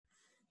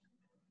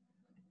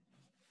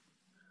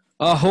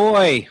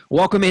Ahoy!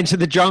 Welcome into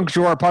the junk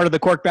drawer, part of the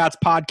Cork Bats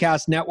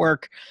Podcast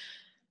Network.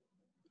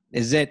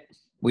 Is it?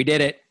 We did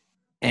it.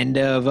 End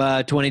of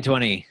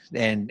 2020,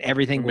 and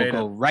everything will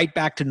go right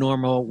back to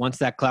normal once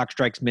that clock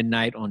strikes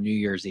midnight on New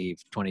Year's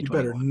Eve,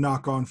 2021. You better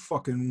knock on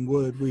fucking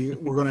wood.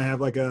 We're gonna have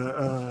like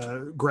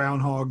a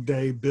Groundhog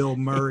Day. Bill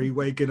Murray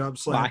waking up,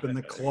 slapping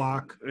the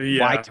clock.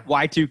 Yeah.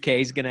 Y2K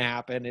is gonna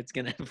happen. It's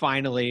gonna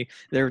finally.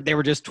 They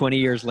were just 20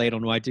 years late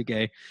on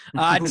Y2K.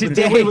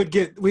 Today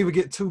we would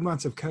get 2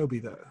 months of Kobe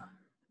though.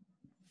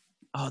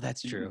 Oh,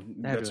 that's true.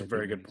 That's a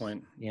very good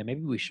point. Yeah,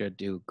 maybe we should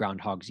do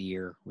Groundhog's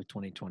Year with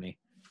 2020.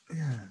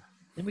 Yeah.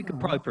 Then we could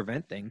probably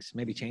prevent things,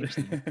 maybe change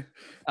things.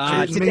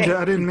 I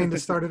didn't mean to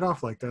start it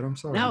off like that. I'm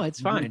sorry. No, it's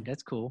fine.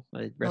 That's cool.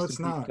 No, it's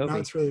not. No,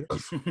 it's really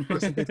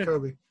rest in peace,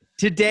 Kobe.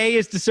 Today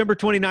is December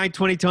 29,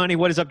 2020.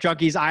 What is up,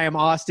 junkies? I am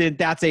Austin.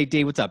 That's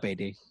AD. What's up,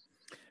 AD?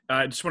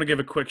 I just want to give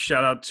a quick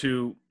shout out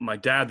to my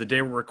dad. The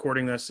day we're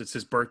recording this, it's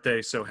his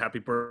birthday, so happy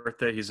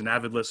birthday. He's an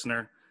avid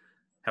listener.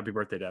 Happy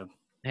birthday, Dad.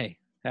 Hey,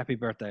 happy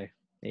birthday,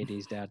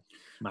 AD's dad,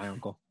 my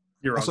uncle.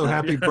 You're also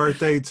happy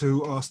birthday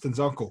to Austin's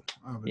uncle.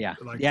 Happy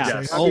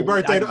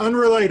birthday to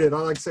unrelated. I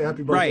like to say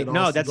happy birthday. Right? To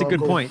No, Austin's that's a uncle.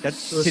 good point. That's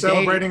so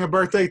celebrating a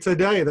birthday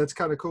today. That's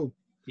kind of cool.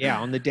 Yeah,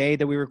 on the day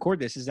that we record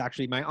this is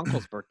actually my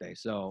uncle's birthday.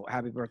 So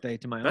happy birthday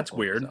to my uncle. That's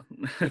weird.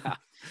 So, yeah.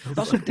 It's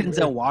also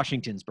Denzel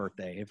Washington's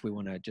birthday. If we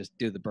want to just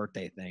do the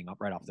birthay thing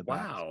right off the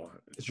bat. Wow,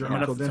 it's your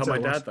uncle Denzel. Tell my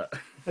dad that.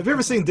 Have you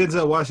ever seen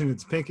Denzel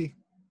Washington's pinky?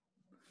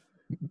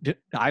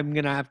 I'm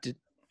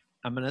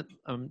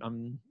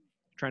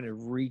trying to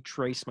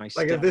retrace my steps.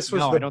 Like if this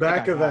was the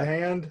back of a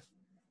hand,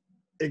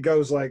 it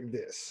goes like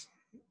this.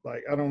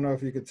 Like I don't know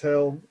if you could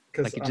tell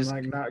because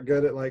I'm not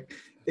good at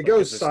it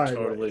goes sideways.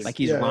 Totally, like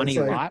he's Ronnie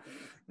Lott.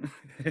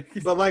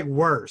 But like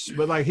worse.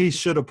 But like he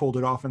should have pulled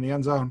it off in the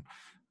end zone,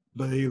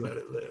 but he let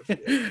it live.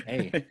 Yeah.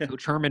 Hey,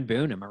 Coach Herman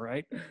Boone, am I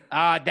right?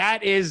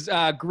 That is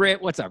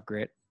Grit. What's up,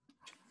 Grit?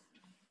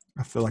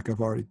 I feel like I've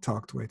already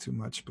talked way too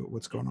much, but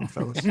what's going on,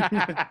 fellas?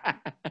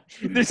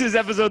 This is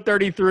episode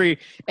 33,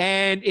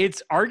 and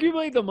it's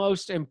arguably the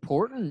most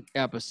important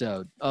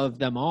episode of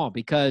them all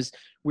because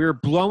we're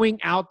blowing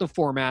out the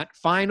format.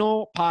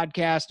 Final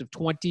podcast of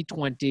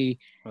 2020.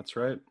 That's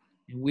right.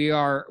 We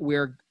are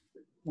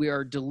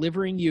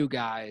delivering you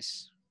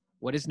guys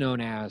what is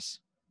known as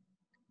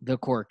the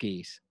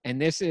Korkies, and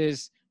this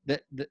is the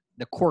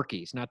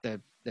Korkies, not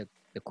the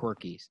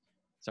Quirkies.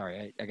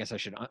 Sorry, I guess I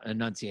should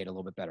enunciate a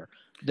little bit better.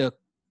 The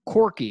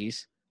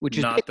Korkies, which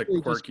is not the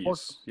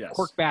Quirkies. Yes.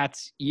 Cork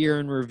Bats Year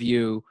in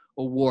Review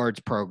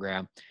Awards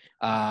program.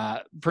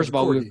 First of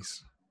all,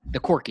 the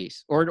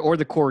Korkies or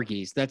the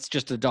Corgis. That's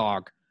just a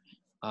dog.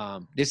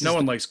 No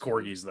one likes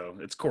Corgis though.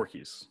 It's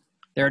Korkies.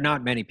 There are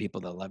not many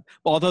people that love.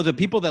 Although the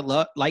people that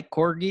like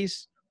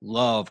Corgis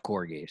love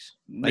Corgis.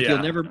 Like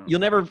you'll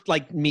never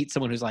like meet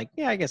someone who's like,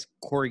 yeah, I guess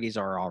Corgis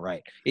are all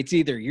right. It's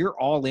either you're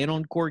all in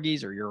on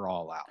Corgis or you're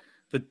all out.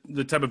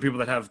 The type of people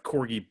that have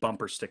Corgi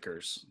bumper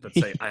stickers that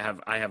say I have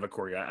a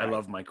Corgi. I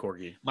love my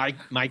Corgi. My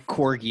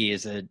Corgi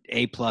is an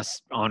A+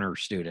 honor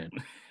student.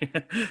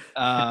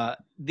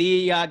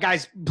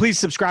 Guys, please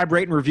subscribe,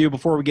 rate, and review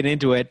before we get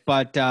into it.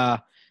 But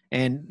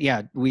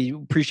we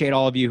appreciate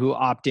all of you who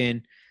opt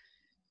in.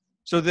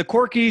 So the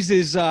Korkies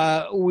is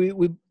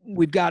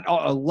we've got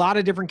a lot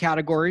of different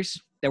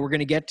categories that we're going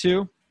to get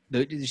to.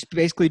 It's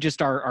basically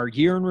just our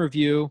year in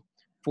review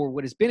for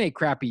what has been a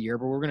crappy year,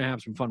 but we're going to have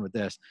some fun with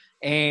this.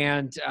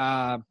 And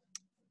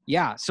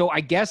so I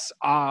guess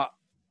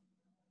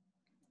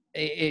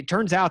it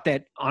turns out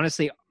that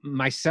honestly,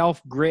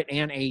 myself, Grit,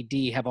 and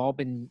AD have all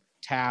been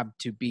tabbed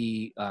to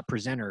be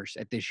presenters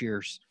at this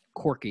year's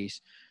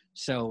Korkies.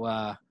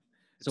 So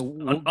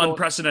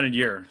unprecedented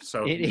year.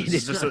 So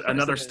it's just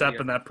another step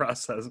in that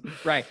process.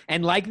 Right.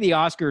 And like the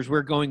Oscars,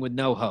 we're going with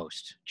no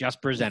host,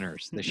 just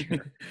presenters this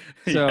year.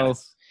 So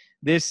yes.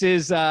 This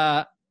is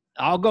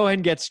I'll go ahead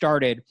and get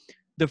started.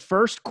 The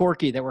first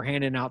Korkie that we're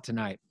handing out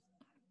tonight.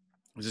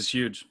 This is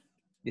huge.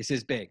 This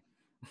is big.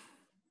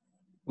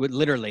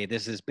 Literally,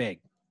 this is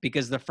big.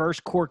 Because the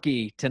first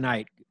Korkie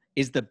tonight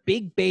is the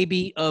Big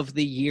Baby of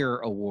the Year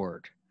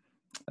award.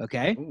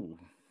 Okay? Ooh.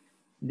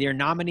 Their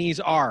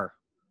nominees are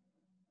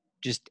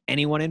just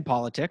anyone in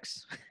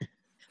politics.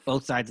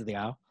 Both sides of the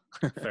aisle.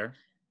 Fair.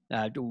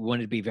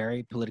 Wanted to be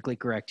very politically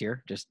correct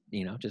here. Just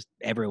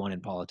everyone in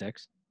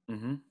politics.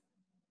 Mm-hmm.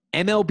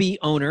 MLB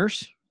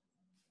owners.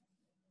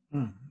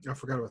 I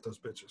forgot about those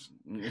bitches.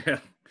 Yeah.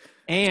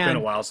 It's been a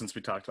while since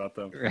we talked about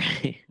them.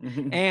 Right.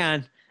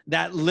 And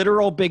that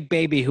literal big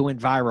baby who went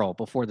viral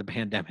before the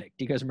pandemic.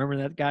 Do you guys remember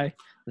that guy?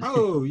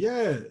 Oh,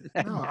 yeah.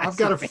 No, I've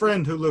got a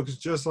friend who looks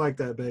just like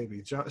that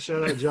baby. Shout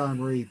out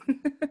John Reed.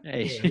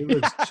 Hey. Yeah, he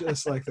looks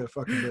just like that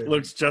fucking baby.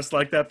 Looks just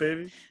like that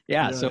baby?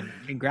 Yeah, so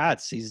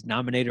congrats. He's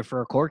nominated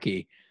for a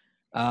Korkie.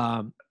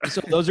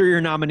 So those are your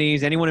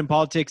nominees. Anyone in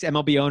politics,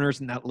 MLB owners,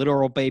 and that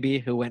literal baby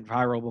who went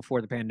viral before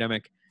the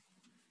pandemic.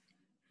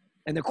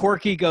 And the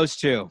Korkie goes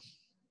to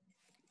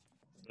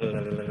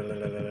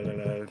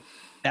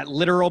That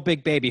literal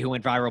big baby who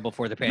went viral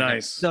before the pandemic.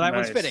 Nice. So that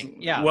was fitting.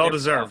 Yeah. Well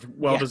deserved.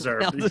 Well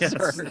deserved. Well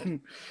deserved.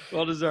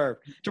 Well deserved.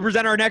 To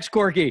present our next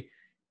Korkie,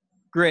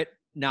 Grit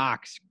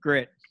Knox.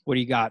 Grit, what do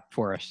you got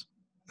for us?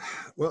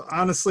 Well,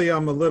 honestly,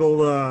 I'm a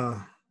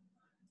little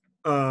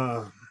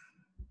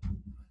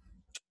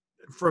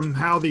from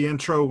how the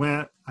intro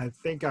went, I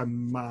think I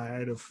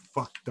might have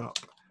fucked up.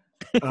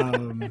 It's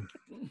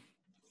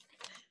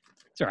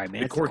all right,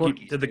 man. Did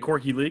the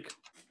Korkie leak?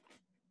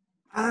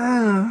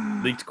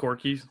 Leaked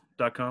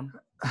Korkies.com.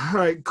 All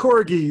right,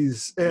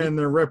 corgis and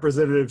their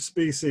representative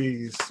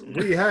species.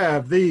 We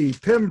have the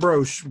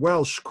Pembroke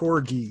Welsh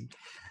Corgi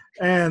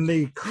and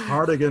the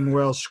Cardigan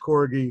Welsh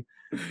Corgi.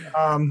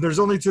 There's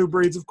only 2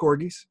 breeds of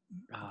corgis.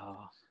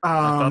 I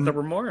thought there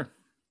were more.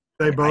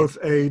 They both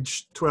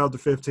age 12 to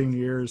 15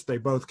 years. They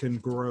both can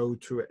grow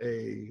to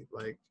a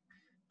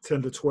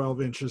 10 to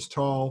 12 inches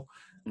tall.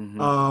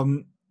 Mm-hmm.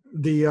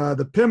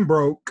 The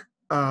Pembroke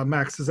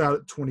maxes out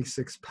at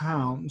 26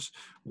 pounds,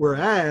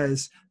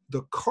 whereas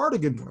the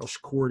Cardigan Welsh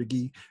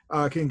Corgi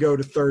can go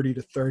to 30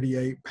 to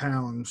 38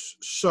 pounds.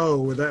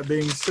 So with that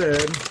being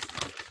said,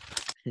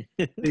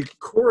 the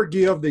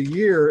Corgi of the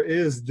year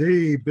is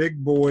the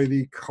big boy,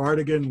 the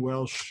Cardigan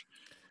Welsh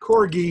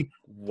Corgi.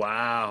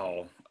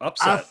 Wow.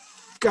 Upset.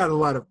 I've got a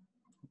lot of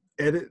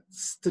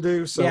edits to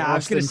do. So yeah,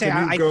 Austin, I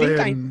was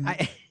going to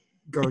say,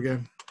 go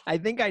again. I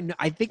think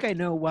I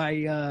know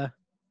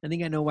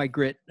why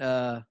Grit,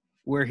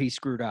 where he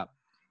screwed up.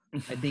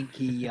 I think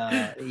he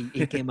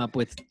came up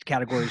with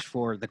categories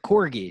for the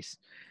corgis.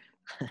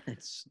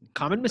 It's a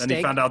common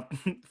mistake. And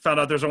he found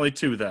out there's only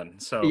 2 then.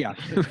 So yeah,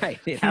 right.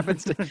 It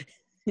happens.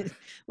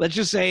 Let's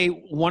just say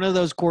one of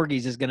those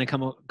corgis is going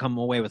to come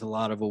away with a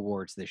lot of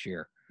awards this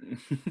year.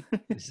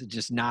 This is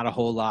just not a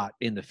whole lot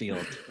in the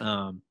field.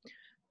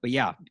 But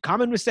yeah,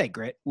 common mistake,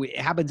 Grit. It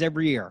happens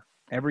every year.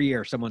 Every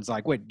year, someone's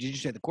like, "Wait, did you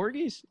say the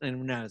corgis?"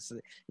 And no,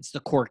 it's the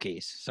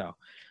Korkies. So.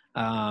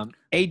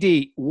 AD,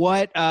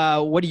 what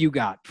do you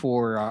got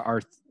for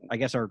our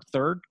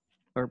third,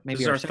 or maybe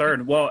this is our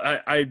third? Well,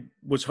 I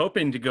was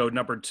hoping to go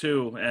number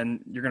 2,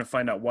 and you're going to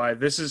find out why.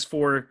 This is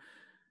for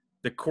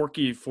the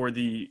Korkie for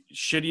the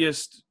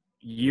shittiest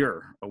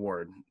year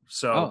award.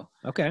 So,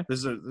 okay,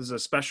 this is a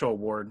special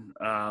award.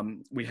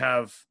 We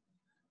have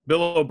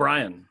Bill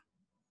O'Brien,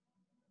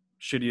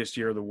 shittiest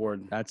year of the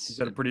award. He's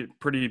had a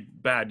pretty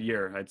bad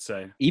year, I'd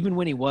say. Even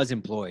when he was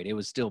employed, it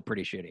was still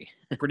pretty shitty.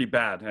 Pretty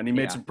bad, and he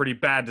made some pretty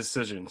bad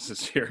decisions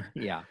this year.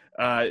 Yeah.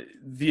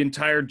 The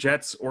entire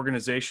Jets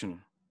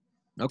organization.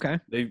 Okay.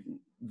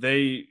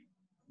 They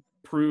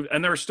proved,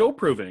 and they're still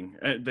proving.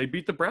 They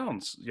beat the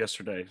Browns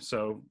yesterday.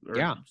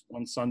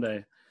 On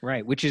Sunday.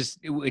 Right, which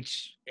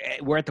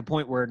we're at the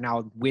point where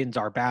now wins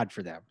are bad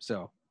for them.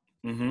 So.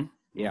 Mm-hmm.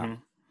 Yeah.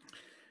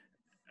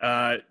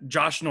 Mm-hmm.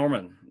 Josh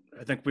Norman.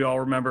 I think we all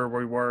remember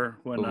where we were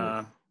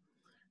when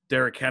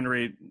Derrick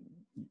Henry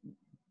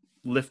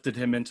lifted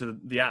him into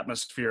the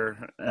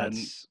atmosphere, and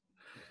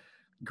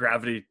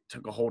gravity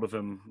took a hold of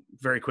him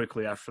very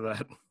quickly after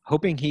that.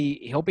 Hoping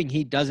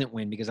he doesn't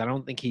win, because I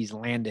don't think he's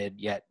landed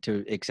yet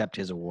to accept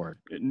his award.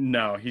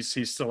 No,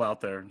 he's still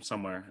out there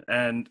somewhere.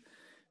 And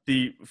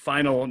the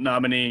final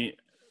nominee,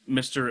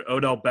 Mr.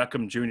 Odell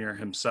Beckham Jr.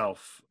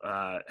 himself,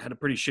 had a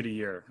pretty shitty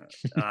year,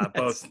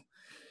 both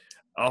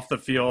off the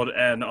field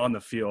and on the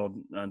field.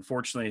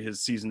 Unfortunately,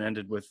 his season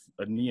ended with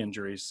a knee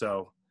injury.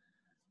 So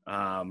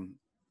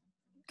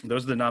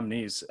those are the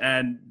nominees.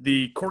 And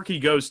the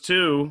Korkie goes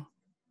to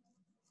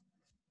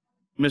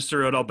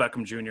Mr. Odell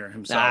Beckham Jr.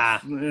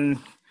 himself.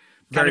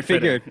 Very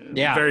figured.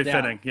 Yeah. Very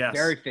fitting. Yes.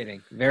 Very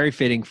fitting. Very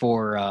fitting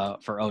for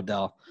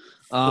Odell.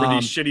 For the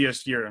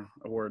shittiest year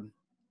award.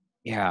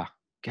 Yeah.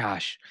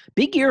 Gosh.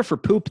 Big year for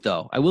poop,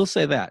 though. I will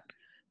say that.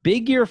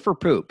 Big year for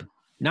poop.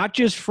 Not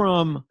just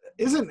from...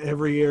 Isn't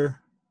every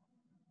year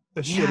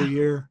a shitty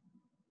year?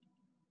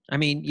 I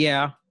mean,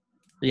 yeah.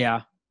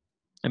 Yeah.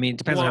 I mean, it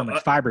depends on how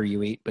much fiber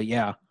you eat, but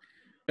yeah.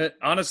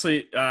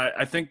 Honestly,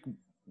 I think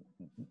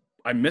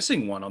I'm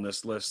missing one on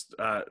this list.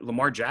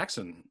 Lamar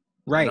Jackson.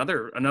 Right.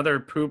 Another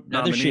poop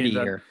Another nominee shitty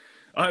year.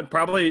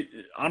 Probably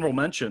honorable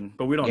mention,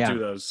 but we don't do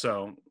those.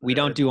 So we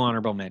don't do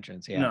honorable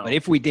mentions. Yeah. No. But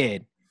if we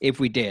did,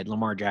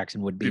 Lamar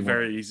Jackson would be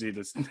very easy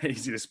to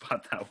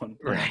spot that one.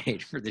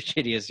 Right. For the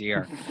shittiest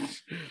year.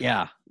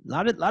 Yeah. A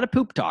lot of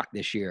poop talk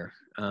this year.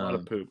 A lot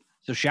of poop.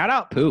 So shout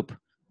out poop.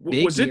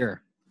 Big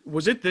year.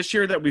 Was it this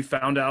year that we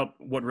found out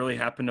what really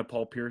happened to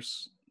Paul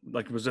Pierce?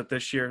 Like, was it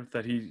this year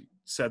that he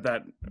said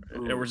that?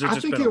 Or was it just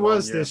I think it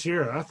was this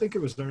year. I think it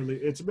was early.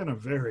 It's been a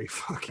very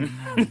fucking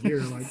long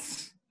year. Like,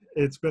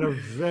 it's been a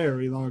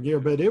very long year,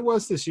 but it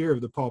was this year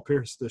of the Paul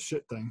Pierce, the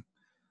shit thing.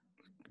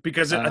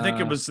 Because I think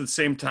it was the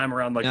same time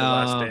around, like, the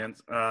Last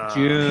Dance.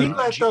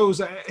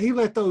 He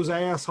let those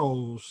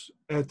assholes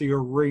at the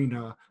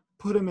arena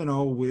put him in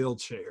a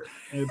wheelchair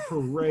and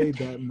parade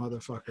that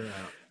motherfucker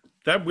out.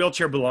 That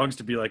wheelchair belongs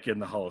to be, like, in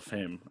the Hall of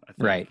Fame, I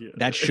think. Right.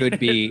 That should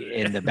be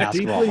in the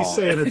basketball Deeply hall.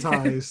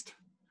 Sanitized.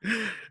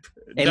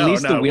 At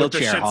least the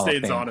wheelchair Hall of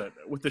Fame. On it,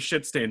 with the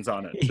shit stains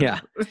on it. Yeah.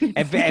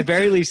 At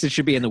very least, it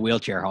should be in the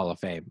wheelchair Hall of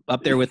Fame.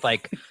 Up there with,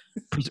 like,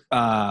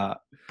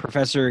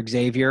 Professor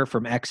Xavier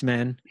from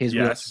X-Men. His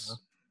Yes.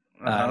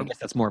 wheelchair. I guess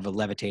that's more of a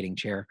levitating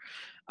chair.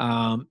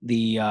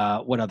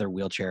 What other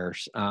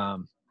wheelchairs?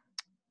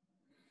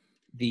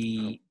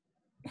 The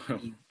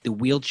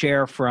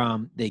wheelchair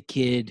from the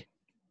kid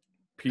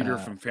Peter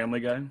from Family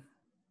Guy.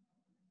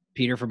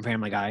 Peter from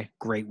Family Guy,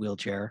 great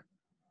wheelchair.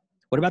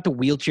 What about the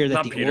wheelchair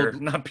that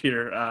Not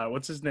Peter.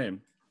 What's his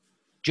name?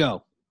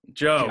 Joe.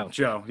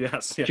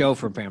 Yes. Joe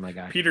from Family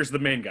Guy. Peter's the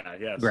main guy.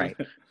 Yes. Right.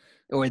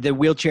 Or the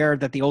wheelchair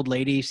that the old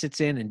lady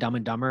sits in Dumb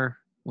and Dumber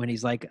when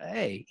he's like,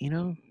 "Hey,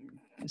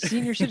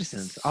 senior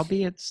citizens,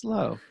 albeit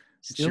slow,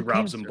 still she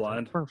robs him cancer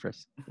blind. for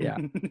purpose." Yeah.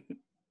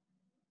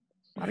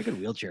 A lot of good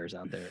wheelchairs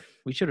out there.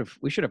 We should have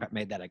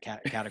made that a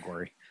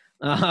category.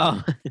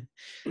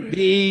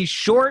 The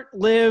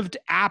short-lived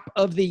app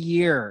of the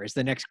year is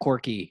the next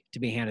Korkie to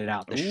be handed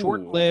out. The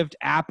short-lived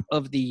app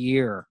of the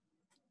year.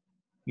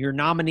 Your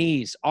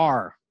nominees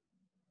are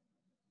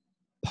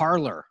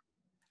Parler.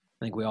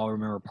 I think we all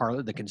remember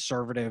Parler, the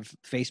conservative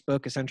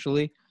Facebook,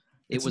 essentially.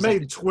 It's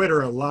made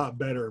Twitter a lot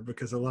better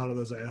because a lot of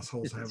those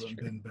assholes haven't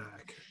been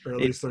back. Or at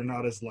least they're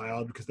not as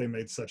loud because they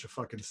made such a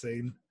fucking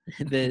scene.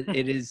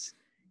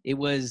 It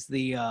was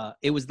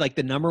like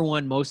the number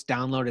one most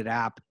downloaded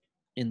app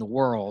in the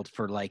world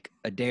for like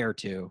a day or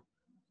two.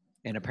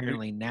 And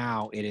apparently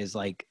now it is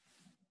like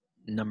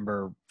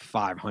number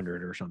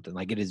 500 or something.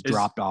 Like it is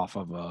dropped off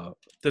of a.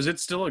 Does it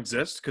still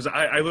exist? Because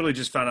I literally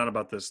just found out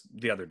about this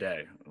the other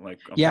day.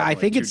 I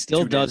think it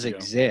still does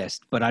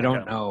exist, but I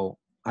don't know.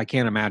 I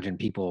can't imagine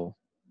people.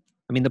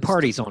 I mean, the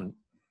party's on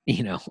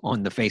the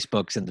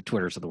Facebooks and the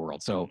Twitters of the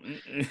world. So,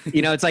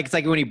 it's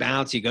like when you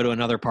bounce, you go to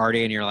another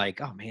party and you're like,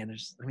 oh man,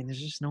 there's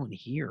just no one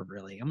here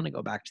really. I'm going to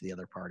go back to the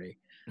other party.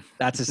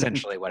 That's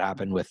essentially what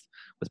happened with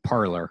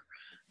Parler.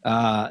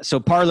 So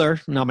Parler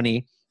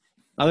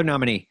other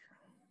nominee,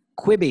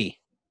 Quibi.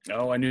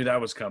 Oh, I knew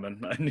that was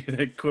coming. I knew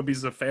that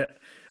Quibi's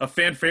a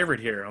fan favorite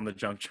here on the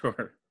Junk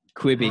Drawer.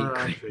 Quibi.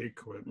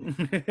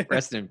 Quibi.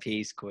 Rest in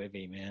peace,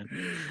 Quibi, man.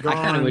 Gone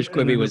I kind of wish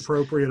Quibi was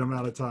appropriate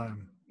amount of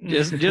time.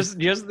 Just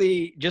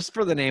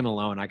for the name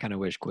alone, I kind of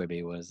wish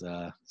Quibi was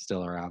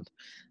still around.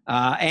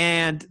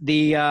 And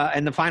the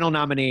final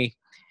nominee,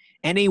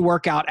 any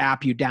workout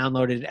app you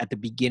downloaded at the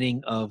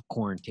beginning of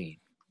quarantine.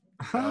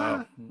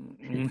 I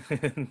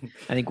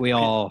think we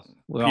all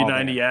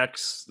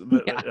P90X,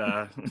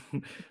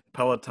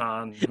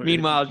 Peloton.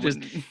 Meanwhile, just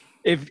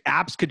if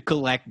apps could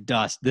collect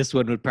dust, this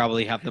one would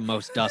probably have the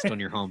most dust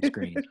on your home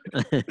screen.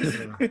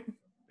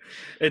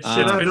 It's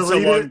been so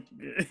long.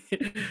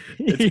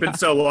 It's been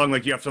so long.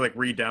 Like you have to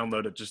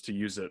re-download it just to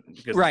use it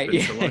because it's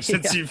been so long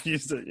since you've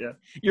used it. Yeah,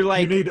 you're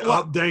like, you need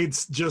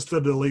updates just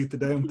to delete the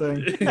damn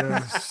thing.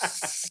 Yeah.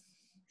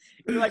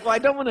 You're like, well, I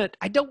don't want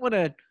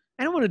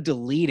to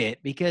delete it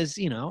because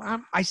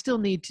I still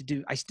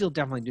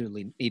definitely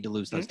do need to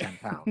lose those 10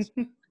 pounds,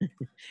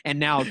 and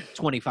now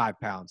 25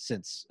 pounds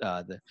since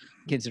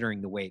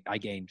considering the weight I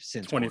gained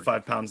since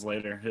 25 pounds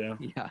later.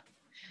 Yeah.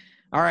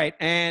 All right,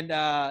 and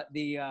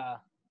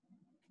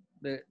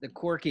the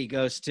Korkie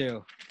goes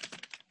to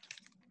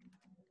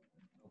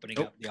opening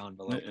up the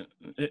envelope.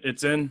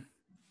 It's in.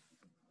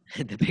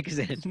 The pick is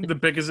in. The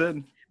pick is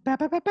in.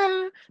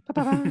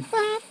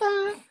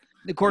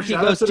 The Korkie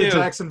Shout goes out to the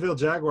Jacksonville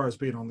Jaguars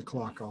being on the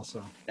clock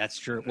also. That's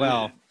true.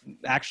 Well,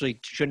 actually,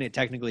 shouldn't it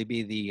technically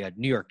be the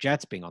New York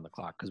Jets being on the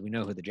clock because we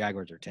know who the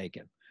Jaguars are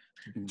taking?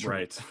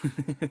 Right.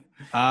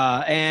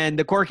 And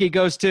the Korkie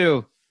goes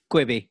to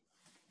Quibi.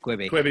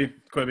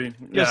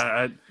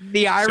 Yeah.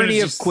 The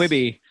irony of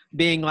Quibi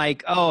being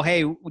like, oh,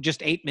 hey,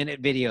 just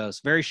 8-minute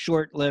videos, very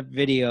short-lived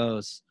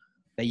videos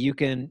that you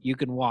can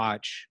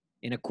watch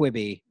in a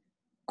Quibi.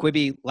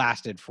 Quibi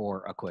lasted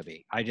for a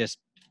Quibi. I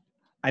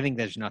think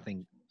there's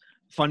nothing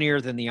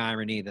funnier than the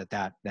irony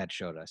that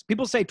showed us.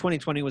 People say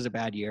 2020 was a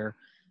bad year.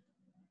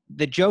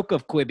 The joke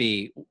of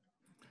Quibi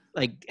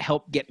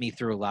helped get me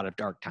through a lot of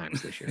dark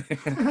times this year.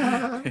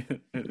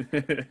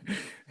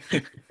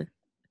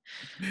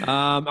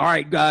 All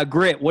right,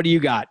 Grit, what do you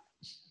got?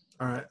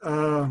 All right.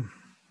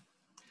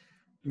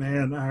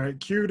 Man, all right.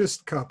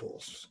 Cutest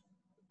couples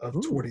of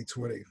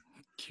 2020.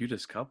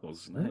 Cutest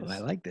couples. Nice. Ooh, I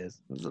like this.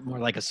 This is more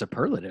like a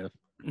superlative.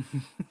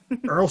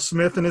 Earl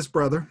Smith and his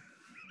brother.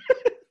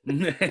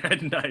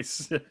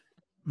 Nice.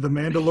 The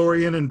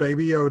Mandalorian and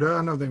Baby Yoda.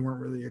 I know they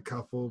weren't really a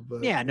couple,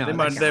 but yeah, no, they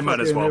might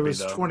as well be. It was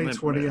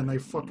 2020, and they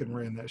fucking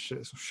ran that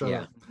shit. So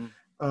shut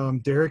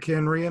up. Derrick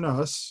Henry and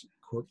Us.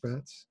 Cork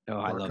Bats. Oh,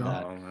 I love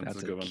that. Oh,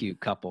 that's a cute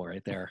couple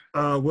right there.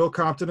 Will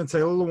Compton and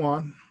Taylor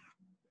Lewan.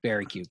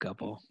 Very cute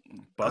couple.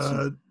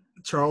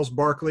 Charles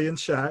Barkley and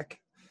Shaq.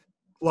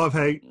 Love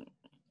hate.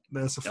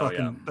 That's a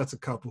fucking. That's a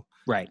couple.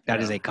 Right. That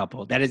is a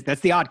couple.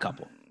 That's the odd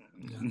couple.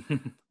 Yeah.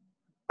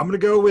 I'm gonna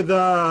go with.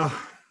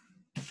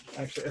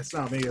 Actually, it's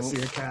not me. It's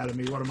the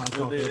Academy. What am I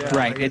talking about?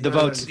 Right. The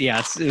votes.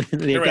 Yes. The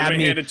Academy. Let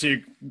me hand it to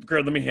you.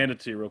 Girl, let me hand it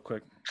to you real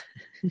quick.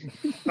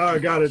 Oh, I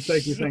got it.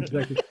 Thank you. Even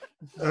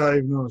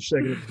though I was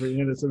shaking it before you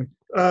handed it to me.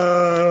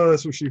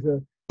 That's what she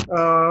said.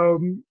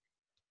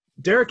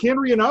 Derrick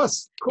Henry and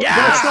Us.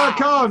 Yes!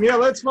 Bets.com. Yeah,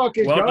 let's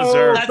fucking well go.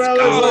 Deserved. Let's go.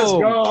 Let's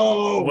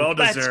go. Well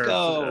Let's deserved.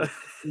 go.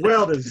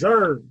 Well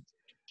deserved.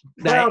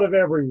 Proud of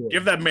everyone.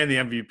 Give that man the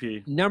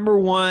MVP. Number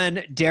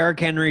one Derrick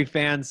Henry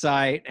fan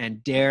site,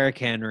 and Derrick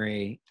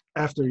Henry.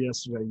 After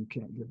yesterday, you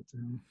can't give it to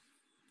him.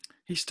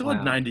 He still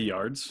had 90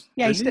 yards.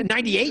 Yeah, he's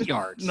 98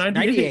 yards.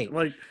 98.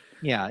 Like,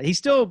 yeah, he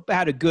still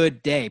had a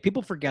good day.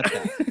 People forget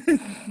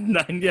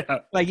that. Yeah.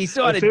 Like, he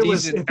still had a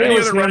decent. Any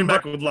other running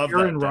back would love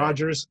Aaron that.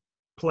 Rodgers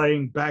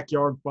playing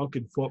backyard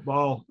fucking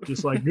football,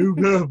 just like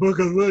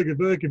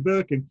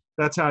fucking.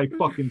 That's how he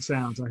fucking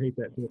sounds. I hate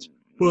that bitch.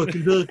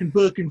 Fucking.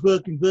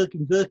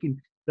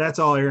 That's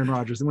all Aaron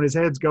Rodgers. And when his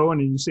head's going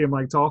and you see him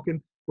like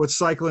talking, what's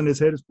cycling his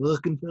head is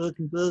fucking.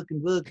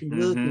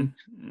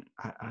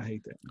 I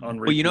hate that.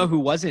 Well, you know who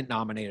wasn't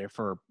nominated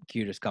for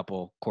cutest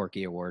couple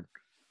Korkie Award?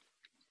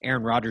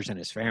 Aaron Rodgers and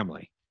his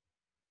family.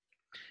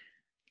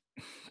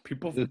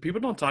 People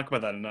don't talk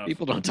about that enough.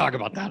 People don't talk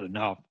about that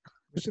enough.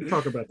 We should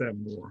talk about that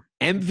more.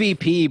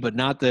 MVP, but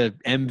not the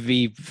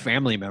MV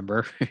family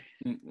member.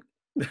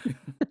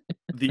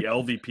 The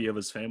LVP of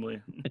his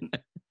family.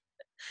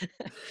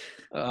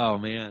 Oh,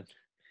 man.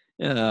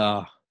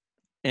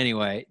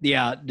 Anyway,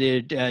 yeah,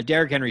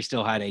 Derrick Henry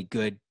still had a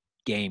good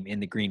game in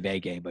the Green Bay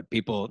game, but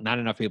not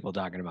enough people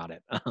talking about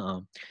it,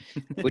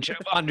 which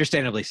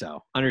understandably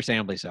so.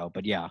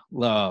 But yeah,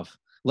 love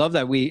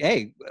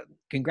that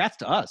congrats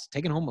to us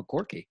taking home a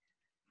Korkie.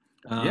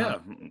 Yeah,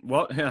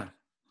 well, yeah.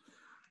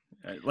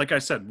 Like I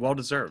said, well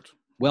deserved.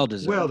 Well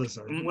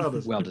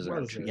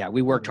deserved. Yeah,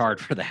 we worked hard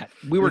for that.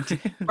 We worked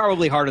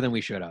probably harder than we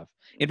should have.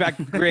 In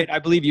fact, Grit, I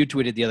believe you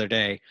tweeted the other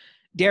day,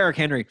 Derrick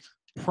Henry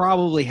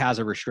probably has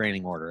a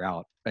restraining order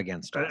out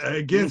against us.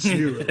 Against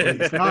you, at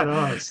least, not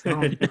us.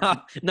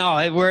 No,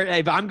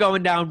 if I'm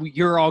going down,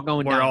 you're all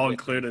going down. We're all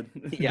included.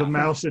 Yeah. The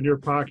mouse in your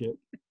pocket.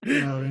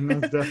 And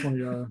that's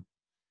definitely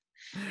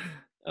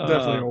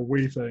a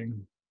we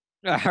thing.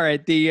 All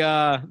right,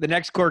 the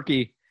next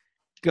Korkie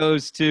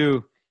goes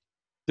to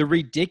the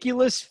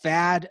ridiculous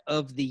fad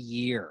of the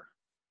year.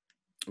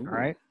 Ooh. All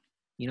right.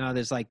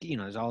 There's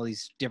there's all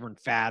these different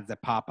fads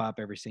that pop up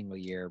every single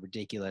year.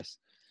 Ridiculous.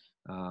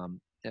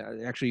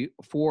 Actually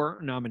 4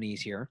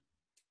 nominees here.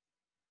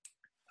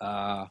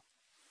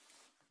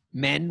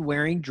 Men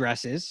wearing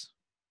dresses.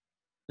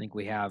 I think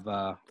we have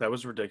that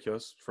was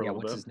ridiculous for a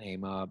little bit. What's his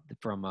name?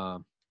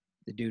 From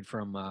the dude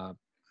from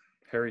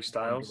Harry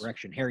Styles.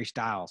 Direction. Harry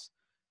Styles.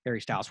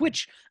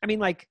 Which, I mean,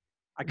 like,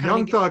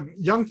 Young Thug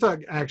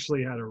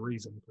actually had a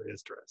reason for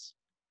his dress.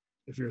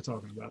 If you're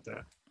talking about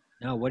that.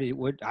 No, what? I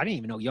didn't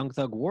even know Young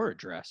Thug wore a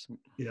dress.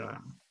 Yeah,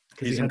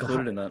 he's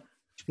included in that.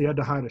 He had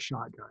to hide a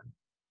shotgun.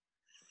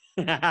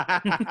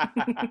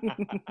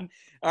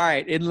 All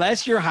right,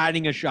 unless you're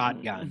hiding a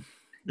shotgun.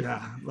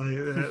 Yeah, like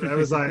that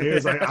was like it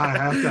was like I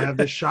have to have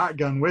this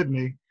shotgun with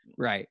me.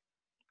 Right.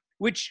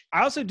 Which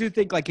I also do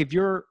think, like, if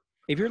your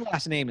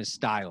last name is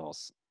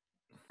Styles,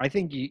 I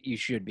think you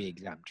should be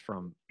exempt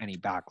from any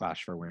backlash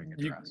for wearing a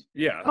dress.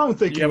 Yeah, I don't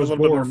think you have a little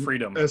bit more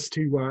freedom.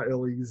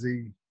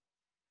 Styleze.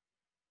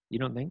 You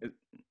don't think?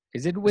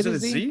 Is it with a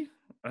Z?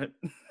 I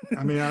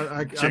mean,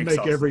 I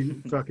make every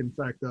fucking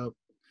fact up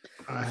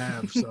I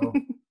have. So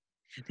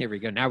there we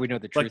go. Now we know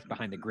the truth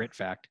behind the Grit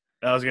fact.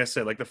 I was gonna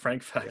say, like, the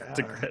Frank fact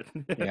to Grit.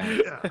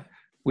 Yeah.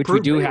 Which we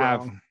do have.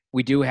 Wrong.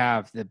 We do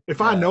have the.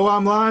 If I know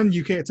I'm lying,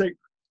 you can't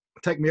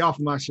take me off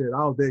of my shit.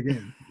 I'll dig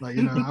in. Like,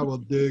 I will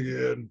dig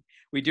in.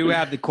 We do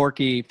have the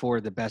Korkie for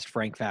the best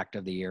Frank fact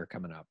of the year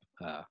coming up.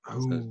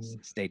 So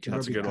stay tuned.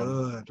 That's a good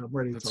one. I'm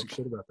ready to talk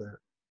shit about that.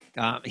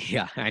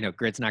 Yeah, I know.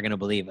 Grit's not going to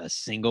believe a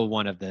single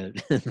one of the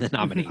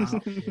nominees.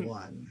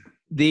 One.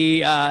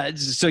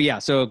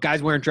 So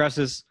guys wearing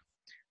dresses,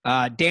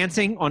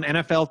 dancing on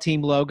NFL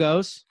team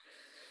logos.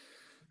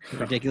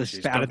 Ridiculous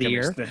fad of the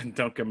year.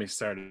 Don't get me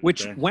started.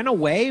 Which went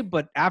away,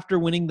 but after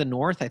winning the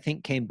North, I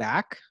think came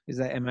back.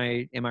 Am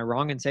I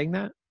wrong in saying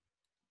that?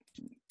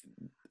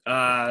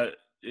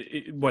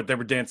 What, they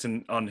were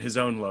dancing on his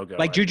own logo,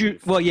 like Juju?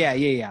 Well, yeah.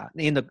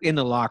 In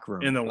the locker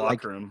room. In the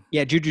locker room.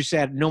 Yeah, Juju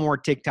said no more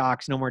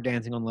TikToks, no more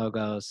dancing on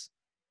logos.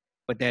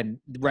 But then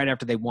right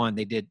after they won,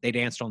 they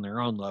danced on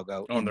their own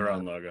logo. On their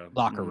own logo.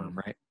 Locker room,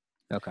 right?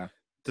 Okay.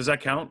 Does that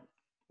count?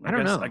 I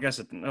don't know. I guess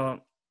it. No.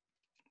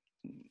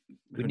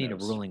 We need a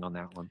ruling on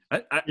that one.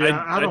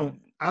 I don't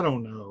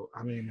know.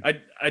 I mean,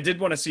 I did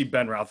want to see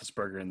Ben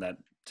Roethlisberger in that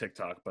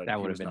TikTok, but that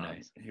would have been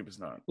nice. He was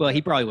not. Well,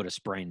 he probably would have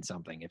sprained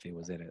something if he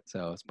was in it.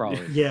 So it's probably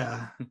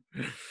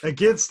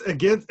against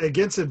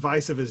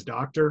advice of his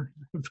doctor.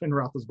 Ben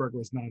Roethlisberger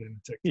was not in a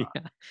TikTok.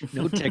 Yeah.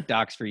 No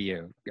TikToks for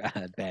you,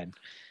 Ben.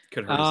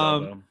 Could hurt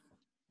himself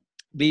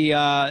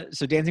though.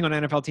 So dancing on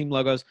NFL team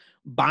logos,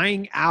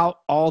 buying out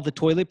all the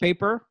toilet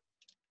paper.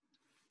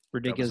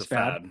 Ridiculous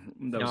fad.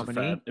 That was a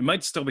fad. It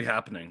might still be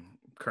happening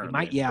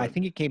currently. I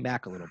think it came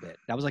back a little bit.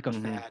 That was like a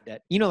fad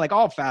that, like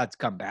all fads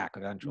come back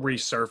eventually.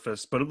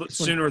 Resurfaced, but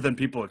sooner than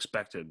people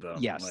expected, though.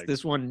 Yes,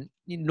 this one,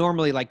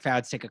 normally, like,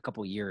 fads take a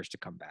couple years to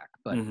come back,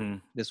 but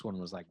this one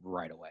was like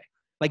right away.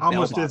 Like, I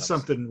almost did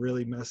something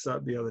really messed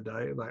up the other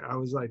day. Like, I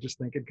was like just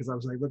thinking, because I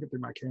was like looking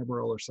through my camera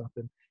roll or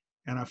something,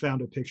 and I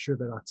found a picture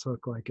that I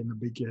took like in the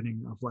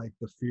beginning of like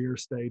the fear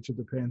stage of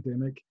the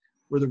pandemic.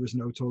 where there was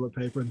no toilet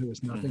paper and there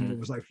was nothing. Mm-hmm. It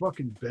was like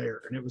fucking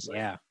bare, and it was like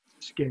Yeah.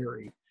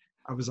 scary.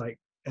 I was like,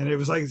 and it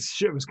was like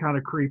shit was kind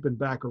of creeping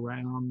back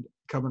around,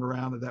 coming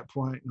around at that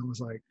point, and I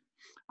was like,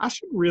 I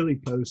should really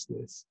post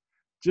this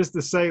just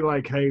to say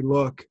like, hey,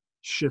 look,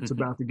 shit's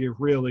about to get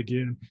real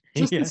again,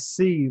 just to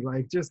see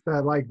like just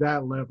that like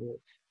that level.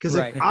 Because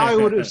if I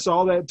would have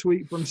saw that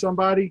tweet from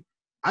somebody,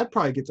 I'd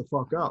probably get the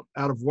fuck up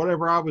out of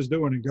whatever I was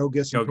doing and go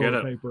get some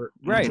toilet paper,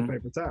 and some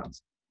paper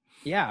towels.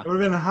 Yeah, it would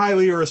have been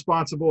highly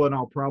irresponsible, and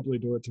I'll probably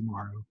do it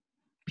tomorrow.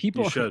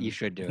 People, you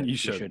should do it. You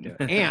should do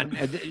it. And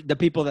the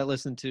people that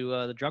listen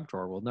to the Drug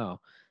Tour will know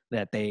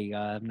that they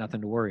have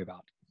nothing to worry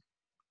about.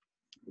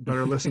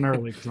 Better listen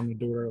early because I'm gonna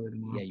do it early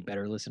tomorrow. Yeah, you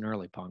better listen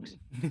early, punks.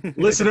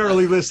 Listen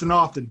early, listen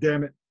often.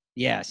 Damn it.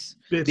 Yes.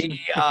 Bitch.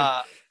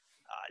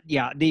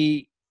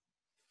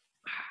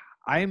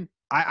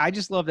 I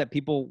just love that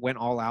people went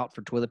all out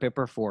for toilet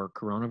paper for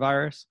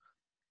coronavirus,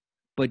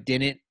 but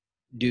didn't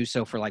do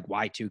so for like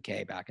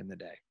Y2K back in the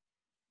day.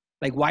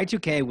 Like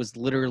Y2K was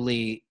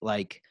literally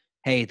like,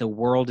 hey, the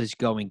world is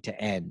going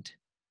to end.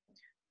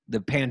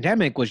 The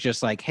pandemic was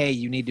just like, hey,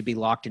 you need to be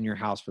locked in your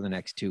house for the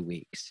next 2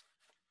 weeks.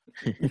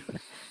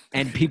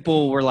 And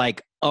people were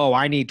like, oh,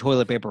 I need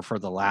toilet paper for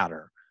the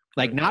latter.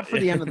 Like not for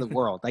the end of the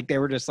world. Like they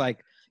were just like,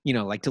 you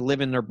know, like to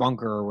live in their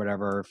bunker or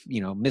whatever. If,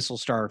 you know,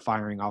 missiles started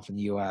firing off in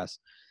the U.S.,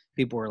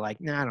 people were like,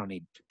 nah, I don't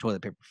need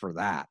toilet paper for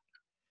that.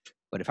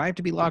 But if I have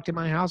to be locked in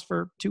my house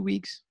for 2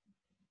 weeks,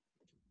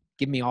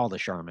 give me all the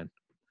Charmin.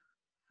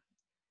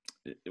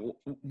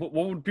 What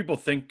would people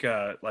think?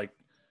 Like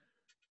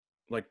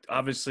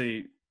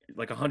obviously,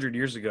 like 100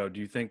 years ago, do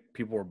you think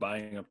people were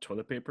buying up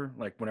toilet paper?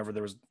 Like whenever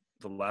there was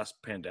the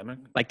last pandemic,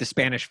 like the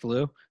Spanish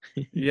flu?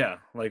 Yeah.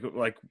 Like,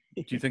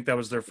 do you think that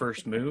was their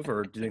first move,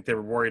 or do you think they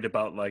were worried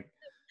about like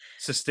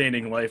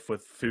sustaining life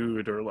with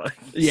food or like?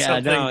 Yeah,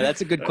 something? no,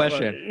 that's a good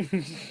question.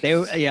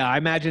 I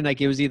imagine like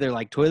it was either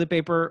like toilet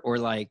paper or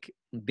like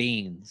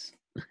beans,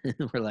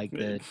 or like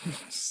the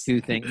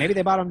two things. Maybe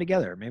they bought them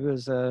together. Maybe it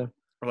was or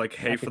like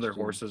hay for their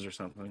horses or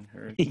something.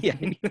 Or... Yeah.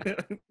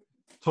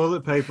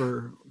 Toilet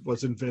paper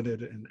was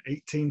invented in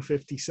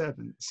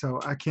 1857,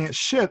 so I can't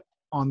shit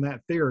on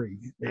that theory.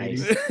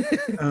 Nice.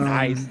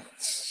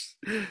 Nice.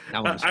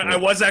 I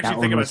was actually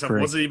thinking myself,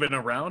 was it even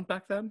around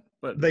back then?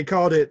 But they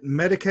called it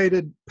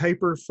medicated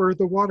paper for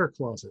the water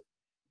closet.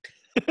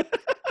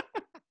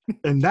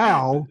 And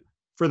now,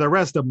 for the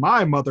rest of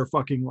my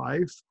motherfucking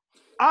life,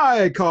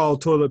 I call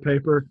toilet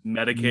paper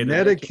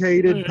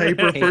medicated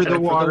paper for the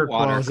water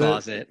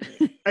closet.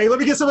 Hey, let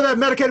me get some of that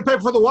medicated paper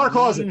for the water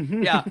closet.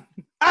 Yeah.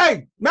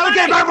 Hey,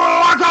 medicated paper for the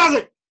water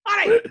closet.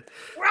 Honey,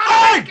 we're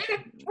out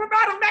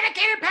of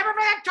medicated paper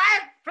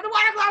for the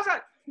water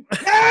closet.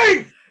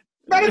 Hey,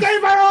 medicated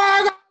paper for the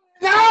water closet.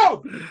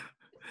 No.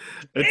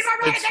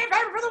 Medicated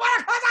paper for the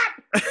water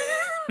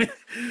closet.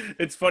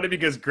 It's funny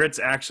because Grit's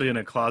actually in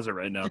a closet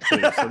right now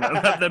too, so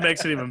that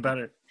makes it even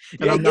better.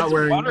 And I'm not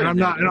wearing.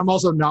 And I'm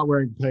also not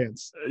wearing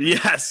pants.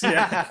 Yes.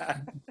 Yeah.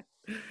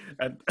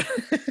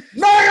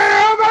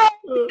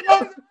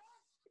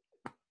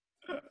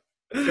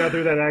 Go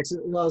through that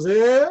accent. Was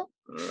it?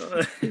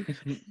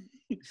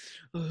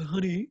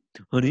 Honey,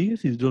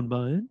 if you don't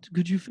mind,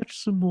 could you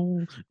fetch some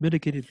more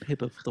medicated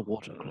paper for the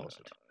water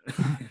closet?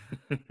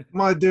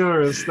 My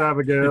dearest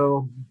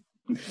Abigail,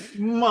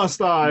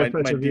 must I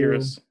fetch my a view?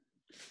 dearest.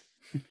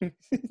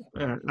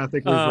 I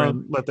think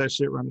we've let that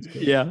shit run its course.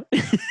 Yeah.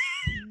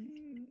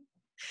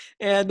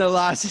 And the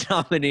last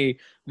nominee,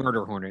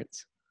 Murder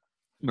Hornets.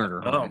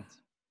 Murder Hornets.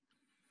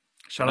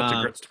 Shout out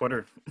to Grit's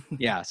Twitter.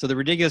 Yeah, so the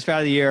ridiculous fat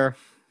of the year,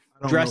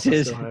 I don't know if I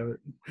dresses, still have it.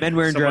 men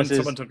wearing dresses,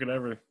 Someone took it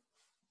over.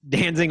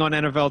 dancing on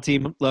NFL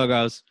team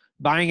logos,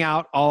 buying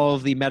out all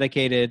of the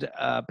medicated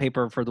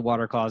paper for the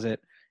water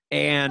closet,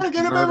 and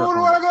Murder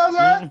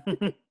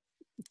Hornets.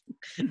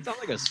 It sounds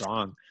like a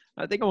song.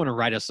 I think I want to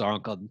write a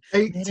song called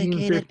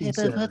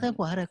 1857. for the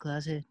water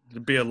closet.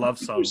 It'd be a love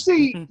song. You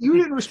see, you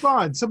didn't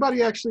respond.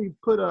 Somebody actually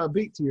put a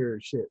beat to your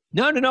shit.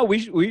 No.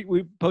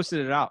 We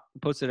posted it out.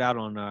 Posted it out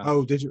on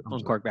Oh, did you?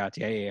 on Cork Bats.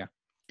 Yeah.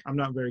 I'm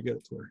not very good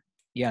at Twitter.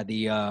 Yeah,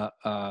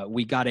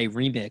 we got a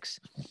remix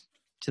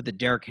to the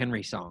Derrick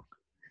Henry song.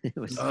 It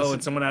was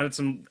and someone added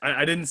some.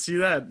 I didn't see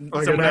that.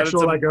 Like someone an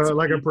actual, like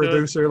a beat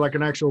producer, like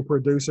an actual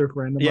producer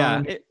friend of yeah,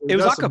 mine. it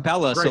was That's some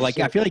acapella, so great like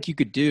I shit. feel like you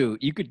could do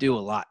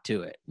a lot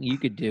to it. You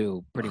could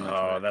do pretty much.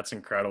 Oh, that's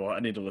incredible! I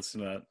need to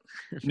listen to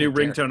that. New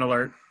ringtone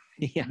alert.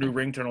 Yeah, New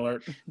ringtone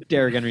alert.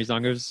 Derrick Henry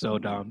song. It was so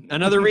dumb.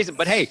 Another reason,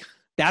 but hey,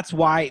 that's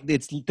why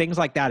it's things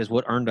like that is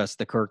what earned us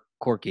the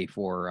Korkie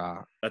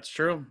for. That's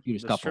true.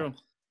 Cutest That's couple.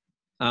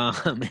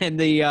 true. And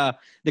the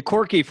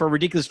Korkie for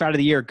ridiculous fat of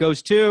the year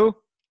goes to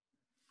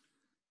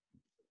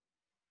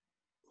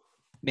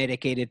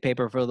medicated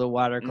paper for the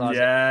water closet.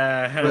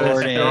 Yeah.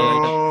 Jordan.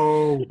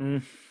 Oh,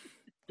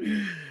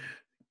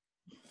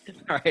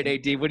 All right,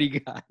 AD, what do you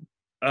got?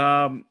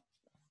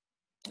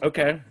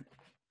 Okay.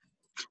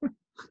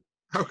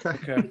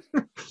 okay.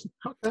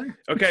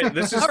 Okay.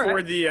 This is All for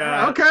right. the. Okay.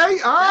 All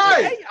right. All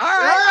right.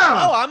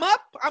 Yeah. Oh, I'm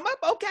up.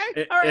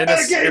 Okay. All right.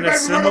 In a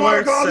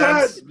similar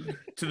sense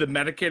to the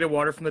medicated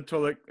water from the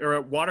toilet or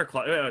a water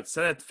closet.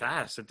 Say that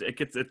fast.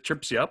 It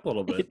trips you up a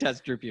little bit. It does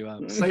trip you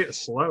up. Say it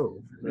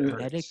slow.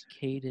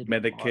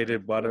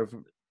 Medicated water.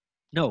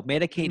 No,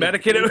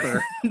 medicated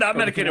paper not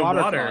medicated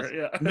water.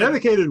 Yeah.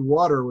 Medicated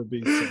water would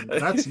be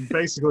that's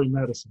basically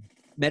medicine.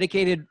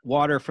 Medicated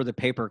water for the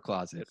paper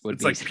closet would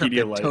be like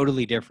Pedialyte.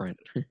 Totally different.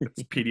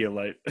 It's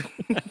Pedialyte.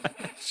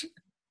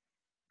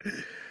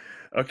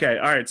 Okay,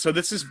 all right. So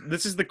this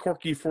is the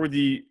Korkie for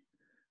the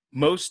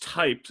most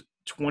hyped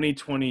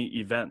 2020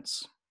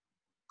 events.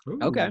 Ooh,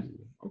 okay.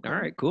 All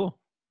right, cool.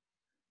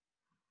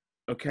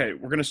 Okay,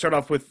 we're going to start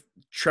off with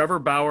Trevor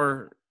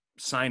Bauer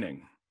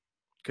signing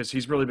because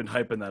he's really been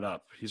hyping that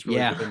up. He's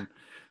really been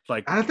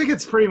like. I think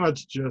it's pretty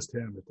much just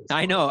him at this point.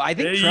 I know. I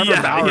think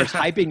Trevor Bauer is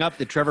hyping up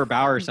the Trevor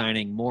Bauer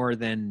signing more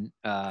than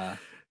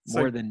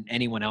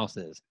anyone else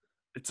is.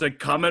 It's like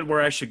comment where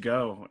I should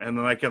go, and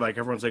then like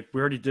everyone's like, we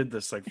already did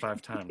this like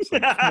 5 times,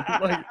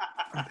 like,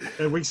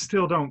 and we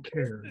still don't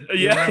care.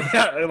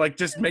 Yeah, like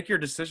just make your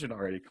decision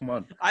already. Come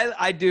on.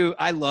 I do.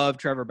 I love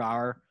Trevor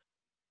Bauer.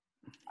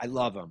 I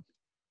love him,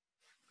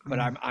 but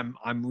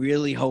I'm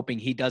really hoping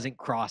he doesn't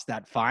cross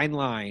that fine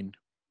line,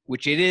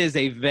 which it is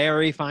a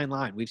very fine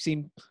line. We've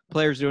seen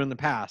players do it in the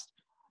past,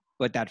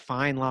 but that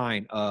fine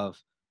line of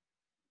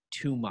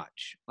too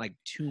much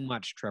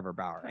Trevor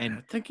Bauer. And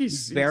I think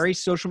he's very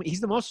social. He's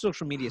the most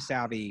social media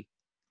savvy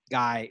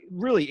guy,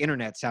 really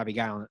internet savvy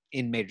guy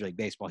in Major League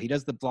Baseball. He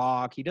does the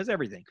blog, he does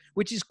everything,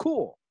 which is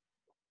cool.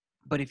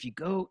 But if you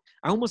go,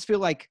 I almost feel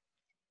like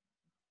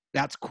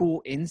that's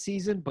cool in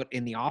season, but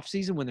in the off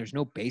season when there's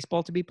no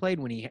baseball to be played,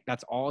 when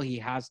that's all he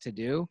has to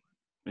do.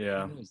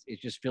 Yeah,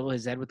 it's just fill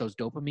his head with those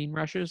dopamine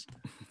rushes.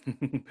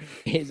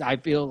 I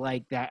feel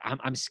like that.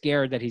 I'm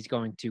scared that he's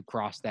going to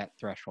cross that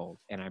threshold,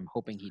 and I'm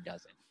hoping he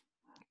doesn't.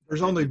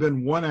 There's only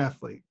been one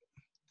athlete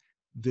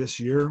this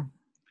year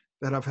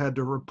that I've had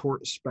to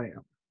report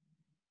spam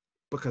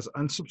because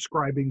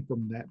unsubscribing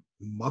from that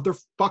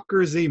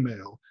motherfucker's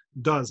email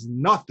does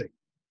nothing.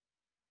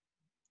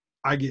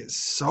 I get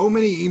so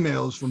many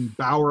emails from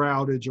Bauer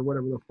Outage or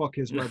whatever the fuck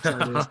his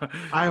website is.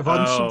 I have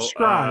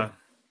unsubscribed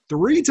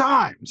 3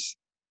 times.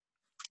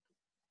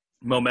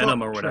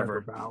 Momentum or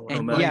whatever.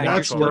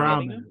 That's where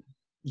I'm at.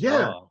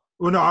 Yeah. Oh.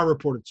 Well, no, I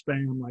reported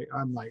spam.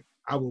 I'm like,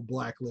 I will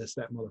blacklist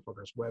that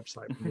motherfucker's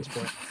website from this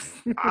point.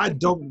 I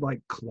don't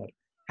like clutter.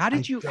 How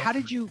did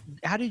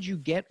you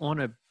get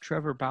on a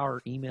Trevor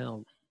Bauer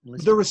email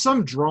list? There was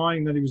some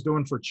drawing that he was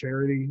doing for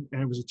charity,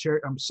 and it was a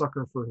charity. I'm a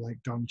sucker for like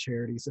dumb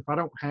charities. If I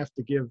don't have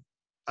to give,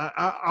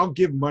 I'll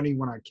give money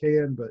when I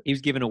can. But he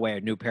was giving away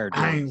a new pair of Jordans.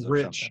 I ain't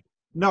rich.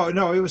 No,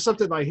 it was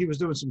something like he was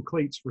doing some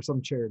cleats for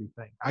some charity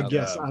thing. I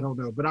guess I don't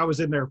know, but I was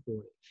in there for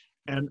it,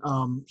 and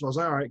so I was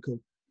like, all right, cool.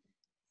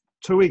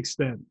 2 weeks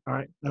then, all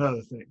right,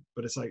 another thing.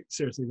 But it's like,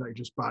 seriously, like,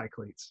 just buy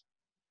cleats.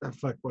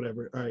 Fuck,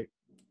 whatever. All right,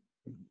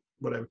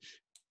 whatever.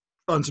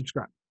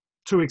 Unsubscribe.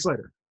 2 weeks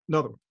later,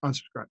 another one.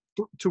 Unsubscribe.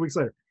 2 weeks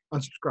later,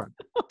 unsubscribe.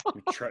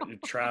 You're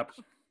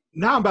trapped.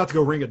 Now I'm about to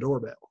go ring a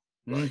doorbell.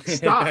 Like,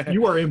 stop.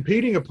 You are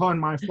impeding upon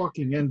my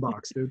fucking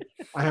inbox, dude.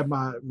 I have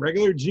my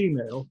regular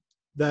Gmail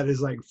that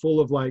is, like, full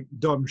of, like,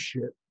 dumb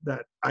shit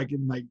that I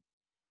can, like,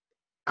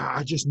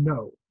 I just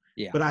know.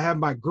 Yeah. But I have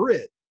my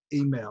grid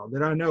email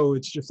that I know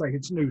it's just like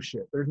it's new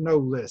shit. There's no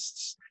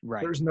lists.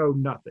 Right. There's no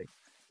nothing.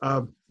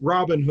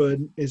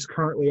 Robinhood is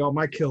currently on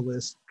my kill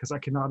list because I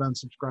cannot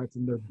unsubscribe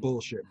from their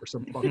bullshit for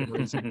some fucking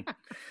reason.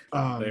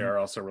 They are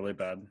also really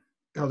bad.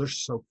 Oh, they're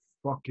so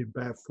fucking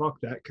bad.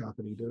 Fuck that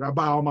company, dude. I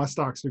buy all my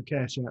stocks through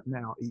Cash App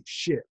now. Eat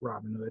shit,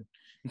 Robinhood.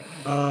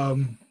 I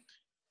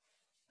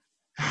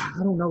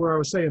don't know where I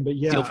was saying, but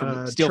yeah,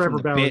 steal Trevor from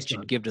the Bauer's bitch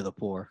done. and give to the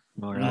poor.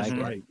 All That's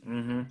right. right.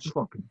 Mm-hmm. It's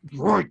fucking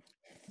right.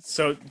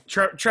 So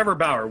Trevor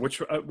Bauer,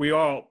 which we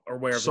all are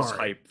aware of this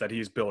hype that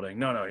he's building.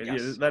 No,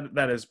 Yes.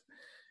 that is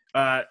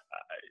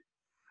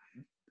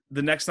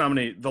the next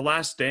nominee, The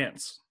Last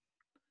Dance.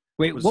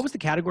 Wait, what was the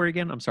category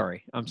again? I'm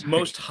sorry.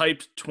 Most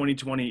hyped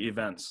 2020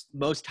 events.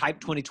 Most hyped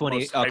 2020.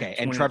 Most hyped okay,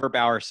 and Trevor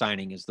Bauer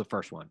signing is the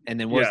first one, and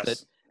then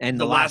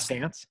the Last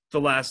Dance.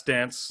 The Last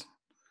Dance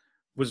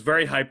was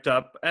very hyped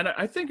up, and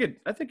I think it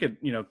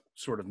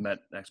sort of met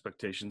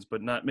expectations,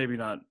 but maybe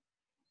not.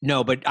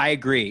 No, but I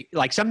agree.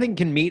 Like something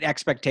can meet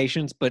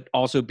expectations, but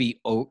also be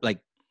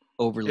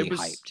overly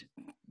hyped.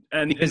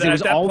 And because at it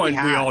was that all point,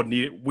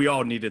 we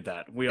all needed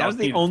that. That was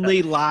the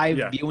only live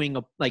viewing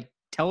of like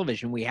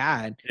television we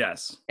had.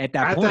 Yes. At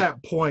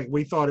that point,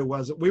 we thought it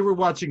was. We were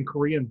watching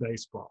Korean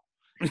baseball.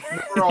 We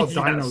were all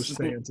Dinos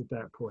fans at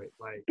that point.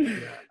 Like,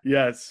 yeah.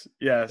 Yes.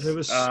 It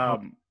was.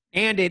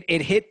 And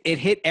it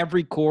hit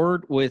every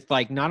chord with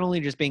like not only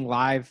just being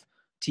live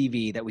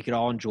TV that we could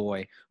all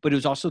enjoy, but it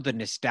was also the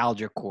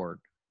nostalgia chord,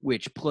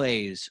 which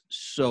plays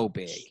so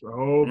big.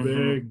 So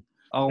big.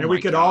 Oh, and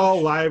we could all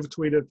live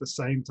tweet at the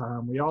same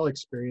time. We all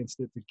experienced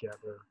it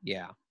together.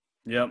 Yeah.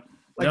 Yep.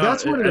 Like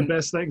that's one of the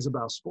best things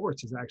about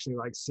sports is actually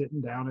like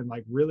sitting down and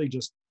like really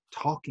just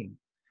talking.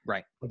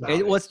 Right.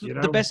 What's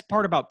the best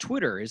part about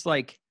Twitter is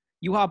like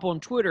you hop on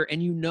Twitter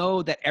and you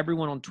know that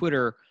everyone on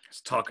Twitter It's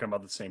talking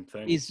about the same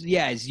thing.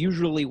 Is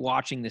usually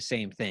watching the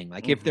same thing.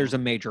 Like if there's a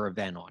major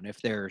event on, if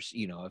there's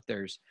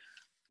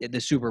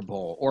the Super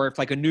Bowl, or if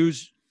like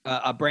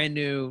a brand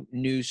new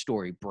news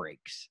story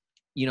breaks,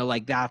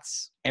 like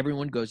that's,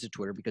 everyone goes to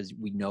Twitter because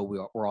we know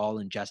we're all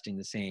ingesting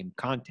the same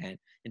content.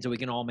 And so we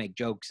can all make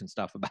jokes and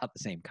stuff about the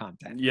same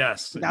content.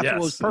 Yes. That's what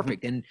was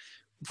perfect. And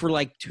for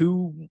like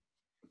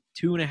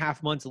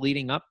 2.5 months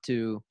leading up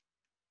to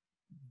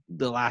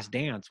the Last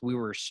Dance, we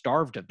were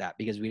starved of that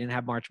because we didn't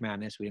have March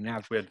Madness. We didn't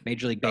have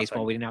Major League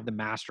Baseball. We didn't have the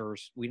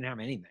Masters. We didn't have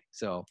anything.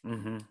 So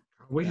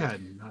we had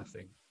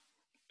nothing.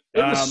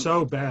 It was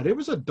so bad. It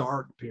was a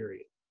dark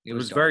perid. It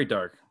was very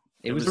dark.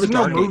 There was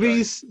no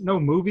movies,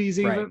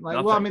 even. Right.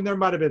 Like, well, I mean, there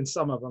might have been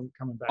some of them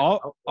coming back.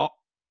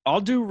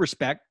 All due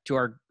respect to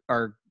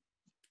our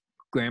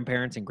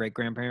grandparents and great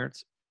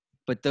grandparents,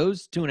 but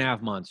those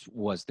 2.5 months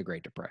was the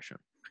Great Depression.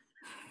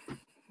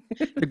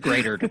 The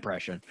Greater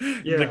Depression.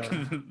 Yeah.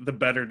 The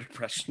better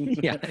depression.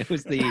 It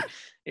was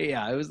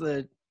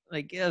the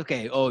like,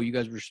 okay, oh, you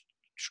guys were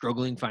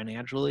struggling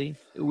financially.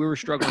 We were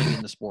struggling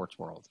in the sports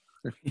world.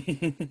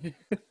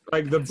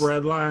 Like the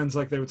bread lines,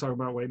 like they were talking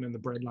about waiting in the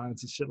bread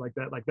lines and shit like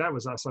that. Like that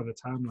was us on the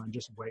timeline,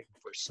 just waiting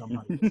for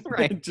somebody.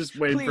 Right. Just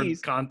waiting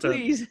for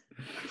content.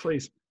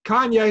 Please.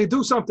 Kanye,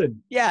 do something.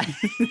 Yeah.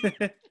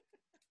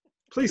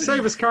 Please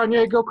save us,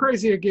 Kanye. Go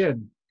crazy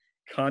again.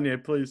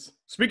 Kanye, please.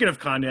 Speaking of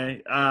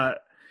Kanye,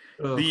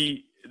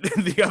 the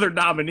other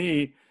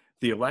nominee,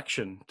 the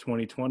election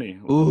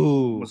 2020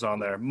 was on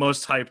there.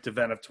 Most hyped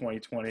event of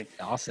 2020.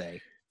 I'll say.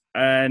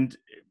 And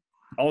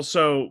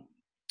also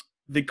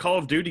the Call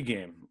of Duty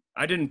game.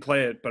 I didn't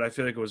play it, but I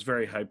feel like it was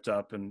very hyped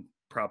up and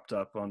propped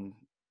up on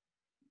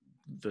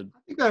the. I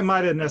think that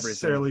might have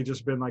necessarily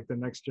just been like the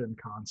next gen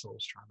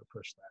consoles trying to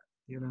push that,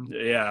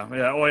 Yeah.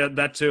 Oh, yeah,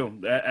 that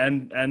too,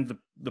 and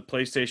the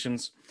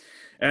PlayStations,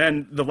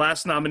 and the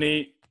last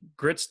nominee,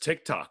 Grit's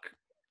TikTok,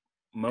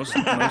 most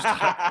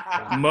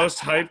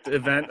hyped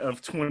event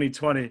of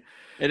 2020.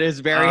 It is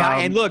very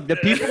high. And look, the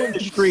people in the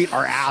street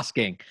are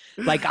asking.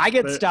 Like, I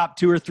get stopped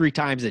 2 or 3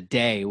 times a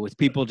day with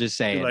people just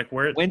saying, like,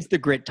 when's the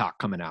Grit Talk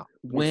coming out?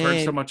 We've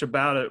heard so much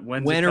about it.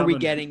 When are we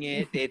getting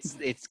it?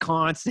 It's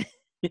constant.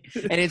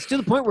 And it's to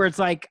the point where it's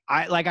like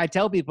I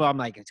tell people, I'm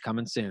like, it's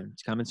coming soon.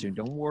 It's coming soon.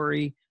 Don't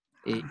worry.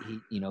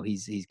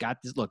 He's got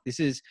this. Look, this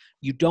is,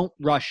 you don't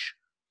rush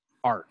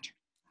art.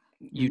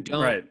 You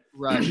don't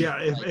rush. Yeah,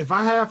 if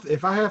I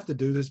have to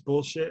do this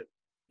bullshit,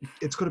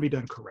 it's going to be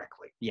done correctly.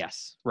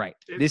 Yes, right.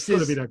 It's going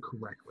to be done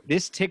correctly.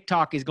 This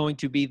TikTok is going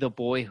to be the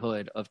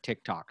boyhood of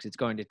TikToks. It's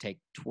going to take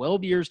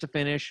 12 years to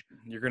finish.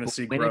 You're going to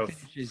see growth.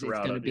 It's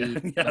going to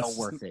be well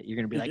worth it. You're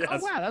going to be like, oh,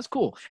 wow, that's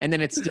cool. And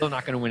then it's still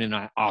not going to win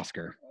an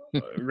Oscar.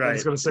 Right.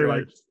 It's going to say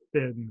like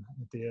Finn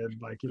at the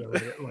end, like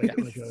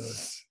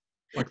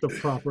the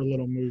proper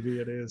little movie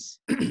it is.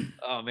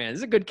 Oh, man, this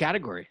is a good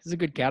category.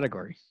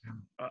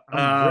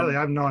 I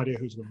have no idea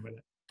who's going to win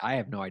it. I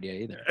have no idea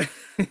either.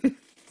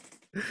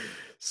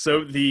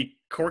 So the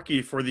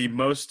Korkie for the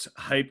most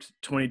hyped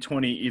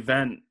 2020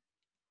 event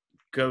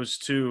goes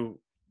to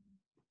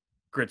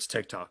Grit's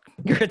TikTok.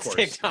 Grit's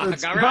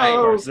TikTok. All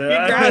right.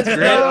 Congrats,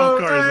 Grit. Of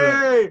course.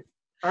 Hey.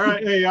 All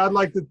right. Hey, I'd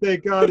like to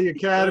thank the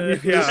Academy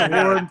for this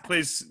award.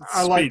 Please.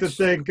 I'd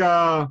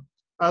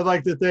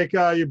like to thank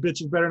you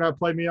bitches better not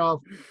play me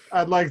off.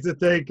 I'd like to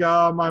thank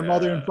my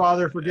mother and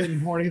father for getting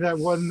horny that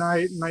one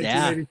night in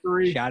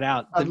 1983. Shout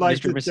out to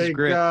Mr. and Mrs.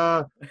 Grit.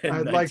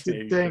 I'd like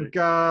to thank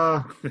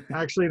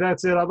actually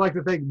that's it. I'd like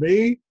to thank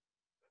me.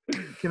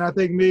 Can I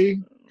thank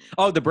me?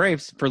 Oh, the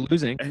Braves for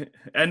losing.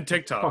 And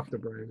TikTok. Fuck the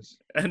Braves.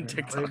 And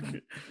TikTok.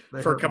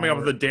 For coming up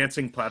with a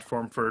dancing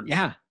platform for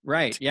without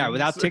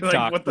TikTok.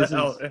 Like, what the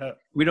hell? Yeah.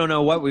 We don't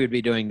know what we would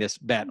be doing this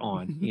bet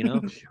on,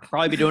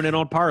 Probably be doing it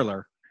on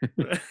Parlor.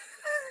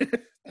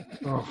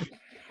 Parlor.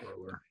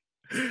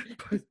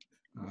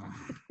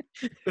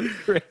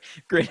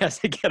 Grit has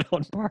to get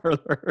on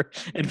Parlor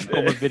and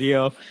film a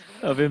video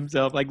of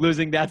himself like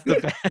losing. That's the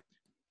bet.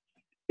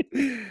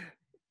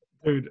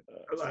 Dude,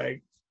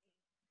 like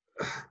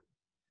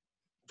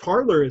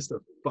Parlor is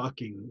the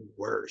fucking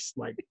worst.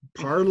 Like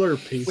Parlor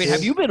people. Wait,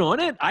 have you been on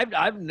it?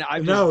 I've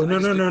no.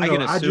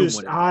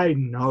 I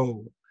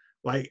know.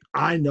 Like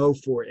I know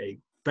for a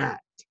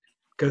fact.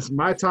 Because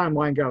my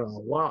timeline got a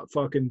lot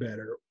fucking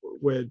better.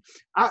 When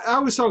I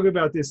was talking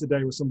about this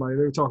today with somebody,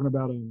 they were talking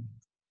about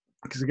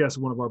because I guess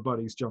one of our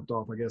buddies jumped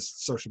off. I guess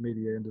social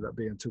media ended up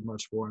being too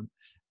much for him,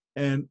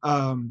 and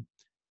I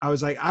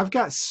was like, I've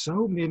got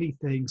so many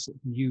things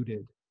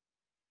muted,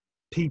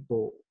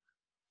 people,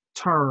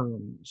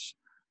 terms.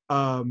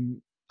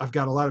 I've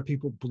got a lot of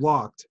people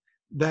blocked.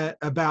 That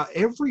about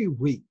every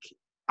week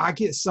I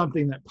get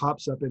something that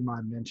pops up in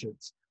my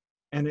mentions.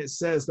 And it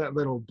says that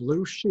little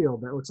blue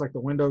shield that looks like the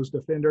Windows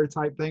Defender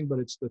type thing, but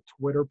it's the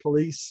Twitter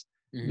police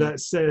that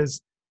says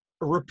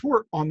a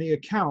report on the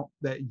account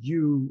that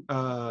you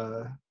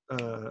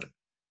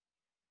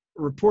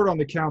report on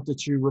the account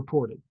that you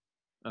reported.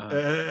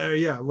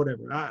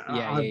 Whatever.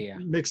 I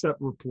mixed up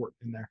report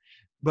in there,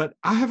 but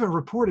I haven't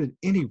reported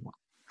anyone.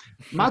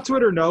 My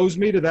Twitter knows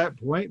me to that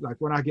point. Like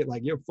when I get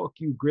like, yo, fuck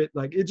you, Grit,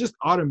 like it just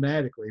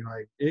automatically,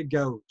 like it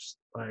goes.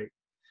 Like,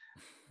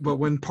 but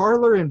when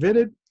Parler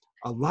invented,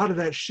 a lot of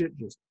that shit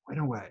just went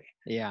away.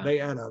 Yeah. They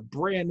had a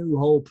brand new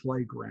whole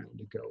playground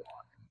to go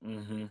on.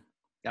 Mm-hmm.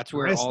 That's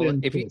where Rest all in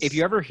if piss.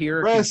 you ever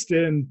hear Rest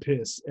in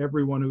piss,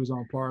 everyone who's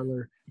on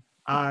Parler.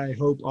 I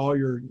hope all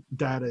your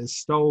data is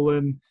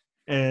stolen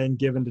and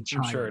given to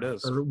China. I'm sure it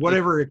is. Or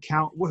whatever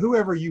account,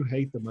 whoever you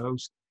hate the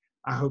most.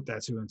 I hope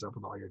that's who ends up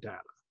with all your data.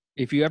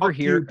 if you ever Fuck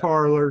hear you,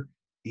 Parler,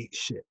 eat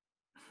shit.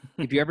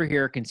 if you ever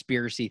hear a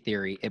conspiracy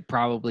theory, it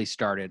probably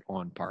started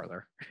on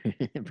Parler.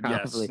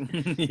 Yes.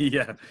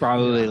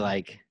 Probably Yeah.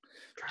 like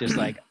just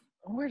like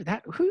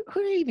who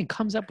even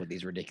comes up with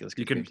these ridiculous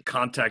You can conspiracy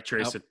contact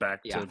trace Nope. it back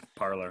Yeah. to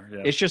Parler.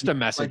 Yeah. It's just a Like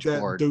message that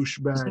board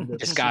douchebag.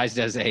 That's, disguised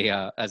as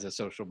a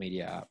social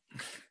media app.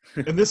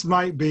 and this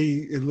might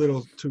be a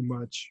little too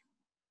much,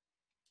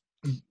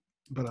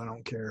 but I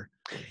don't care.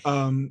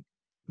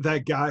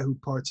 That guy who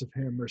parts of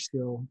him are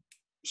still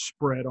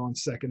spread on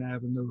 2nd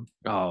Avenue.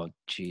 Oh,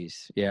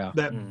 jeez. Yeah.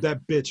 That Mm.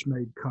 that bitch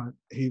made cunt.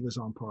 He was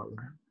on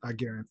Parler. I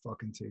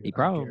guarantee it. He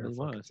probably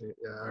was.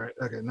 Yeah. All right.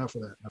 Okay. Enough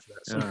of that.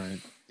 So, All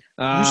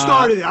right. you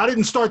started it. I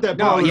didn't start that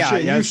no, Parler yeah,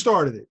 shit. yes. You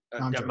started it.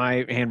 I'm joking.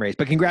 My hand raised.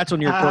 But congrats on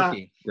your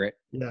Korkie, Grit.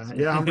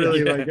 Yeah. I'm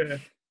really Yeah.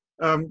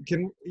 like.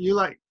 Can you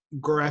like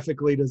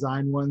graphically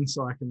design one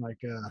so I can like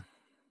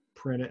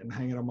print it and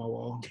hang it on my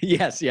wall?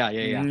 Yes. Yeah.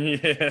 Yeah,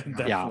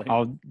 definitely.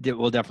 Yeah.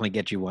 We'll definitely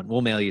get you one.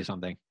 We'll mail you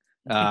something.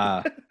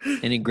 And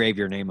engrave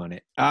your name on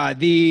it.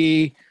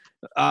 The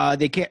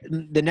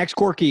next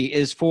Korkie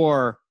is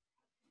for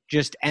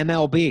just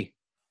MLB,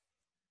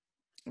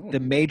 the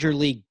Major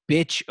League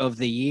Bitch of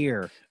the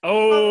Year.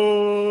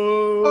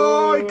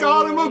 Oh, I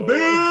called him a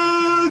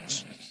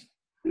bitch.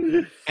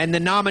 And the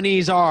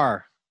nominees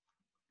are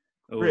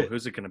Oh,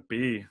 who's it gonna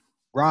be?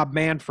 Rob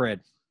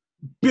Manfred,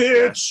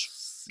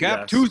 Bitch.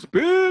 Gap Tooth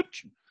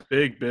Bitch,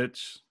 Big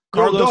bitch.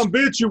 Carlos- Yo, dumb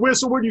bitch, you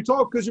whistle when you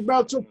talk because your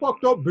mouth's so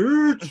fucked up,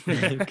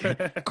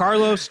 bitch.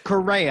 Carlos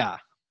Correa,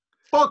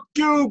 Fuck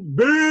you,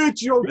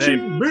 bitch. Yo, Hey, cheap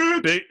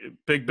bitch.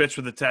 big bitch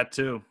with a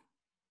tattoo.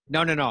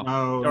 No.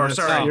 No, Or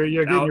sorry,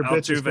 you're getting your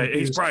bitches Altuve. He's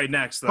confused. probably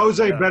next though.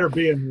 Jose Yeah. better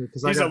be in here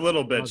because He's a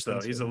little bitch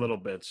though. He's a little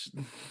bitch.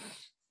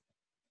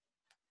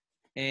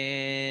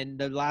 and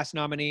the last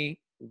nominee,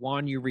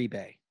 Juan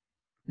Uribe.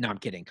 No, I'm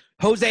kidding.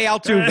 Jose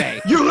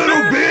Altuve. You little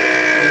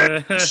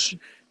bitch.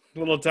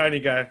 Little tiny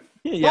guy.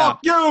 Yeah. Fuck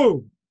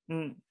you.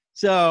 Mm.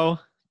 So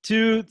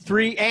 2,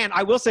 3, and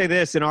I will say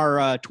this in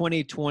our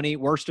 2020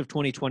 worst of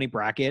 2020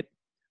 bracket,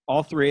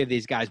 all three of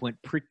these guys went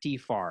pretty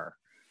far.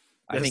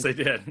 Yes, they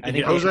did. I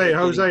think Yeah.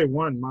 Jose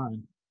won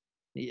mine.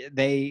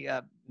 They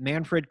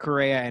Manfred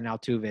Correa and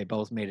Altuve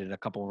both made it a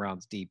couple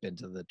rounds deep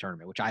into the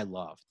tournament, which I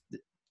love.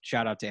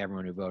 Shout out to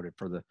everyone who voted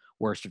for the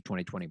worst of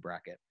 2020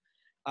 bracket.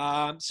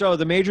 So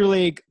the Major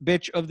League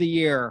Bitch of the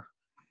Year,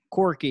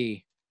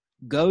 Korkie,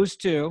 goes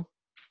to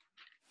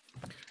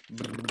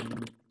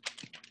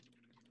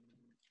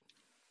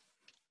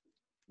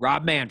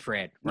Rob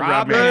Manfred.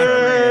 Rob Hey,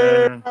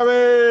 Manfred.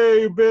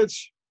 hey,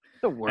 bitch.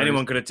 The worst.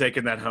 Anyone could have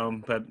taken that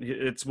home, but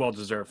it's well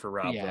deserved for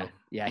Rob. Yeah, Though.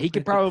 yeah. He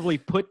could probably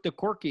put the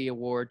Korkie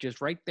Award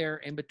just right there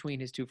in between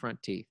his two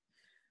front teeth.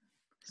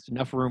 There's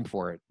enough room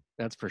for it.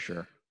 That's for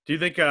sure. Do you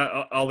think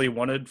all he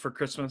wanted for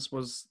Christmas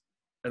was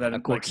and then A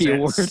like Korkie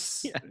Award?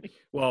 Yeah.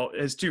 Well,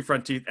 his two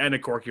front teeth and a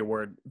Korkie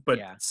Award, but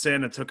Yeah.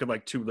 Santa took it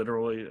like too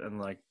literally and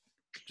like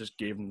just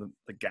gave him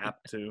the gap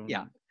too.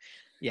 Yeah.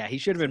 Yeah, he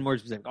should have been more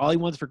specific. All he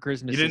wants for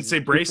Christmas He didn't is say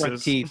his two front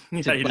braces. teeth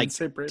Yeah, to, he like, didn't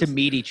say to braces.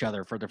 meet each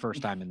other for the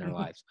first time in their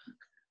lives.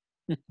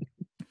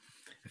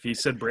 If he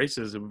said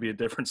braces, it would be a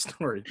different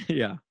story.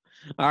 Yeah.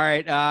 All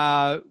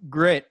right.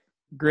 Grit,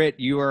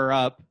 you are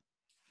up.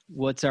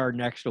 What's our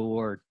next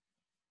award?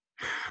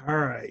 All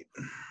right.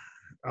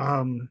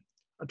 I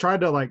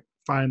tried to like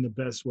find the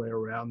best way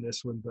around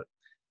this one, but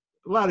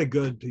a lot of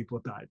good people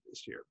died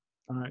this year.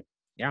 All right.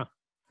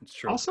 It's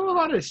true. Also, a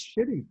lot of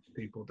shitty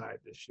people died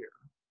this year.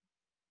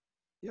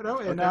 You know,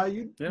 and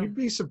Okay. you'd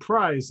be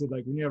surprised that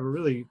like when you have a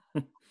really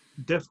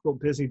difficult,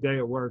 busy day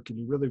at work and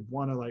you really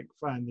want to like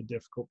find the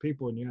difficult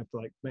people and you have to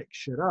like make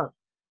shit up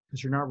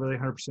because you're not really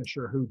 100%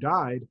 sure who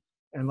died.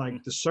 And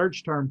like the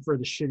search term for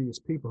the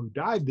shittiest people who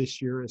died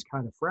this year is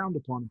kind of frowned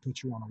upon and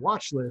put you on a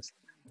watch list.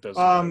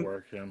 Doesn't really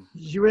work. Yeah.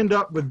 You end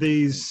up with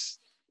these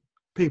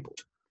people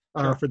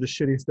for the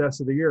shittiest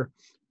deaths of the year.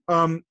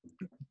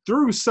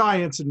 Through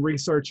science and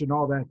research and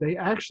all that, they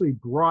actually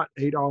brought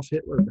Adolf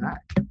Hitler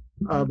back.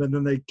 And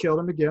then they killed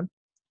him again.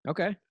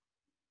 Okay.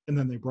 And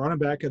then they brought him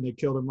back and they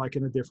killed him like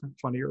in a different,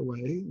 funnier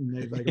way, and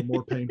they like a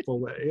more painful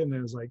way. And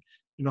it was like,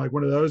 you know, like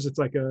one of those, it's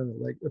like a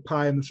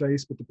pie in the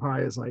face, but the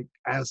pie is like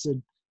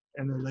acid.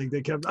 And then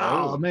they kept,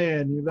 oh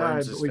man, you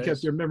died, but we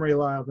kept your memory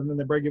alive. And then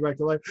they bring you back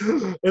to life.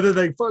 And then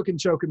they fucking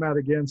choke him out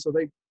again. So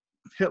they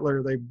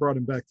brought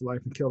him back to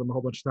life and killed him a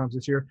whole bunch of times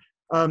this year.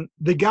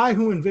 The guy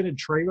who invented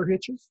trailer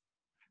hitches,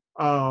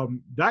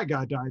 that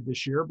guy died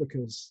this year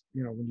because,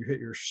 you know, when you hit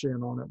your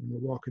shin on it when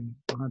you're walking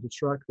behind a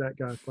truck, that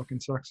guy fucking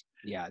sucks.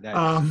 Yeah.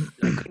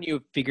 Couldn't you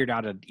have figured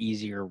out an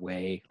easier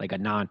way, like a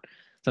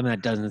something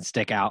that doesn't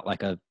stick out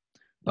like a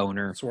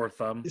boner. Sore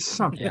thumb.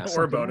 Something, Yeah. Or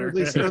something, boner. at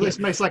least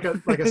makes like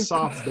a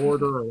soft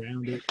border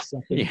around it.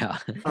 Something. Yeah,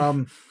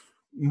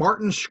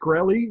 Martin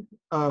Shkreli,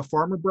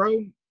 Farmer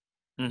Bro.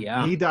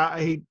 yeah, He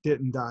died. He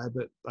didn't die,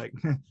 but like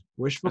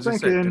wishful As I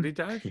said, did he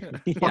thinking.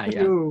 die? yeah, Fuck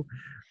yeah. you.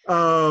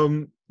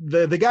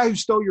 The guy who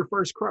stole your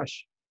first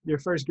crush, your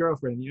first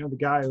girlfriend. You know, the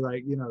guy who,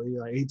 like, you know,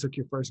 he took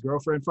your first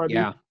girlfriend from you.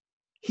 Yeah.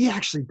 He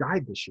actually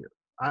died this year.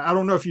 I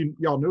don't know if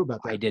y'all knew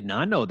about that. I did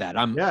not know that.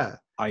 Yeah.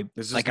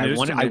 This is I news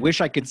wanted. to me. I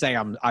wish I could say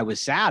I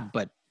was sad,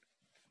 but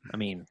I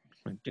mean,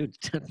 dude,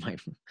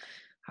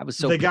 I was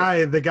so the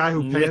pissed. guy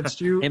who Yeah.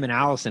 pantsed you, Him and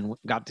Allison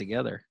got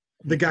together.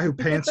 the guy who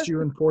pantsed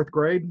you in 4th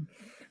grade,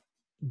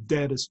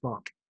 dead as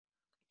fuck.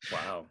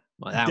 Wow.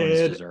 Well, that one's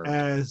Dead deserved.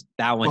 as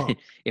That one, fuck.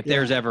 if Yeah.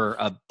 there's ever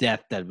a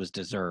death that was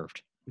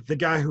deserved. the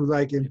guy who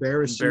like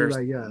embarrassed you,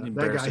 like that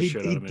Embarrassed guy. the He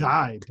shit out of me.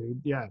 died,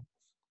 dude. Yeah.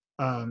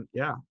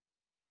 Yeah.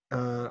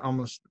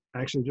 Almost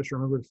actually just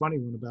remembered a funny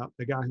one about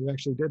the guy who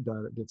actually did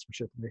die that did some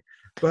shit to me.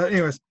 But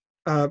anyways,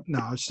 no,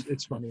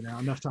 it's funny now.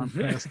 Enough time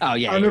passed. Oh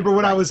yeah. I remember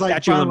when I was like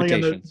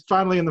Statute of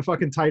finally in the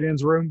fucking tight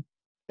ends room,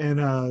 and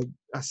I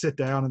sit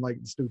down and like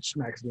this dude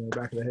smacks me in the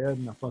back of the head,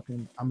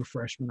 and I'm a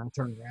freshman. I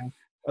turn around.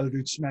 Other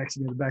dude smacks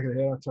me in the back of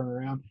the head. I turn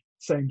around.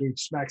 Same dude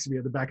smacks me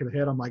in the back of the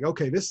head. I'm like,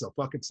 okay, this is a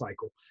fucking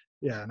cycle.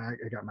 Yeah, and I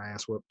got my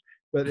ass whooped.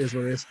 But it is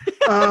what it is.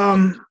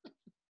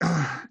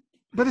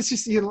 But it's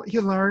just you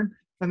learn,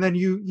 and then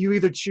you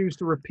either choose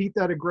to repeat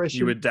that aggression.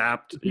 You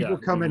adapt. to people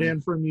Yeah. coming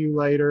in from you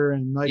later,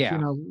 and like Yeah.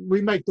 you know, we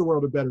make the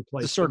world a better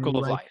place. The circle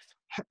of anyway. life.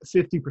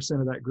 50%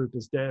 of that group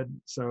is dead,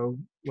 so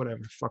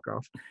whatever. Fuck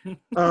off.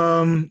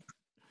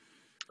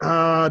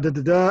 Oh,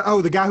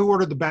 the guy who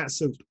ordered the bat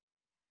soup.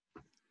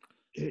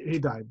 He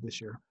died this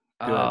year.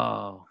 Good.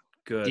 Oh,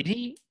 Good. did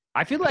he?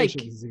 I feel like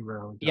Patient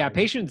zero. yeah, died.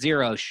 patient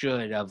zero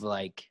should have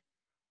like,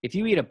 if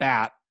you eat a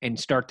bat and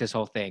start this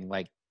whole thing,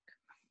 like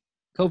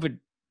COVID.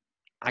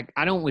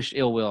 I don't wish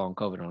ill will on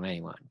COVID on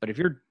anyone, but if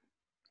you're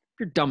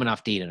dumb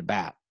enough to eat a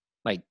bat,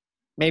 like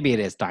maybe it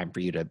is time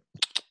for you to,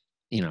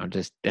 you know,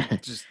 just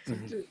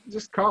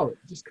Just call it.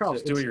 Just call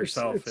Just it. do it It's-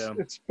 yourself, It's, yeah.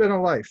 it's been a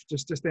life.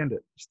 Just end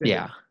it. Just end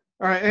yeah. It.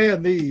 All right,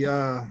 and the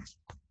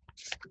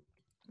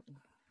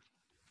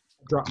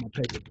drop my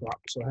paper prop,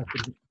 so I have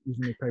to use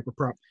a new paper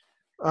prop.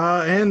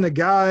 And the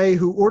guy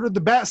who ordered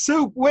the bat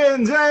soup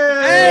wins.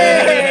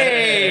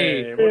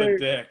 Hey, what a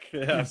dick.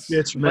 Yes.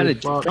 It's What me. a,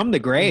 Fuck. from the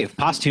grave,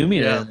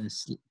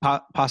 posthumously.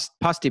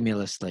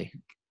 Posthumously.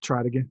 Try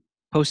it again.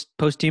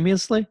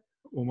 Posthumously.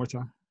 One more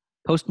time.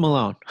 Post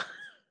Malone.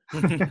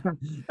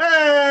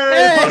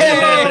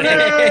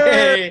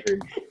 Hey!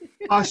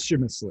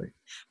 Posthumously.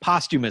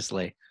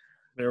 Posthumously.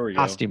 There we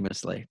go.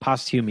 Posthumously.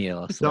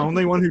 Posthumously. The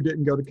only one who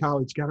didn't go to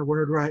college got a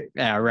word right.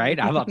 Yeah, right.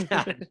 How about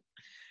that?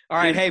 All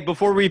right. Hey,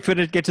 before we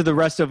get to the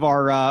rest of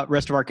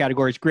our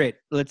categories, Grit.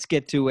 Let's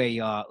get to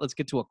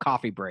a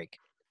coffee break.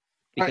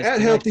 Because At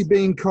tonight's- Healthy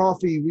Bean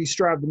Coffee, we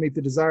strive to meet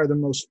the desire of the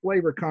most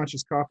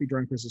flavor-conscious coffee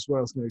drinkers as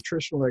well as the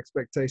nutritional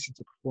expectations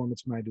of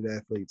performance-minded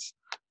athletes.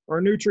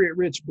 Our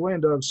nutrient-rich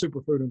blend of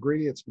superfood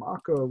ingredients,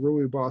 maca,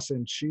 rooibos,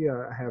 and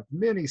chia, have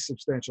many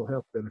substantial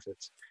health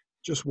benefits.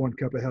 Just 1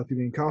 cup of Healthy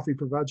Bean Coffee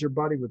provides your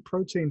body with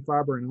protein,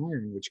 fiber, and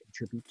iron, which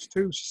contributes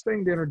to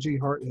sustained energy,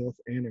 heart health,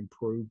 and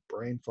improved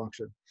brain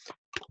function.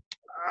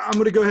 I'm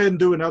going to go ahead and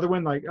do another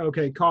one. Like,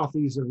 okay,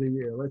 coffees of the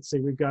year. Let's see.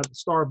 We've got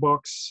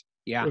Starbucks.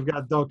 Yeah, We've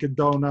got Dunkin'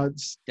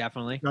 Donuts.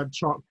 definitely. We've got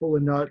chock full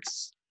of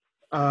nuts.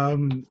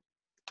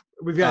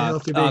 We've got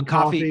Healthy Bean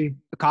Coffee.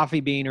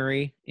 Coffee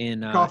Beanery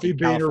in Coffee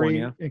Beanery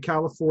California. in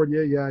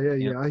California.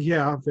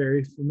 Yeah. I'm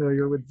very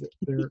familiar with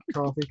their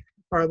coffee.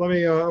 All right, let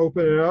me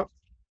open it up.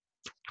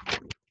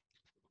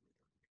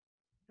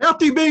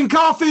 Healthy Bean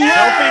Coffee.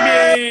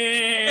 Healthy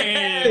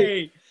Yay!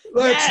 Bean!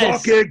 Let's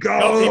Yes! fucking go.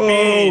 Healthy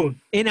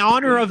Bean! In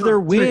honor of their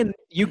win,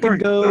 you can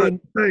go and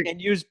Hey,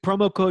 use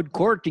promo code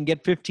CORK and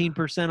get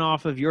 15%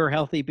 off of your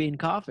Healthy Bean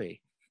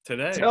coffee.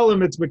 Today. tell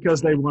them it's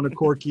because they want a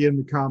Korkie in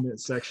the comment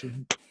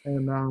section,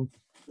 and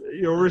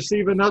you'll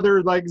receive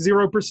another like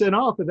 0%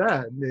 off of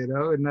that. You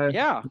know, and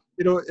Yeah,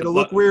 it'll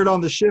look weird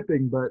on the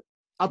shipping, but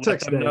I'll Let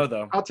text them Dave. know,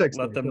 though. I'll text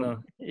Let Dave. them Don't know.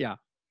 worry. yeah.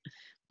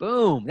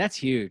 Boom. That's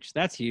huge.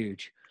 That's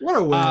huge. What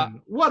a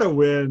win! What a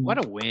win!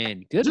 What a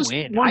win. Good Just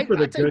win. one for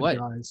the I'll tell you good what,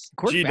 guys.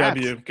 Cork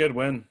GW, good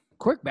win.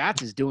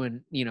 Bats is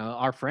doing, you know,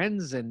 our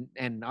friends and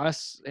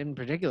us in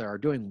particular are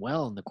doing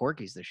well in the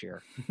Corkies this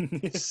year.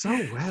 So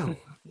well.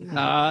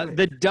 Yeah,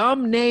 The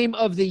dumb name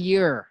of the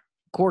year,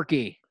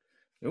 Corky.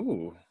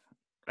 Ooh,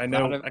 I Lot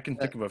know. of- I can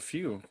think of a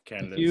few A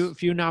candidates.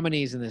 few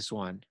nominees in this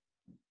one.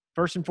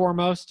 First and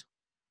foremost,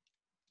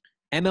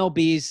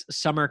 MLB's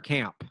summer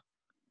camp.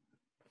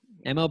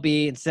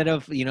 MLB, instead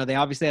of, you know, they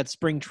obviously had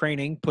spring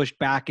training pushed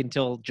back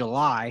until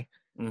July,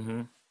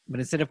 Mm-hmm. but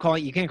instead of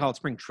calling, you can't call it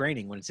spring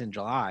training when it's in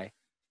July.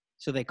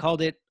 So they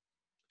called it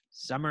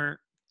summer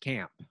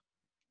camp.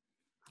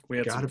 We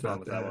had Forgot some fun about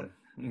with that that.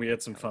 one. We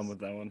had some fun with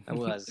that one. That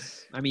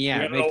was, I mean, yeah,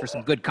 We it had made a- for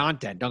some good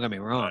content. Don't get me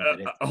wrong.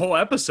 But a whole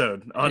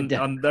episode It did.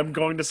 on them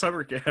going to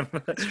summer camp.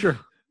 it's true.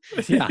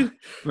 Yeah.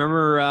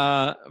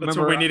 Remember, That's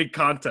when we needed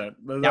content.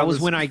 That was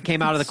when I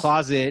came out of the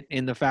closet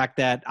in the fact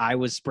that I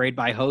was sprayed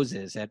by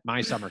hoses at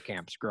my summer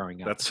camps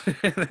growing up.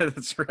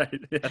 That's right.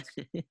 Yes.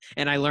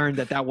 And I learned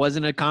that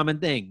wasn't a common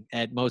thing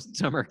at most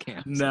summer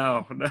camps.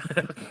 No.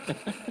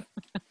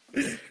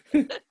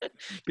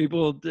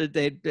 People,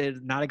 they're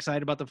not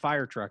excited about the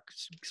fire truck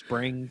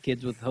spraying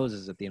kids with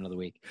hoses at the end of the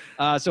week.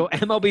 So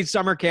MLB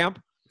Summer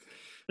Camp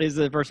is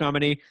the first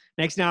nominee.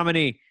 Next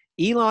nominee,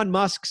 Elon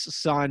Musk's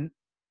son,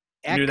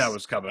 Knew that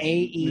was coming.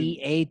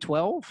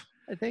 AEA-12,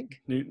 I think.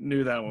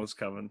 Knew that one was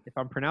coming. If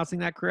I'm pronouncing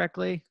that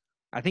correctly.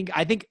 I think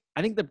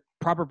the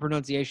proper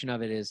pronunciation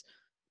of it is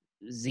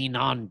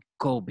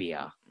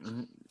xenophobia.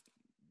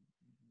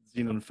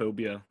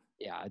 Xenophobia.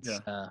 Yeah,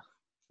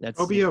 that's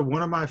Phobia,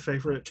 one of my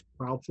favorite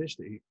wild fish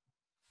to eat.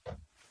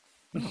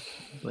 Oh,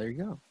 there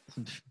you go.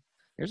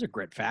 There's a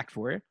grit fact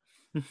for you.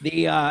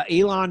 The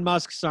Elon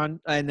Musk son,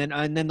 and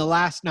then the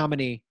last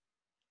nominee,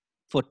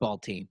 football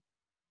team.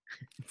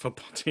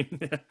 Football team.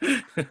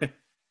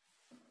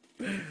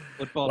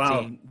 Football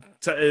team.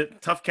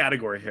 Tough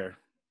category here.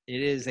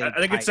 It is. I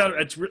think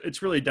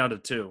it's really down to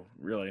two.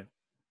 Really.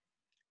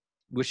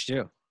 Which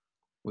two?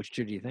 Which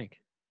two do you think?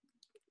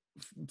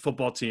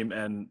 Football team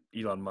and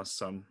Elon Musk's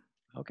son.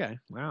 Okay.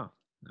 Wow.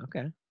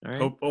 Okay. All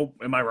right. Oh,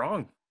 am I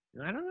wrong?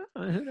 I don't know.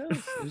 Who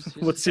knows?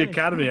 What's the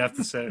Academy have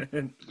to say?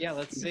 Yeah,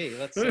 let's see.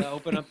 Let's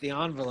open up the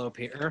envelope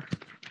here.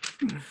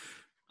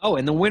 Oh,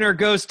 and the winner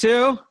goes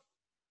to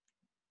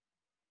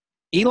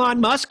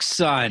Elon Musk's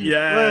son.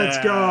 Yeah. Let's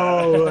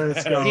go.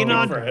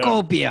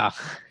 Xenophobia.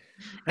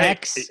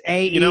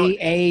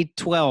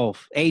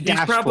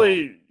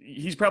 XAEA-12.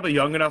 He's probably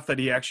young enough that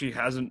he actually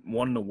hasn't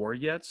won an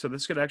award yet. So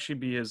this could actually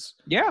be his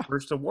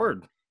first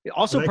award.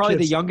 Also, probably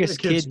the youngest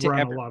kid to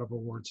ever. A lot of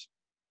awards.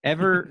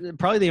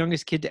 Probably the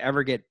youngest kid to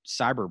ever get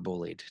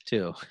cyberbullied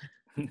too.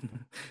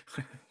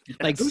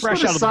 Like who's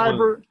fresh out of the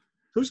womb.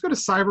 Who's going to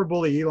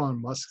cyberbully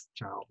Elon Musk's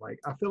child? Like,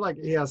 I feel like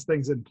he has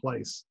things in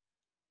place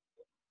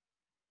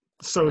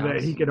so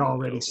that he could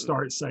already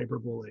start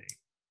cyberbullying.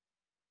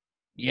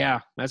 Yeah,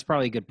 that's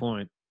probably a good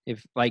point.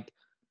 If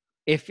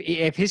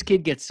his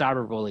kid gets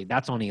cyberbullied,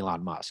 that's on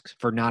Elon Musk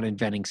for not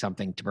inventing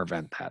something to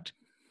prevent that.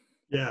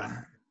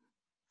 Yeah.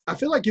 I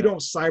feel like you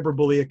don't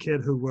cyberbully a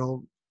kid who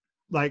will,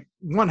 like,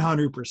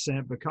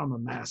 100% become a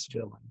mass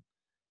villain.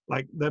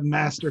 Like, the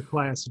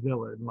masterclass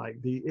villain. Like,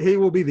 he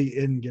will be the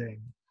end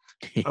game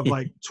of,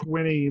 like,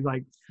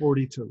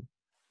 42.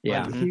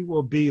 Yeah. Like, he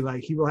will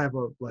have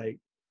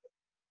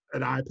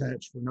an eye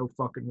patch for no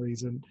fucking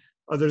reason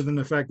other than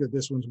the fact that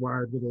this one's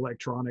wired with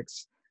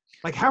electronics.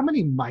 Like, how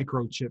many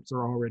microchips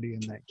are already in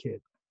that kid?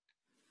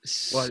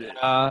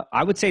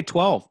 I would say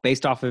 12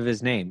 based off of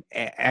his name,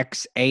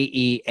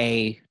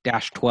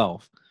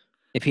 XAEA-12.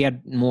 If he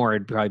had more,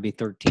 it'd probably be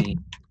 13.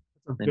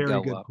 That's a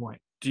very good point.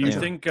 Do you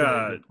think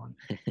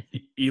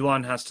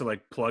Elon has to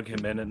like plug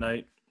him in at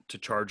night to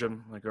charge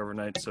him like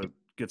overnight? So it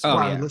gets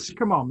wireless. Yeah.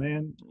 Come on,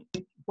 man.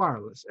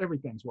 Wireless.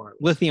 Everything's wireless.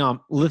 Lithium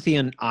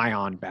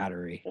ion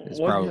battery is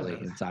probably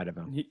inside of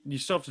him. You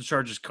still have to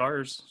charge his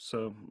cars.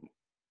 So,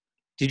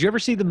 did you ever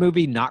see the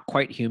movie Not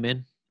Quite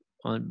Human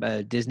on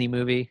a Disney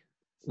movie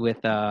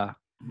with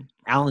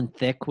Alan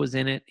Thicke was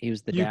in it? He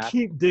was the dad.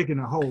 You keep digging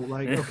a hole.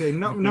 Like, okay,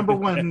 no, number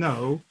one,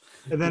 no.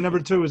 And then number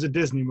two was a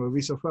Disney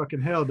movie, so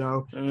fucking hell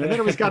no. And then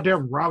it was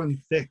goddamn Robin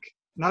Thicke.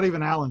 Not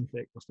even Alan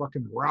Thicke, but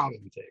fucking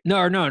Robin Thicke. No.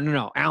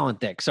 Alan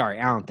Thicke. Sorry,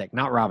 Alan Thicke,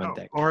 not Robin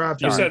Thicke.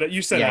 R.I.P. You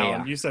said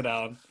Alan. Yeah. You said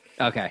Alan.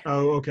 Okay.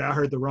 Oh, okay. I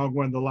heard the wrong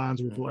one. The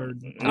lines were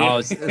blurred.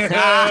 Oh,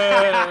 that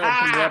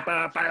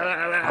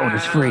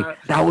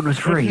one was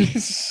free.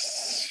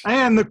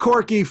 And the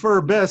Korkie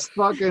for best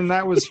fucking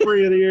that was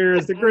free of the year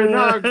is the Grid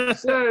Dog.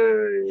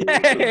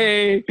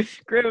 Hey,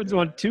 Graham's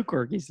won 2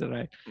 Korkies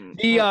tonight.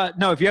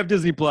 No, if you have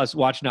Disney Plus,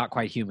 watch Not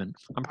Quite Human.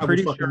 I'm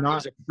pretty sure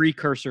there's a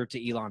precursor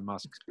to Elon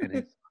Musk in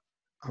it.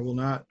 I will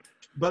not.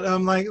 But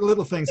like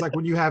little things like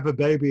when you have a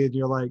baby and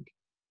you're like,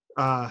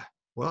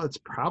 well, it's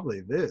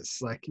probably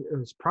this. Like it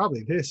was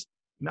probably this.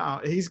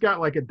 No, he's got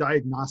like a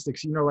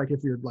diagnostics. You know, like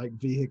if your like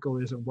vehicle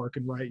isn't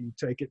working right, you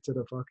take it to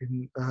the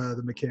fucking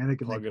the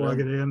mechanic and they plug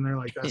it in. They're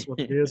like, that's what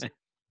it is.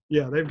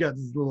 Yeah, they've got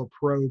this little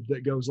probe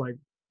that goes like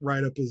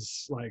right up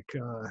his like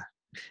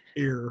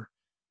ear,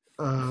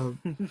 and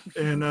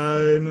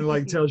it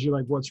like tells you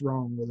like what's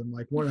wrong with him.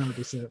 Like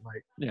 100%.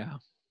 Like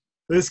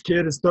this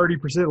kid is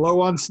 30% low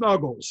on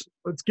snuggles.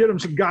 Let's get him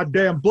some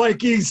goddamn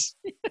blankies.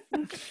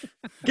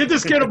 Get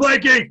this kid a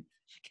blankie.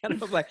 Get him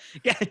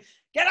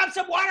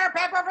some water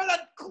paper for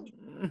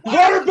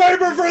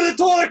the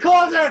toilet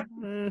closet.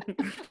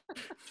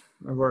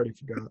 I've already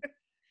forgot.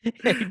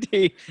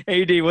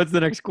 AD, what's the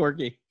next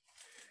Korkie?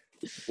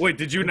 Wait,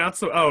 did you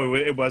announce Oh,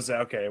 it was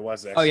okay. It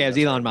was. Oh yeah, it's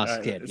Elon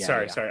Musk kid. Yeah,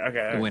 sorry.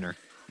 Okay, the winner.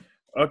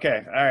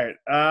 Okay, all right.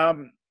 All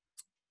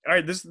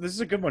right. This is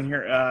a good one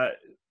here.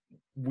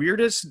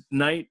 Weirdest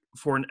night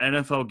for an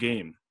NFL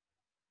game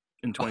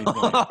in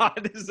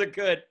 2020. This is a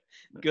good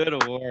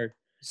award.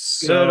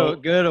 So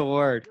good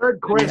award.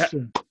 Good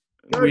question.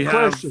 We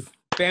have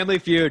Family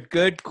Feud.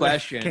 Good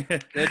question.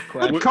 Good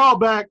question. Good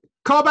callback.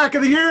 Callback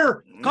of the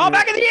year.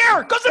 Callback of the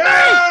year. Goes to me.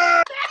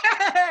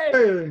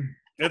 Hey.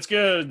 It's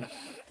good.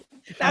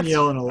 I'm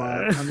yelling a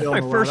lot. I'm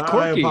yelling my a first lot.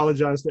 I Korkie.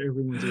 apologize to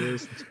everyone's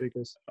ears and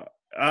speakers.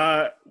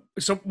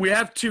 So we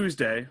have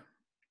Tuesday.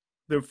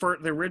 The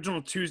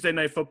original Tuesday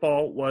night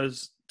football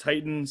was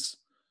Titans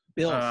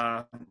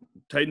Bills.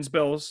 Titans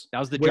Bills. That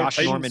was the Which- Josh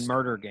Norman Titans-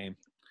 murder game.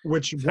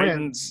 Which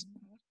Titans.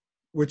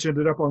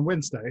 ended up on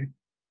Wednesday.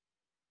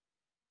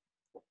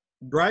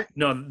 Right?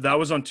 No, that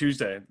was on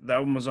Tuesday. That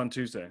one was on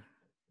Tuesday.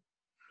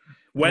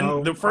 When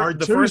No, the our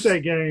first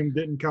Tuesday game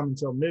didn't come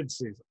until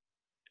mid-season.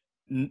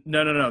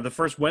 No. The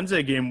first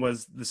Wednesday game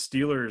was the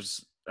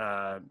Steelers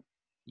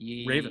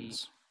Ye-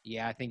 Ravens.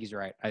 Yeah, I think he's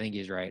right.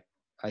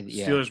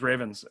 Yeah. Steelers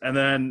Ravens, and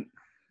then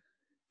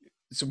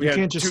so we You had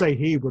can't just two- say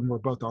he when we're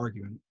both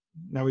arguing.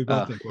 Now we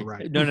both think we're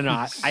right. No.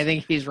 I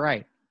think he's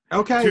right.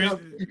 Okay, Tues-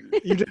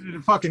 you did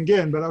it fucking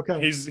again, but okay.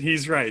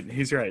 He's right.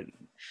 He's right.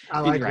 I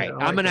He's like right. it.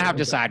 I'm gonna have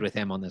to Okay. side with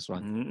him on this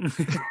one.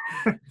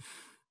 All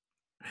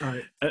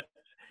right.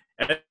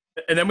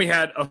 And then we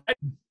had a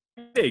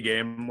Friday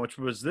game, which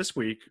was this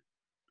week,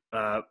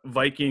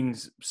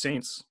 Vikings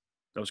Saints.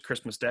 That was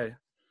Christmas Day,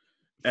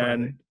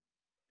 Friday.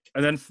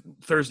 and then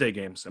Thursday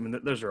games. I mean,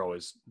 those are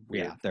always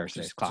weird. Yeah,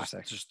 Thursday's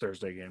classic. Just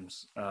Thursday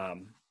games.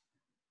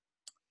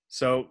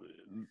 So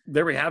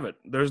there we have it.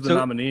 There's the So-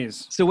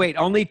 nominees. So wait,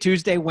 only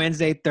Tuesday,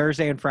 Wednesday,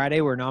 Thursday, and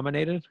Friday were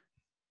nominated?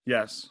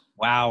 Yes.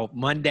 Wow.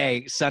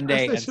 Monday,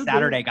 Sunday, Yes, they and should be.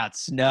 Saturday got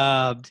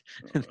snubbed.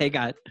 They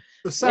got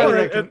The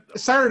Saturday, Well,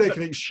 Saturday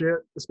can eat shit,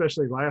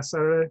 especially last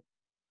Saturday,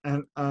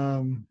 and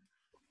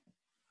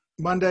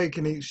Monday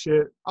can eat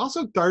shit.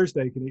 Also,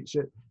 Thursday can eat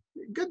shit.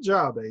 Good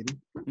job, Aidy.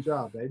 Good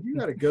job, babe. You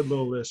got a good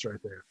little list right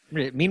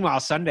there. meanwhile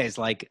Sunday's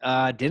like,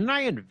 didn't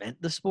I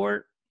invent the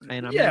sport?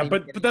 And I'm Yeah, not even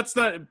but getting-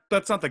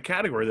 that's not the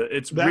category.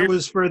 It's That weird.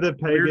 was for the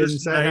pagans.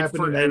 weirdest That night happened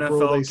for in April.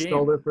 NFL They game.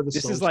 stole it for the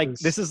this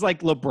solstice. is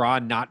like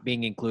LeBron not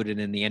being included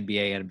in the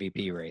NBA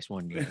MVP race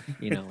one year.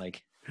 You know,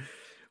 like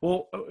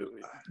Well,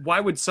 why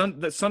would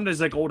that Sunday's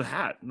like old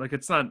hat? Like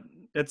it's not.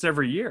 It's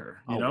every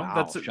year. You Oh, know, wow.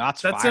 that's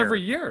Shots that's fired.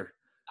 every year.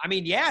 I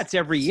mean, yeah, it's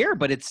every year,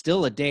 but it's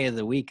still a day of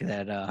the week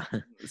that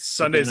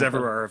Sundays NFL.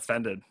 everywhere are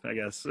offended. I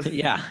guess.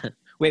 yeah.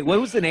 Wait, what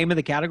was the name of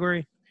the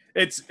category?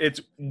 It's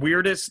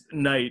weirdest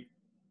night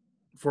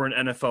for an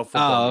NFL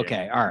football. Oh, game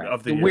okay. All right.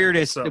 Of The year.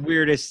 weirdest So- the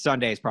weirdest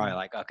Sunday is probably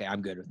like, okay,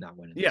 I'm good with not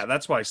winning. Yeah, this.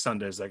 that's why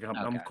Sundays like I'm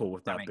Okay. cool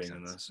with That not makes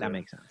being in sense. this. That yeah.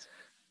 makes sense.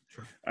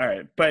 All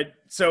right, but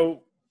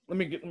so let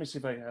me see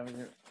if I have it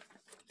here.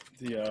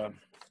 The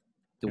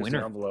Here's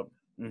winner. envelope.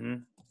 Mm-hmm.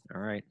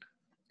 All right.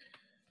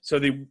 So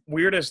the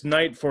weirdest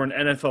night for an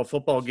NFL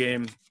football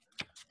game.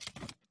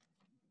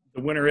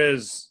 The winner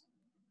is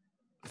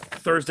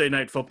Thursday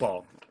night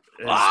football.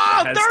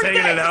 Has Thursday!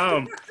 taken it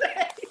home.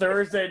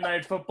 Thursday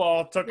night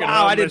football took it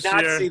Wow, home I did this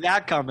not year. see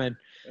that coming.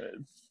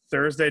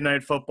 Thursday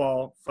night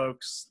football,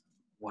 folks.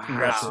 Wow.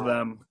 Congrats to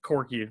them.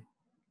 Korkie.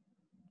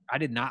 I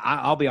did not.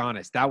 I'll be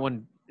honest. That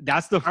one.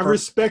 That's the I first.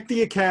 respect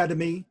the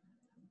academy,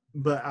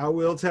 but I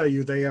will tell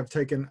you they have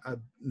taken a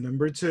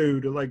number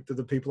 2 to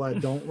the people I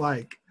don't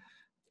like,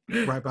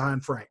 right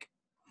behind Frank.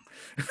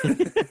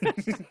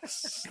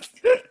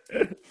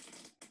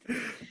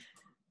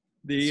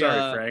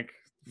 Sorry, Frank.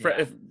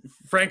 yeah.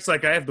 Frank's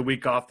like, I have the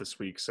week off this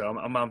week, so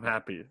I'm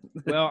happy.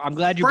 Well, I'm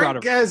glad you Frank brought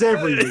up. has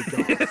every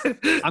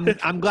week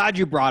off. I'm glad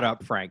you brought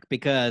up Frank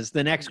because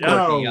the next No.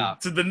 Korkie up,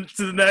 to the next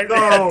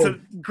No. to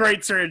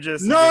great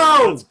surgeons.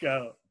 No. Let's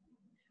go.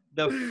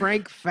 the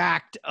Frank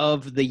fact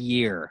of the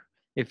year.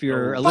 If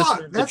you're a Fuck,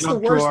 listener, to that's the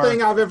Jump worst Drawer,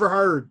 thing I've ever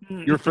heard.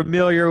 you're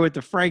familiar with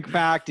the Frank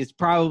fact. It's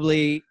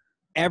probably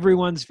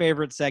everyone's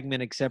favorite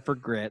segment except for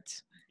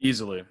Grits.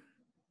 Easily.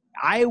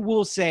 I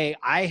will say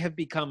I have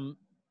become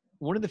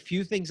one of the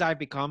few things I've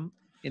become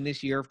in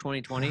this year of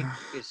 2020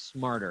 is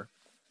smarter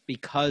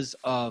because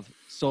of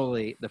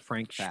solely the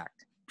Frank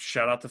fact.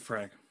 Shout out to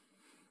Frank.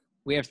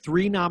 We have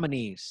 3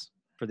 nominees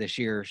for this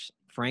year's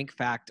Frank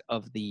fact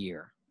of the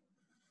year.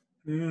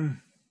 Mm.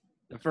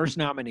 The first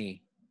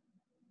nominee.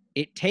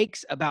 It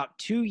takes about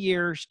 2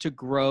 years to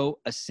grow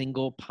a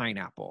single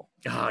pineapple.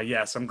 Ah,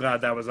 yes, I'm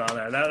glad that was on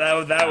there.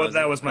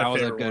 That was my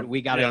favorite good. one.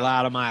 We got a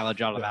lot of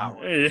mileage out of that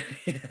one.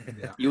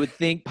 Yeah. You would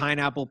think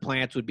pineapple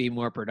plants would be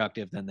more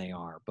productive than they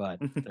are, but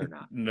they're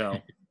not. No.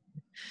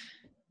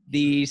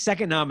 The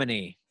second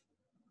nominee.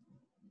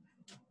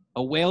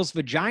 A whale's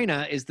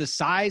vagina is the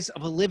size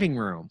of a living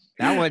room.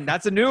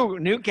 That's a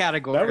new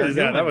category.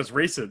 That was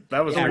recent.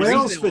 That was Yeah, The recent.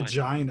 whale's recent one.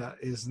 vagina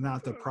is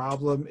not the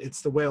problem.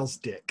 It's the whale's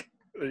dick.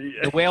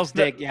 The whale's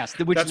dick, yes.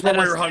 Which That's led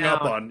what we us were hung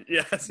up down- on.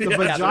 Yes. The yes. the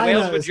vagina,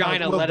 whale's is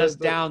vagina well, led us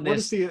down what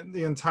this- is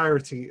the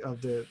entirety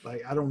of the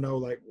I don't know,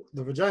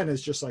 the vagina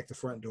is just like the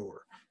front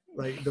door,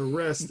 like the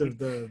rest of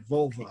the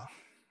vulva,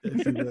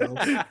 if you will.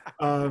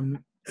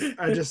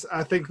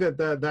 I think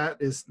that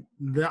is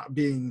not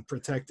being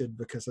protected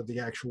because of the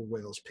actual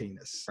whale's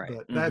penis. Right.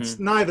 But that's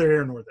neither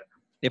here nor there.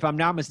 If I'm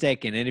not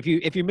mistaken, and if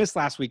you missed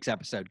last week's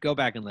episode, go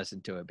back and listen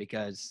to it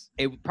because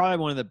it was probably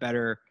one of the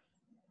better.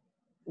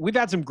 We've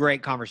had some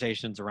great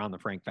conversations around the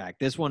Frank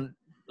fact. This one,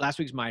 last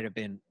week's might have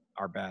been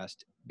our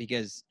best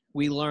because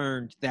we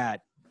learned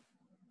that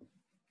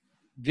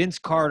Vince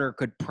Carter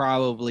could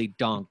probably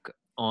dunk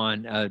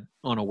on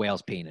a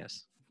whale's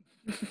penis.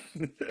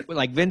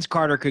 Like Vince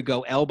Carter could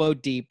go elbow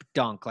deep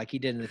dunk like he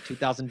did in the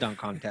 2000 dunk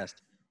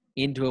contest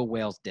into a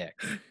whale's dick.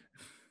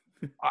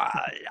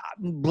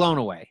 I'm blown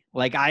away.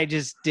 Like I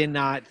just did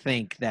not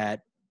think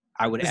that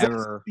I would Does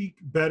ever that speak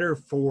better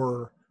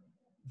for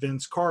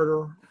Vince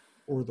Carter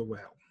or the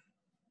whale?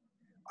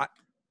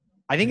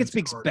 I think Vince it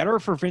speaks Carter. better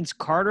for Vince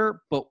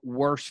Carter, but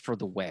worse for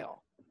the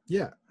whale.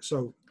 Yeah.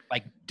 So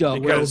Like the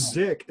dope. whale's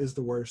dick is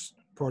the worst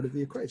part of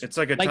the equation. It's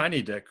like a Like-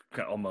 tiny dick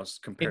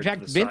almost compared In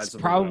fact, to the Vince size of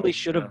the probably whale.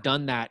 should have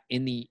done that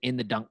in the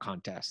dunk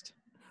contest.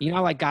 You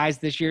know, like guys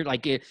this year,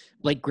 like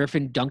Blake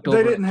Griffin dunked over.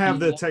 They didn't have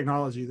the Keel.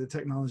 technology. The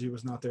technology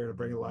was not there to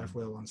bring a live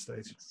whale on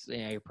stage.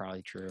 Yeah, you're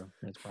probably true.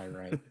 That's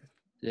probably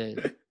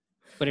right.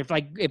 But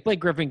if Blake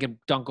Griffin can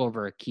dunk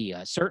over a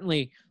Kia,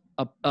 certainly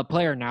a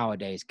player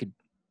nowadays could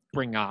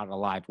bring out a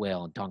live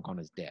whale and dunk on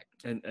his dick.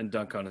 And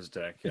dunk on his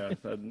dick. Yeah.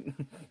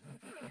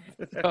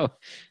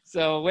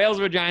 So Whales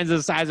Vaginas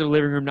the size of a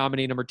living room,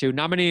 nominee number 2.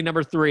 Nominee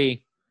number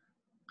 3,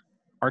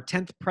 our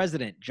 10th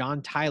president,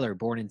 John Tyler,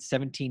 born in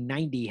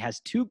 1790, has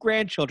 2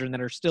 grandchildren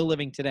that are still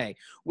living today,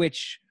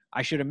 which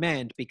I should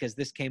amend because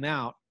this came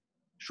out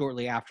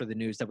shortly after the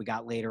news that we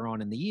got later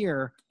on in the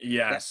year.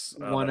 Yes.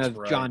 One that's of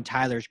right. John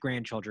Tyler's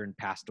grandchildren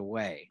passed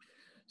away.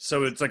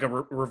 So it's like a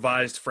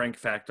revised Frank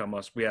fact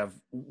almost. We have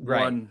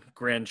one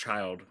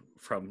grandchild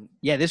from.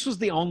 Yeah, this was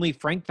the only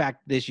Frank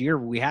fact this year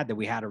we had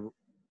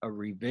a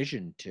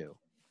revision to.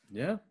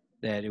 Yeah.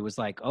 That it was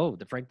like, oh,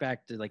 the Frank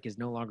fact like is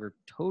no longer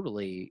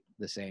totally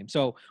the same.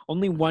 So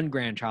only one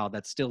grandchild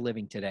that's still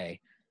living today,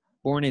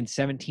 born in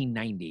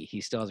 1790.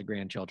 He still has a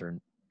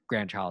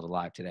grandchild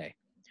alive today.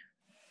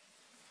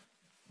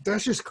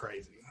 That's just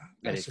crazy.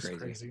 That That's is just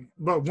crazy.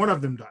 But one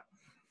of them died.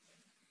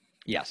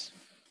 Yes.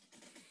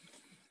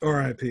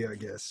 R.I.P. I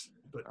guess.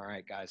 But All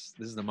right, guys,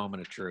 this is the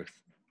moment of truth.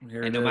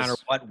 Here And it no matter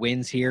is. what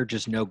wins here,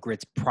 just know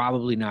Grit's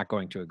probably not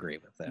going to agree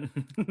with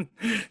it.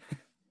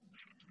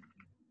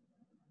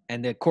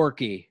 And the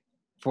Korkie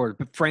for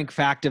Frank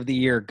fact of the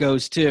year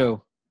goes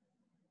to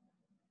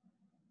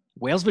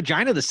Whale's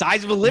Vagina, the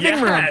size of a living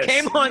room. Yes,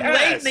 Came on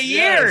late in the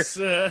year. yes.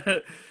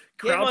 Came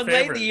Crowd on late in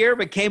favorite. the year,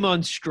 but came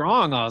on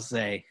strong, I'll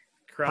say.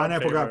 Crowd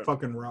Pineapple got favorite.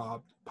 fucking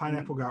robbed.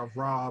 Pineapple got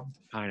robbed.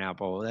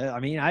 Pineapple. I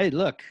mean,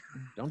 look,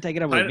 don't take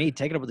it up with me.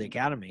 Take it up with the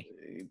Academy.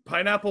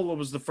 Pineapple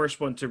was the first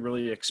one to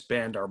really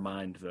expand our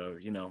mind, though.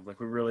 You know, like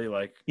we really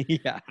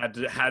Yeah.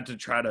 had to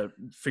try to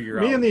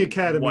figure Me out and the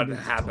Academy what need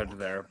to happened talk.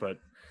 there, but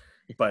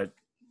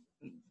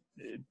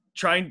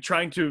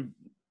trying to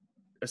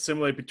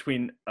assimilate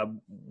between a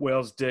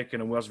whale's dick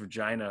and a whale's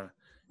vagina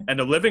and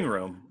a living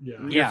room. Yeah.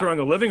 You're Yeah. throwing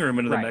a living room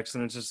into the Right. mix,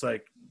 and it's just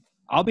like,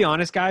 I'll be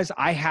honest, guys.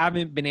 I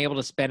haven't been able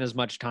to spend as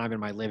much time in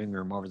my living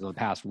room over the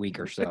past week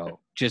or so,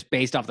 just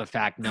based off the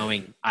fact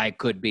knowing I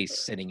could be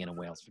sitting in a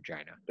whale's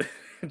vagina.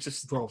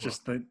 just Vulva.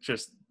 just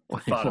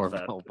thought Or of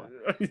that. vulva.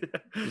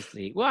 Just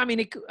the- well, I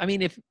mean,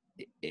 if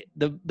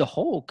the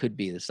hole could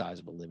be the size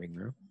of a living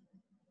room,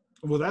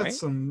 Well, that's Right?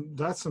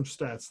 some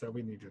stats that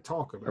we need to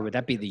talk about. or would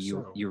that be here. the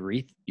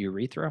So,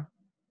 urethra?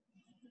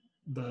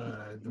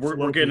 the We're getting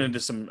fallopian- into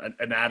some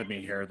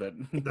anatomy here that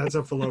That's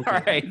a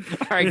fallopian.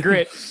 All right,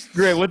 Grit.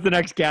 What's the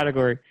next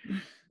category?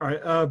 All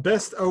right.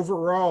 Best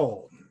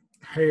overall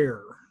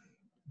hair,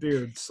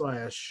 beard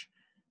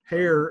 /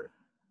 hair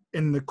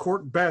in the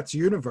Cork Bats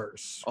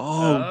universe.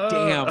 Oh,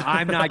 damn!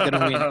 I'm not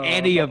gonna win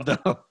any of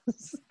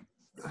those.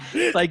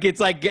 Like it's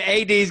like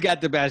AD's got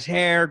the best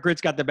hair,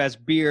 Grit's got the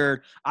best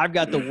beard. I've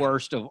got the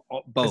worst of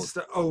It's both.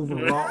 the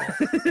overall.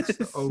 It's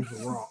the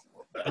overall.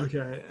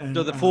 Okay. And,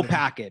 So the full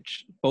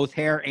package, both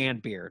hair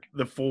and beard.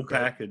 the full Okay.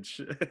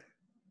 package.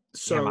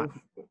 So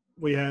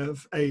we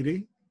have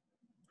 80.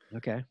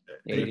 Okay.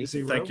 80.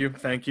 80. Thank you.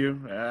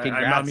 Congrats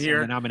I'm on the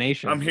here.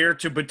 nomination. I'm here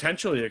to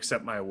potentially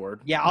accept my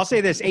award. Yeah, I'll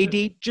say this.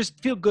 AD, just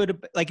feel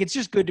good. Like it's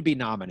just good to be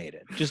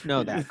nominated. Just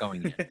know that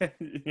going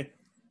in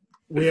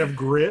We have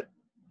Grit.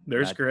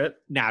 There's Grit.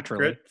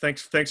 naturally.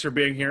 Grit. Thanks for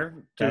being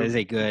here. To That is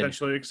a good.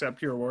 potentially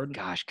accept your award.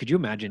 Gosh, could you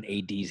imagine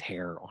AD's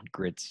hair on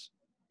Grit's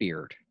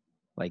beard?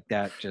 Like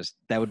that.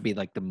 That would be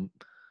like the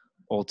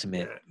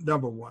ultimate.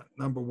 Number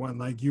one.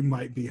 Like you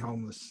might be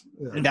homeless.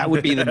 Yeah. That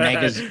would be the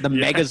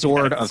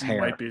Megazord of yes,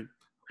 hair. might be.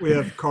 We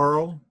have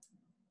Carl.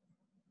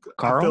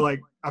 Carl.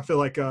 I feel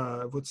like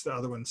what's the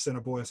other one?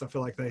 Cineboys. I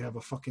feel like they have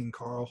a fucking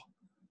Carl.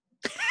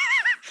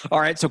 All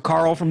right, so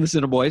Carl from the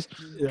Cineboys.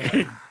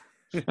 Yeah.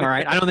 All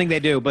right, I don't think they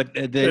do, but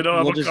They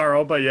don't have a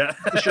Carl, but yeah.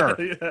 Sure.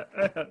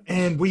 Yeah.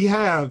 And we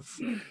have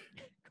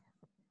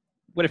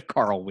What if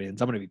Carl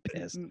wins? I'm gonna be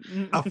pissed.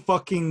 a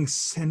fucking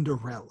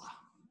Cinderella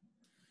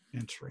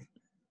entry.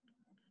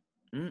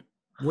 Mm.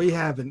 We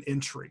have an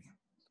entry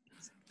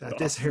that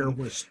this Awesome. hair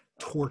was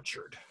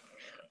tortured.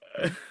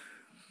 Austin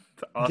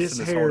This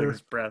is hair holding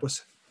his breath.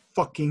 Was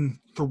fucking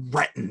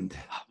threatened.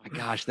 Oh my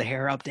gosh, the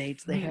hair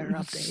updates. The hair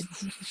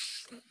updates.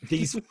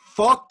 These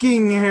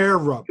fucking hair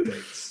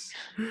updates.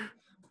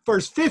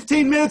 First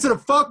 15 minutes of the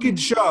fucking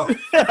show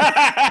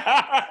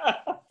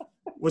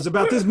was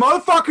about this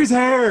motherfucker's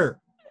hair.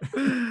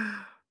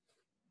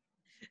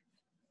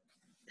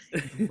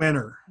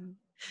 Winner.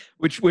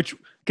 Which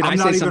can I'm I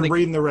not say even something?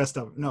 reading the rest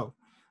of them. No,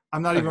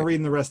 I'm not even Okay.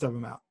 reading the rest of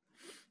them out.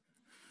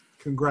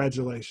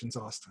 Congratulations,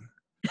 Austin.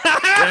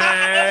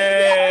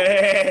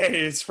 Hey,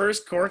 his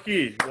first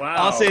Korkie. Wow.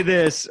 I'll say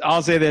this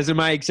in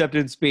my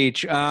acceptance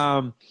speech.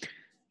 You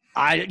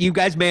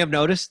guys may have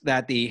noticed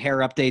that the hair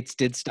updates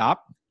did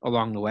stop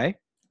along the way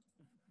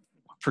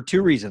for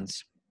two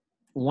reasons.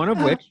 One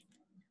of which,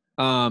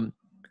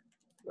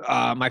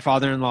 my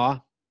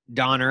father-in-law,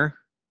 Donner,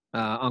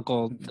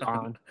 Uncle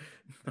Don,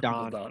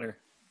 Donner.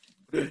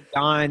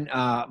 Don,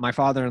 my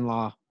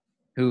father-in-law,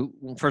 who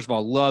first of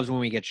all loves when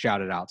we get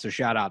shouted out. So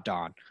shout out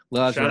Don.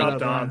 Loves Shout when out he-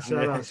 Don.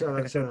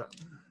 Shout out.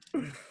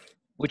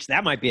 Which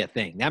that might be a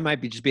thing. That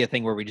might just be a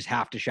thing where we just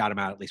have to shout him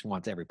out at least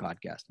once every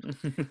podcast.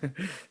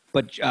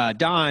 But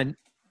Don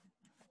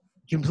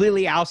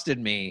completely ousted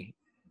me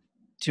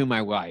to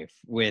my wife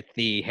with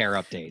the hair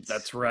updates.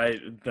 That's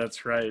right.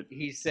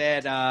 He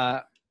said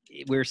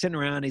we were sitting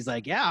around. He's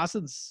like, "Yeah,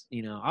 Austin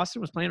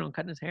was planning on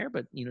cutting his hair,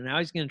 but now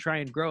he's going to try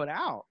and grow it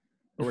out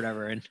or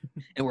whatever." And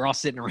we're all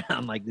sitting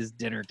around like this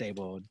dinner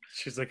table. And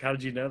She's like, "How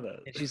did you know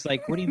that?" she's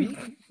like, "What do you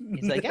mean?"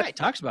 He's like, "Yeah, he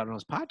talks about it on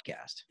his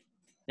podcast."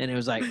 And it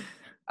was like,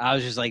 I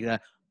was just like,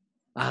 "Oh,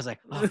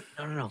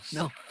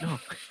 no."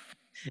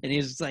 And he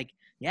was just like,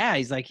 "Yeah,"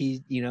 he's like,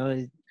 he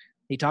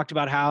talked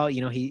about how,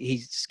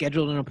 he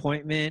scheduled an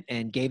appointment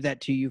and gave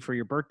that to you for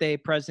your birthday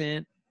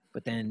present,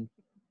 but then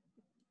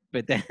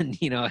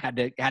had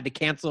to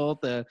cancel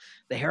the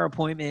hair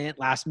appointment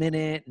last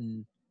minute,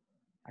 and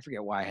I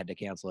forget why I had to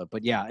cancel it,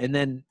 but yeah, and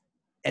then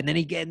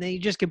he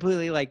just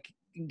completely like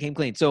came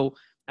clean. So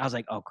I was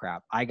like, oh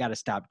crap, I got to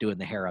stop doing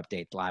the hair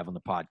update live on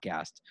the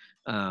podcast,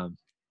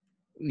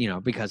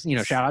 because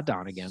shout out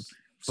Don again.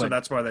 So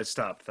that's why they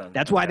stopped then.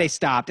 That's why they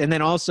stopped. And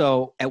then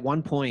also at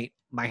one point,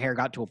 my hair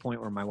got to a point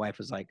where my wife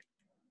was like,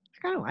 I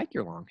kind of like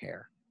your long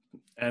hair.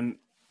 And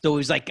so it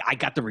was like, I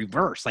got the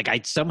reverse. Like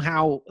I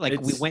somehow,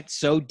 we went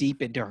so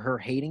deep into her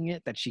hating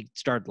it that she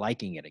started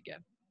liking it again.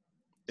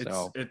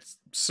 It's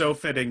so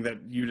fitting that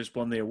you just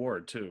won the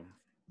award too.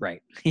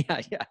 Right.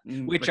 Yeah.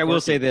 Which I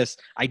will say this,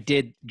 I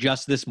did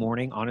just this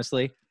morning,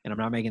 honestly, and I'm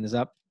not making this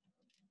up.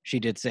 She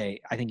did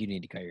say, I think you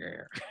need to cut your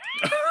hair.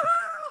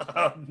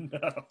 Oh,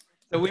 no.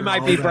 So we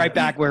might be right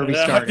back where we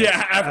started.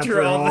 Yeah,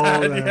 after all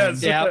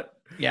that. Yes.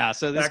 Yeah.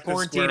 So this Back to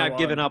quarantine square I've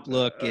given one. up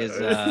look is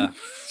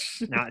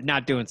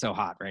not doing so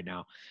hot right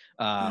now.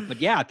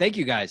 But yeah, thank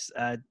you guys.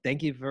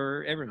 Thank you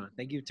for everyone.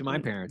 Thank you to my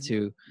parents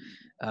who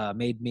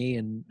made me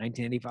in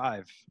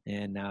 1985.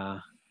 And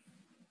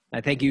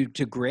I thank you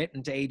to Grit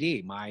and to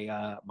AD,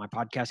 my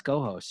podcast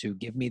co-hosts, who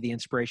give me the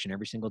inspiration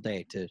every single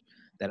day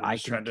that I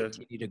can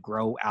continue to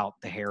grow out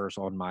the hairs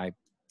on my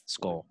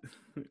skull.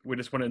 We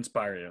just want to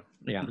inspire you.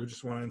 Yeah. We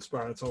just want to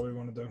inspire. That's all we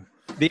want to do.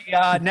 The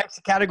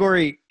next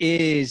category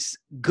is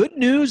good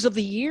news of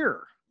the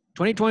year.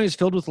 2020 is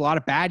filled with a lot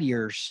of bad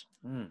years.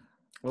 A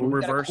little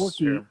reverse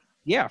here.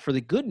 Yeah, for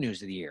the good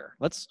news of the year.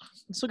 Let's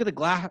look at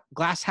the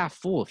glass half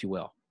full, if you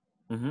will.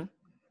 Mm-hmm.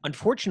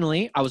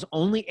 Unfortunately, I was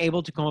only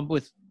able to come up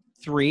with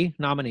 3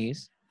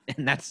 nominees,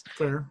 and that's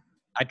fair.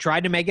 I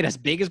tried to make it as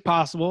big as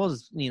possible,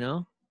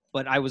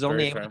 but I was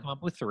only able to come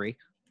up with 3.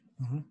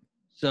 Mm-hmm.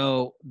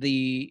 So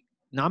the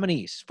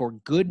nominees for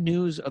good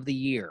news of the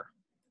year: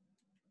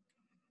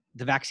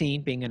 the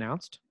vaccine being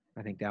announced.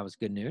 I think that was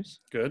good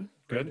news. Good.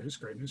 Great news.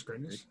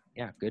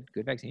 Yeah, good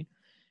vaccine.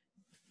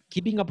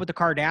 Keeping Up with the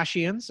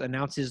Kardashians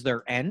announces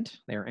their end.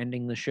 They're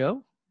ending the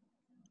show.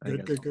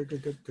 Good.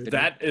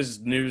 That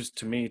is news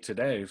to me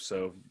today,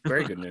 so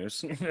very good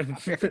news.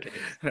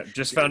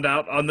 Just found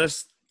out on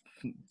this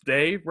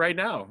day right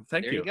now.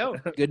 Thank you. There you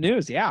go. Good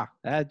news. Yeah.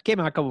 It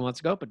came out a couple months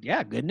ago, but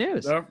yeah, good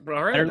news. All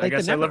right. I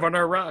guess I live on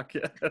our rock.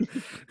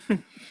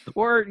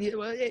 Or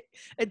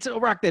it's a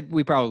rock that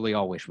we probably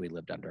all wish we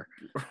lived under.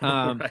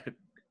 Right.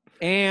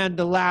 And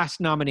the last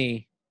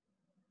nominee,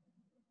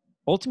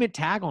 Ultimate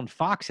Tag on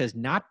Fox has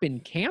not been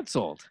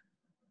canceled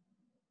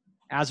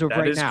as of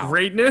right now. That is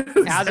great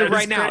news. As of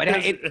right now.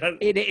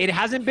 It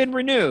hasn't been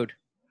renewed,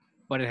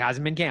 but it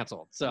hasn't been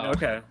canceled. So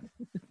okay.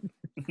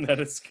 That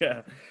is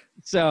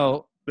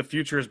so the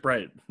future is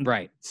bright.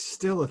 Right.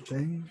 Still a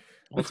thing.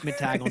 Ultimate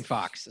Tag on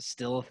Fox is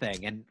still a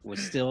thing and will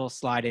still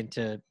slide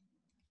into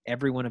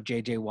every one of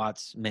JJ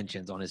Watt's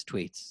mentions on his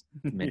tweets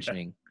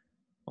mentioning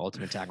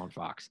Ultimate Tag on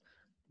Fox.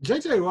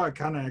 JJ Watt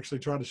kind of actually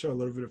tried to show a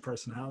little bit of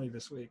personality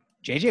this week.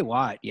 JJ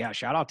Watt, yeah,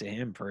 shout out to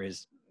him for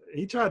his.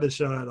 He tried to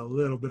show out a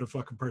little bit of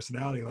fucking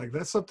personality. Like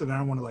that's something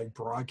I want to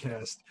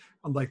broadcast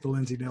on the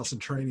Lindsey Nelson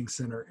Training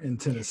Center in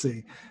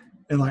Tennessee,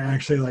 and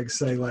actually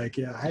say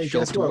yeah, hey,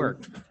 guess what?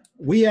 Work.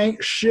 We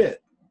ain't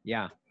shit.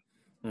 Yeah.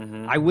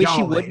 Mm-hmm. I wish he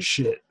Y'all wouldn't. ain't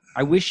shit.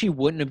 I wish he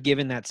wouldn't have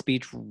given that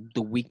speech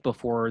the week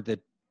before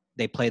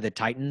they play the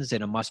Titans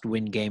in a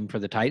must-win game for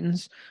the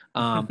Titans.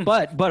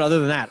 But other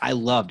than that, I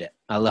loved it.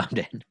 I loved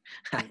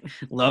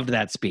loved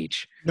that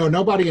speech. No,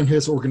 nobody in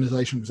his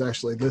organization was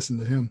actually listening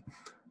to him.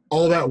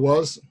 All that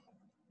was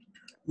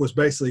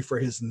basically for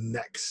his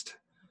next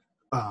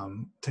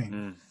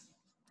team.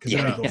 because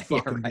it ain't gonna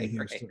fucking be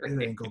Houston. Right.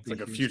 It ain't gonna It's be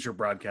like a Houston. future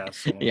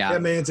broadcast. Yeah.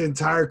 That man's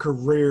entire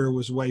career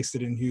was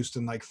wasted in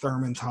Houston, like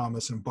Thurman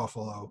Thomas in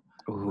Buffalo.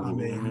 Ooh, I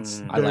mean,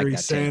 it's I like Barry that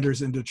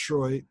Sanders in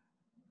Detroit.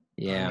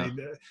 yeah. I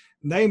mean,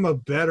 name a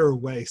better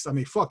waste. I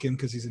mean, fuck him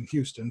because he's in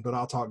Houston, but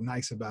I'll talk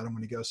nice about him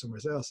when he goes somewhere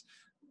else.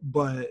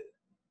 But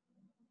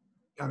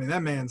I mean,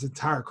 that man's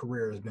entire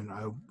career has been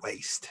a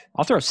waste.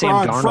 I'll throw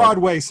Sam Darnold. Fraud,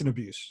 waste, and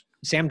abuse.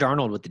 Sam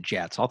Darnold with the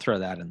Jets. I'll throw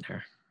that in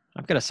there.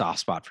 I've got a soft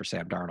spot for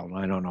Sam Darnold.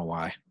 I don't know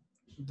why.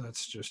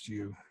 That's just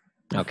you.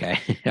 Okay.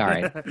 All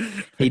right.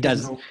 He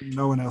does.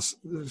 No one else.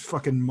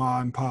 Fucking Ma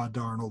and Pa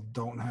Darnold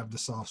don't have the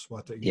soft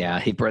spot that you.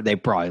 Yeah. They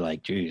probably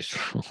like, geez,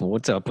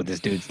 what's up with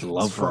this dude's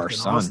love This for our fucking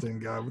son? Austin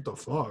guy. What the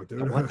fuck,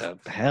 dude? What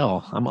the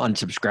hell? I'm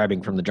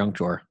unsubscribing from the junk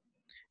drawer,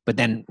 but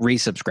then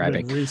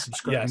resubscribing.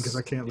 Resubscribing because Yes.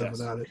 I can't live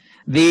without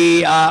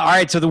it. All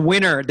right. So the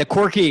winner, the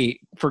Korkie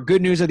for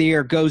good news of the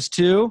year goes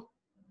to,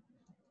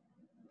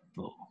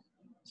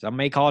 some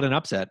may call it an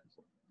upset,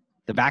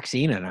 the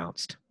vaccine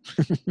announced.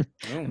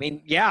 I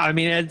mean, yeah, I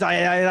mean,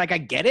 I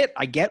get it.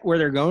 I get where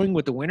they're going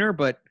with the winner,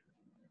 but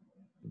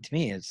to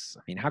me,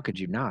 how could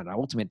you not?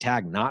 Ultimate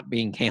Tag not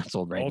being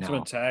canceled right now.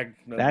 Ultimate Tag.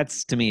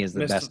 That's, to me, is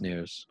the best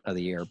news of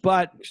the year.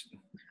 But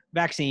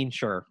vaccine,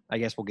 sure. I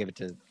guess we'll give it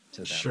to them.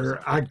 Sure,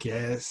 I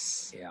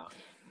guess.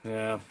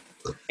 Yeah.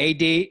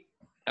 AD,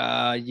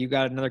 you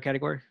got another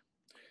category?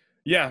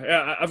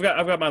 Yeah. I've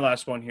got my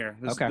last one here.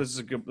 Okay. This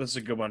is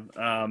a good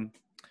one.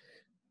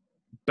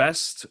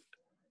 Best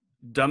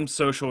dumb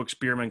social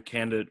experiment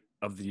candidate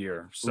of the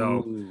year.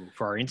 So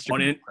for our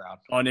Instagram crowd.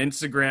 On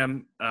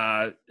Instagram,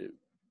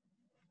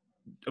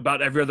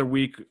 about every other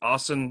week,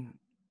 Austin,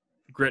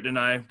 Grit, and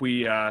I,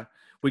 we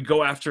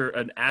go after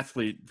an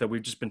athlete that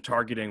we've just been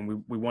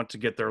targeting. We want to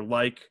get their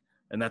like,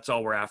 and that's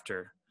all we're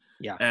after.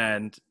 Yeah.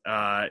 And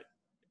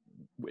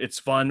it's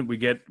fun. We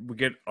get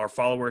our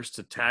followers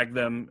to tag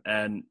them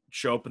and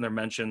show up in their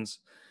mentions.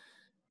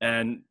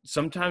 And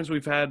sometimes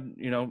we've had,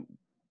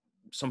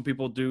 some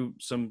people do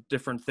some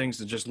different things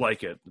to just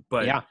like it,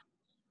 but yeah.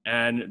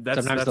 And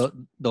sometimes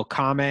they'll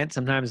comment.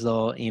 Sometimes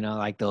they'll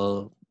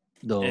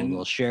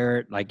they'll share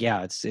it. Like,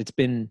 yeah, it's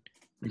been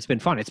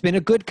fun. It's been a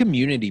good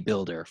community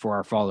builder for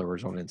our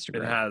followers on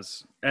Instagram. It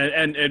has,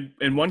 and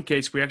in one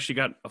case we actually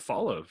got a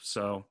follow.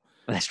 So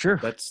that's true.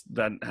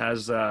 That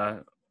has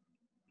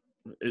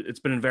it's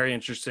been a very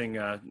interesting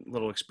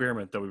little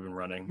experiment that we've been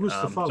running. Who's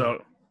the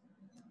follow?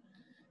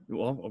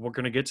 Well, we're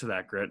going to get to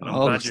that, Grit.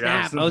 Oh,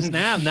 snap.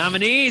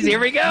 Nominees. Here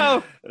we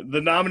go. The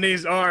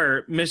nominees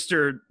are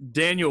Mr.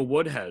 Daniel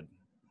Woodhead.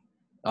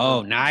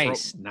 Oh,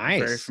 nice.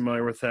 Very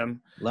familiar with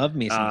him. Love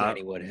me some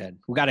Danny Woodhead.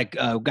 We got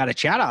a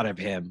shout out of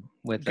him.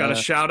 Got a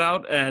shout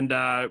out, and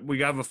we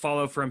got a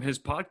follow from his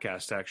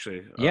podcast,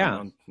 actually.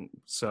 Yeah.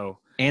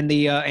 And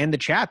the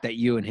chat that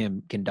you and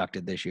him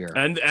conducted this year.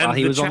 And while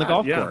he was on the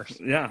golf course.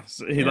 Yeah.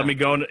 So he let me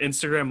go on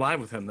Instagram Live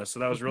with him. So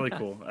that was really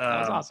cool. That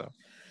was awesome.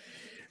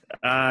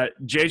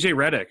 JJ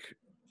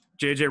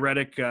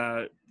Reddick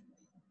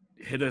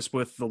hit us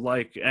with the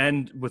like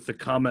and with the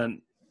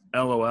comment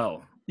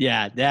LOL.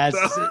 Yeah, that's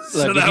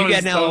look, if you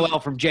get an LOL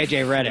from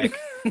JJ Reddick,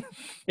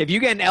 if you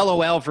get an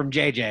LOL from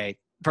JJ,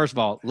 first of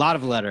all, a lot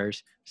of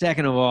letters.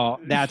 Second of all,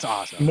 that's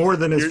awesome. More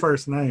than his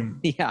first name.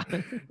 Yeah.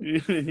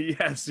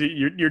 Yes,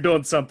 you're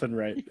doing something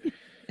right.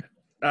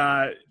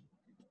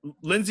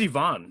 Lindsey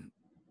Vaughn,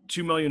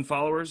 2 million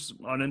followers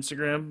on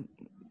Instagram.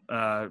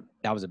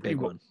 That was a big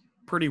one.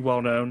 Pretty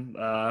well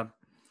known.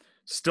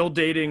 Still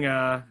dating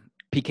PK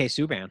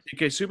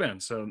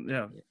Subban. So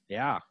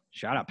yeah.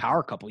 Shout out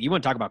power couple. You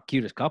want to talk about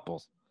cutest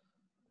couples?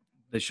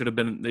 They should have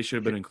been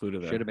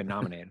included there. Should have been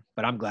nominated,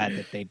 but I'm glad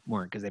that they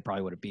weren't because they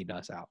probably would have beaten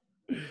us out.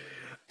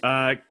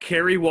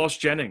 Carrie Walsh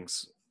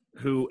Jennings,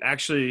 who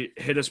actually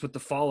hit us with the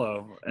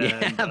follow.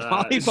 And,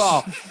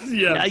 volleyball.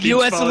 Yeah,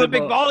 U.S.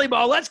 Olympic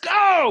volleyball. Let's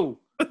go.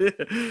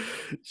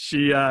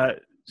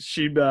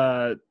 She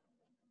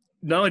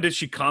not only did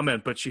she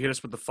comment, but she hit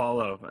us with the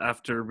follow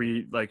after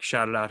we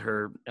shouted out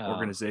her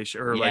organization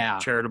or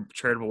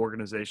charitable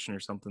organization or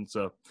something.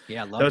 So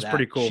yeah, that was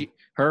pretty cool.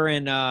 Her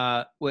and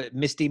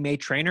Misty May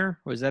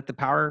Trainer, was that the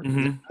power?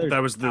 Mm-hmm. That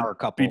was the power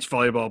couple. Beach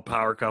volleyball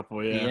power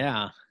couple.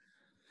 Yeah.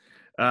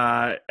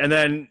 And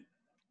then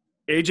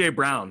AJ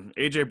Brown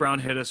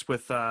hit us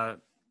with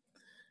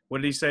what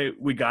did he say?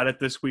 We got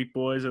it this week,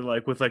 boys, and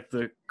with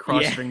the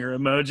cross finger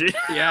emoji.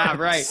 Yeah,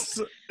 right.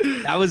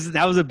 That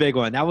was a big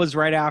one. That was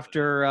right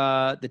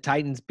after the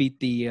Titans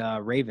beat the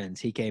Ravens.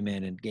 He came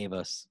in and gave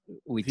us.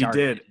 He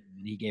did.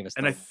 And he gave us.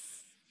 And I'm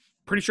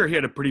pretty sure he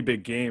had a pretty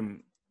big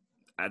game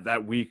at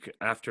that week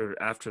after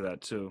that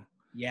too.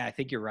 Yeah, I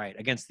think you're right.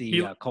 Against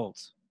the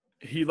Colts.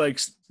 He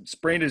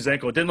sprained his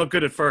ankle. It didn't look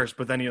good at first,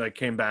 but then he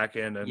came back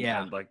in and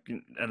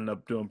ended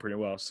up doing pretty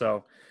well.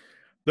 So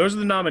those are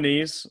the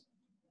nominees.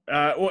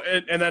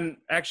 And then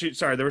actually,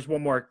 sorry, there was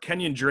one more.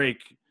 Kenyon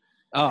Drake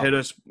hit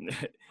us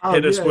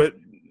with.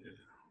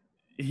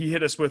 He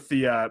hit us with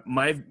the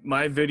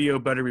my video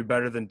better be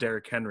better than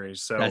Derrick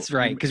Henry's. So that's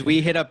right, because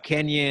we hit up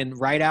Kenyon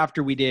right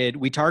after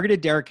we targeted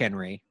Derrick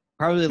Henry.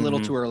 Probably a little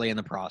too early in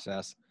the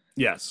process.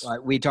 Yes,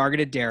 we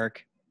targeted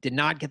Derrick, Did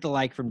not get the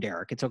like from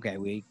Derek. It's okay.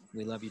 We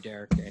love you,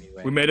 Derek.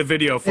 Anyway, We made a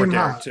video for Aim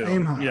Derek high, too.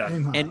 aim high, Yeah.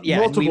 aim high. and yeah,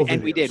 Multiple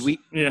we did. videos.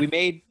 We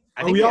made.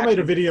 I Oh, think we all made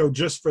actually- a video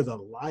just for the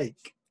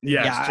like.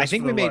 Yes, yeah, I just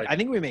think for we the made. like. I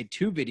think we made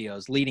 2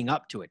 videos leading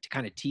up to it to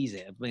kind of tease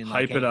it. I mean,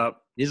 like, Hype it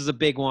up. This is a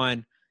big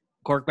one.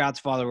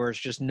 Corkbouts followers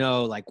just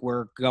know like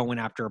we're going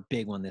after a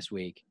big one this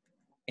week,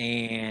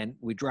 and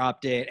we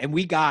dropped it, and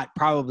we got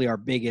probably our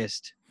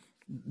biggest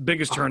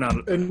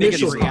Turnout.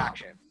 Initial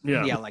reaction.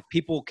 Yeah. Like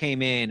people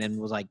came in and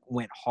was like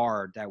went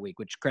hard that week,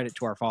 which credit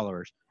to our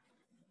followers.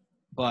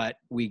 But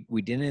we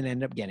didn't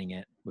end up getting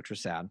it, which was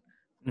sad.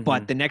 Mhm.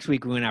 But the next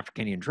week we went after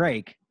Kenny and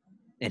Drake,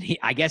 and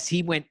I guess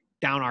he went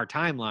down our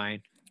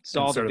timeline,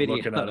 saw And the started video,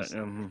 looking at it.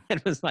 Mhm.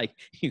 and was like,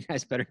 "You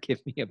guys better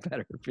give me a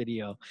better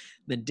video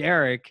than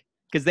Derek,"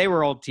 because they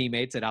were old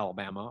teammates at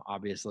Alabama,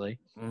 obviously.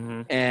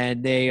 Mhm.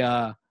 And they,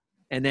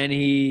 and then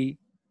he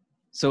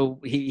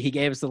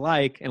gave us the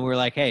like, and we were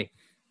like, "Hey,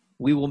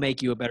 we will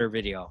make you a better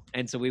video."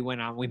 And so we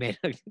went on. We made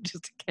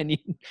just a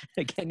Kenny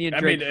and I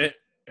Drake. mean,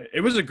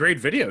 it was a great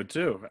video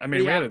too. I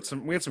mean, Yeah.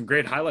 we had some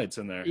great highlights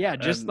in there. Yeah,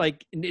 just And-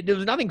 like there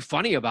was nothing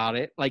funny about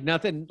it. Like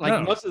nothing. Like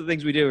No. most of the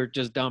things we do are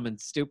just dumb and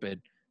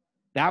stupid.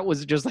 That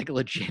was just like a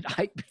legit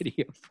hype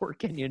video for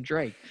Kenny and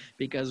Drake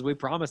because we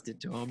promised it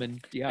to him,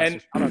 and yeah,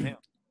 And- so shout out him.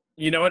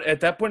 you know what?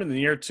 At that point in the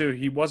year too,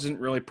 he wasn't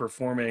really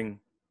performing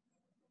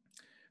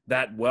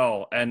that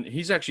well, and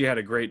he's actually had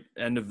a great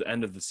end of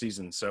the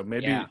season. So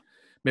maybe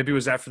it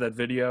was after that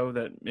video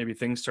that maybe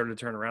things started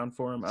to turn around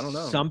for him. I don't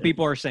know. Some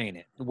people are saying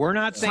it. We're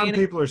not saying Some it.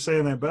 people are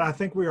saying that, but I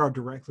think we are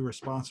directly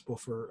responsible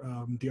for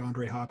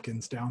DeAndre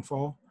Hopkins'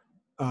 downfall,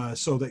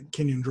 so that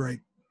Kenyon Drake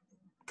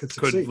could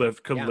succeed.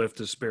 could Yeah. lift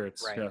his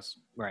spirits. Right. Yes.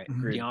 Right,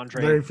 Mhm.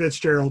 DeAndre. Larry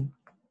Fitzgerald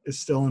is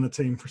still in a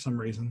team for some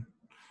reason.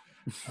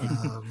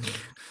 Um,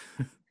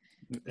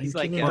 He's and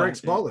like, Kenyon Drake's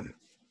balling.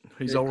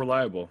 He's all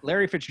reliable.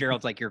 Larry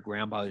Fitzgerald's like your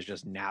grandpa who's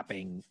just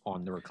napping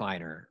on the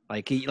recliner.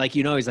 Like he's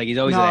always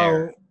No,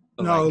 there.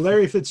 But no, like,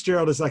 Larry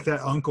Fitzgerald is like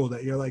that uncle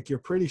that you're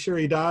pretty sure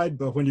he died,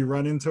 but when you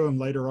run into him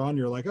later on,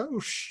 you're like,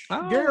 oh,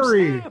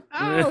 Gary, snap.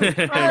 Oh,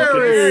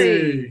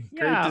 Gary.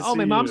 Yeah. Great to Oh,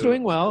 my see mom's you.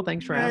 doing well.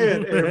 Thanks for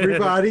man, asking.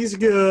 everybody's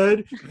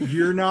good.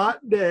 You're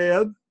not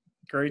dead.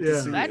 Great Yeah.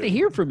 to see Glad you. to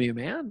hear from you,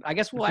 man. I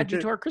guess we'll add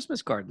you to our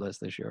Christmas card list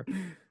this year.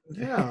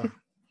 Yeah.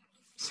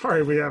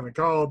 Sorry we haven't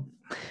called.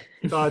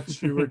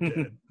 Thought you were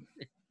dead.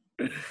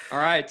 All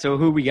right. So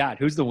who we got?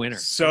 Who's the winner?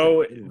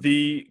 So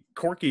the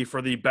Korkie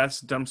for the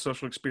best dumb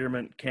social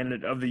experiment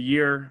candidate of the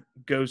year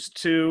goes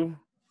to.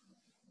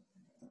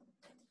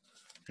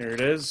 Here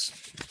it is.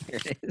 Here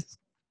it is.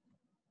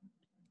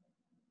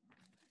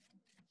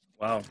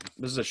 Wow,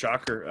 this is a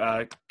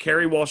shocker.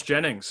 Carrie Walsh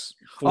Jennings.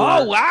 for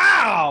Oh,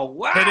 wow.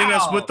 Wow. hitting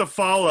us with the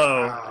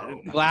follow.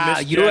 Wow.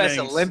 Miss U.S.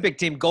 Jennings, Olympic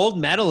team gold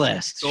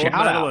medalist. gold Shout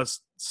out.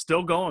 medalist,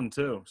 still going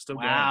too. Still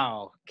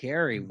Wow.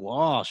 Carrie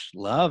Walsh.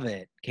 Love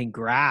it.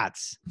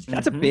 Congrats.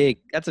 That's a Mhm. big,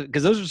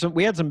 because those are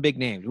we had some big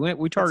names. We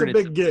That's a targeted.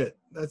 big get.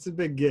 That's a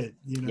big get.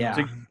 You know. Yeah.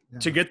 going.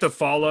 To get the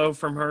follow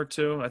from her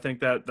too, I think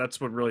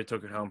that's what really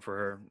took it home for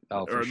her,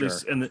 Oh, or for at sure.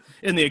 least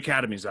in the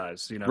Academy's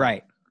eyes. You know,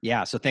 Right.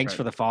 Yeah. So thanks Right.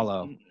 for the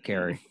follow,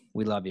 Carrie.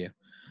 We love you.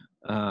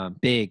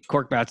 Big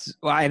Corkbouts.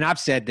 Well, and I've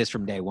said this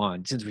from day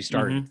one since we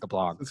started the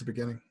blog. That's the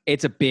beginning.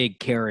 It's a big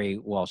Carrie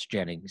Walsh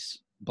Jennings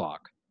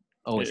blog.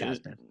 Always It- has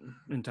been.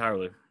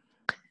 entirely.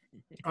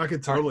 I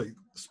could totally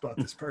spot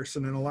this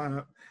person in a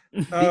lineup.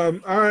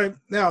 All right.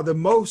 Now, the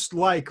most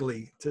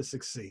likely to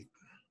succeed.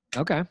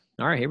 Okay.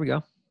 All right. Here we go.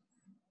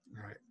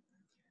 All right.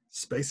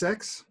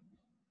 SpaceX,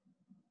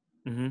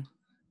 Mm-hmm.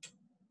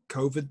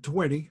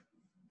 COVID-20,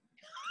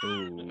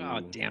 Oh,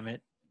 damn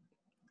it.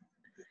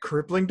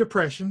 crippling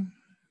depression,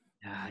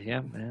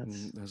 Yeah,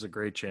 man. There's a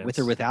great chance. With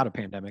or without a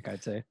pandemic,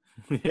 I'd say.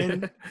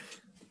 and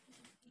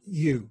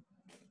you.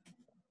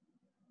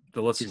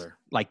 the listener.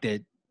 Like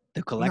the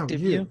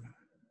collective No, you?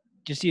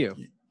 Just you.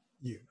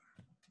 You.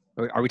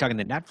 Are we talking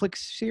the Netflix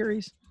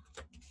series?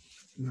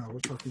 No, we're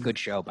talking. Good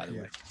show, by the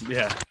Yeah. way.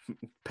 Yeah,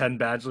 Penn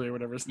Badgley or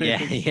whatever his name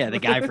Yeah, is. yeah. The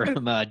guy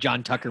from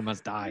John Tucker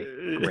Must Die.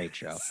 Great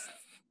show.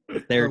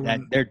 They're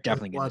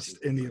definitely going to watched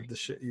see. any of the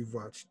shit you've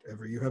watched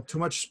ever. You have too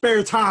much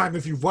spare time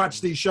if you've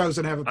watched these shows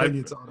and have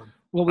opinions on them.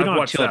 Well, we I've don't have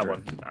watched that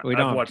children. one. We I've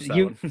don't. watched that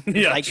You- one.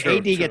 Yeah, like true,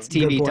 AD true. gets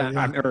Good TV point,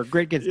 time, or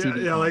Grit gets Yeah,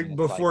 TV. yeah, time, like and it's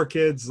before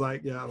kids,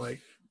 like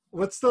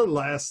what's the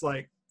last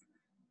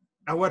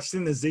I watched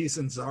in the Aziz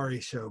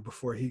Ansari show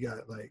before he got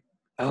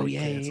oh pretty yeah,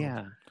 yeah, canceled.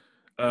 yeah.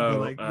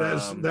 Oh,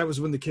 that was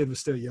when the kid was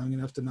still young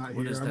enough to not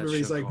what hear. is I that remember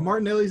he's show like called?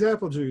 Martinelli's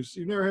apple juice.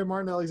 You've never had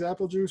Martinelli's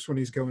apple juice when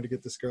he's going to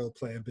get this girl at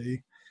Plan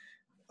B.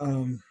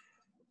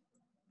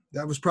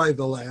 That was probably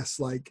the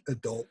last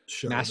adult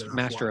show. Master, that I've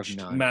Master of watched.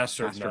 None.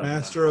 Master of None.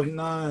 Master of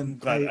None.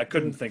 Glad- I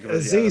couldn't think of it. Yeah,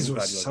 Aziz I'm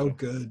glad was you so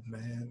looked it up. good,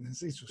 man.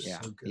 Aziz was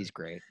Yeah, so good. he's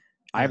great.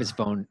 I have his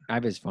phone. I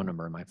have his phone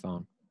number in my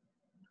phone.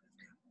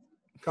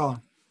 Call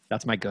him.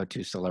 That's my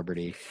go-to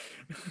celebrity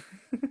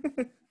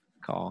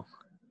call.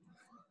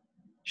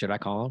 Should I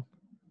call him?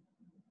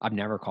 I've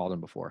never called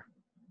him before.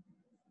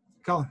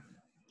 Call him.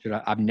 Should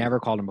I? I've never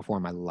called him before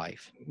in my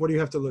life. What do you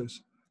have to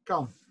lose?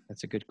 Call him.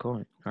 That's a good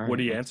point. All right. Would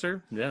he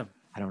answer? Yeah.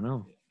 I don't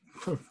know.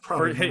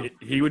 Probably not.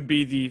 He would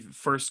be the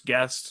first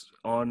guest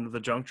on the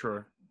junk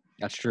drawer.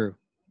 That's true.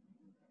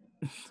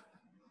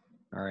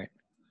 All right.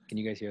 Can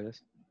you guys hear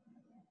this?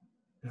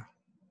 Yeah.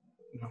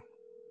 No.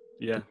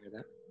 Yeah. Can you hear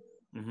that?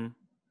 Mm-hmm.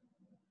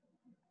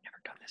 Never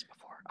done this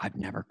before. I've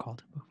never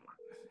called him before.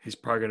 He's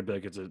probably gonna be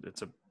like, it's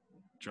a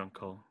junk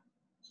call,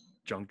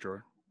 junk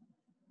drawer.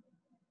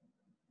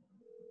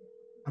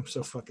 I'm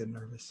so fucking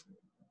nervous.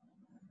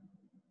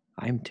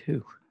 I am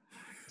too.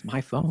 It's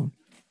my phone.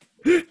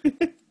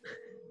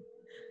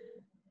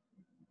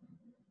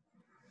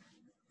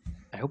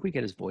 I hope we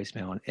get his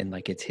voicemail and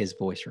like it's his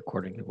voice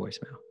recording the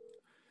voicemail.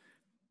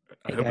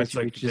 I Hey hope guys, it's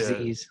like reached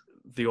Aziz.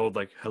 the old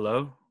like,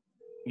 hello?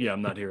 Yeah,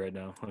 I'm not here right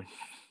now. I'm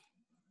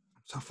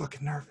so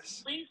fucking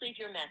nervous. Please leave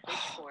your message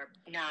for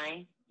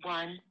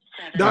 917.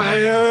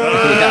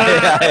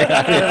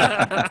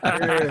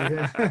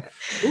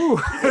 Ooh.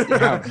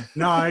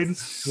 9.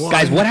 1,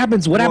 Guys, what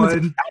happens? What happens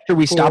 1, after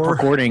we stop 4.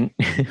 recording?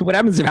 What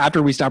happens if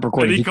after we stop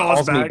recording And he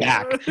calls me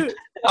back?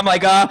 I'm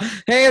like,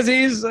 hey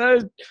Aziz,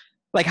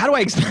 like how do I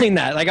explain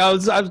that? Like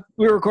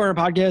we were recording a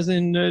podcast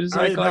and No,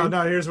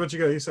 here's what you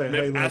go. You say,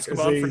 hey, look, ask him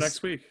on Aziz, for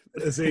next week.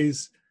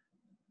 Aziz,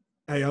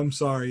 hey, I'm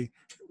sorry.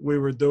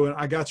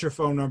 I got your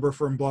phone number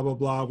from blah, blah,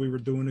 blah. We were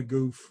doing a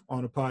goof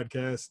on a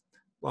podcast,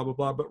 blah, blah,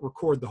 blah, but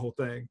record the whole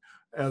thing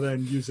and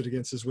then use it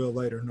against his will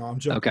later. No, I'm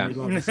joking. Okay. We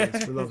love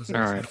Aziz. We love Aziz.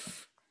 All right.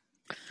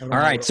 All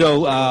right.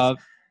 So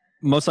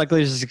most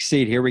likely to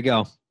succeed. Here we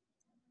go.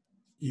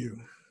 You,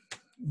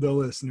 the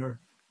listener,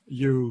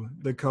 you,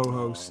 the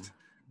co-host,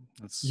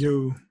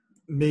 you,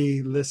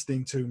 me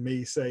listening to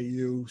me say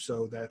you.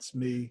 So that's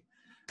me.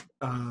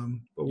 But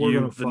we're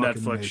going to the fucking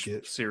Netflix make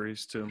it.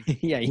 series too.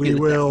 Yeah, We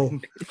will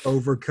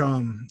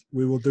overcome.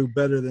 We will do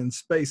better than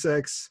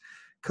SpaceX,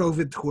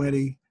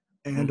 COVID-20,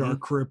 and our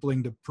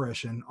crippling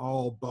depression,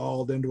 all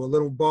balled into a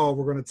little ball.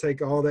 We're going to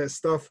take all that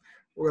stuff.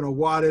 We're going to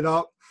wad it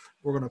up.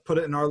 We're going to put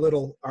it in our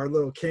little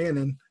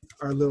cannon,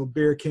 our little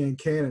beer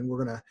cannon.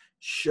 We're going to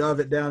shove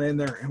it down in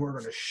there, and we're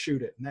going to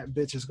shoot it. And that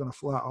bitch is going to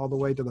fly all the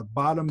way to the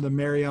bottom of the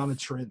Mariana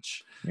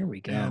Trench. There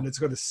we go. And it's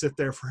going to sit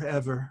there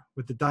forever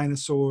with the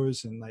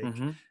dinosaurs and like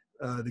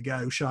the guy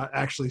who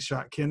actually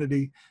shot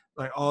Kennedy,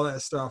 like all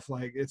that stuff.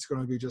 Like it's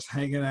going to be just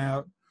hanging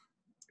out,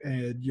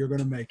 and you're going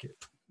to make it.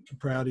 I'm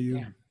proud of you.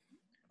 Yeah.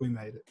 We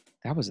made it.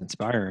 That was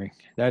inspiring.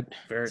 Shout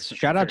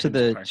out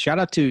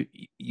inspiring. to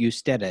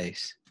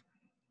ustedes,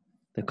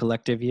 the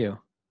collective you,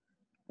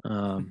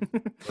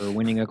 for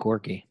winning a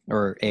Korkie,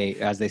 or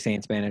as they say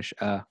in Spanish,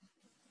 Korkie.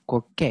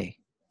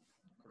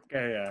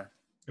 Okay, yeah.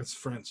 It's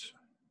French.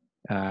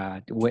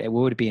 What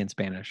would it be in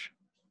Spanish?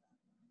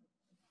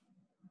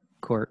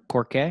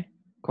 Korkie?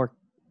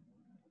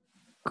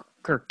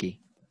 Korkie.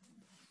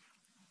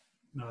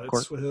 No,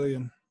 it's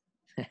Swahilian.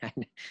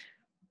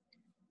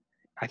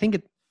 I think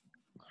it.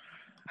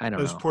 I don't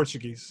know. It's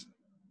Portuguese.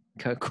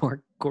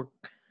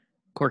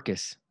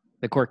 Corcus.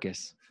 The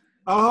Corcus.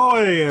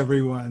 Ahoy,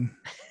 everyone.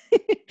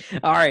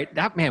 All right.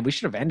 We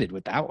should have ended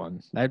with that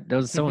one. That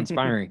was so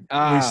inspiring.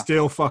 We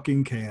still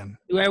fucking can.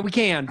 Well, we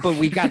can, but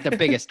we got the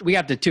biggest. We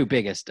got the 2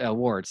 biggest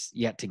awards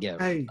yet to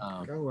give. Hey,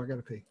 go. I got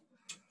to pee.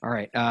 All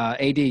right.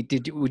 AD,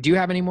 do you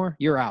have any more?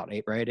 You're out,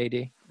 right,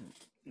 AD?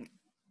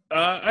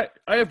 I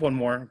have one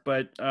more,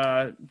 but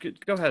go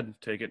ahead and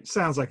take it.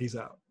 Sounds like he's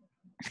out.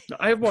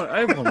 I have one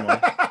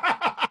more.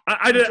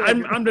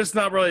 I'm just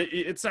not really.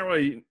 It's not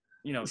really.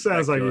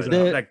 Sounds like he's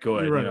that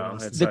good. Right.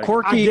 It's The like,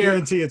 Korkie. I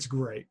guarantee it's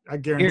great.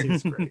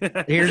 It's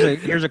great.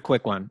 Here's a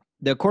quick one.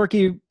 The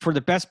Korkie for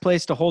the best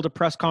place to hold a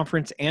press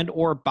conference and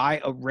or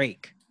buy a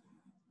rake.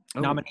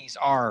 Nominees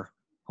are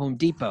Home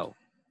Depot,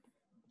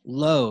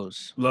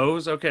 Lowe's.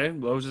 Lowe's, okay.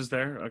 Lowe's is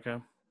there, okay.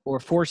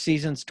 Or Four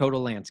Seasons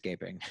Total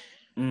Landscaping.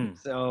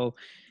 So,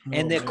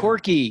 and the man.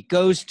 Korkie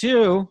goes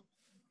to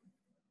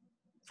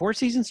Four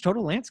Seasons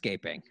Total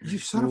Landscaping. You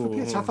son of a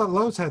bitch. I thought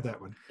Lowe's had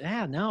that one.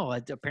 Yeah, no.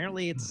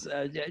 Apparently, it's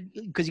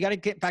because you got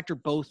to factor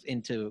both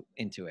into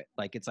it.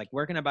 Like it's like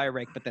where can I buy a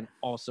rake, but then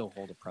also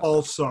hold a press.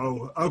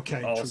 Also,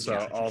 okay.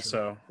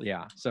 Also.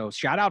 Yeah. So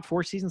shout out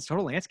Four Seasons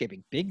Total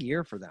Landscaping. Big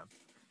year for them.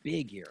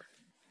 Big year.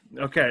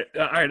 Okay.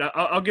 All right.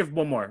 I'll give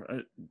one more.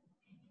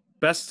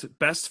 Best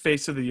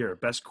face of the year.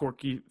 Best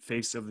Korkie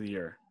face of the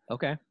year.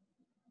 Okay.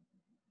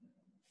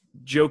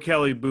 Joe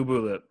Kelly, Boo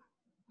Boo Lip,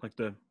 like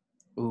the.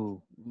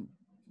 Ooh.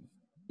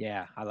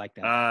 Yeah, I like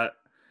that.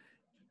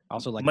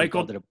 Also, like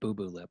Michael, we called it a boo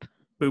boo lip.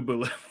 Boo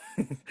Boo Lip.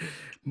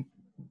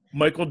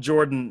 Michael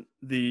Jordan,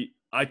 the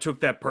I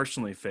took that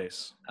personally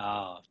face.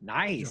 Oh,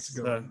 nice.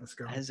 Let's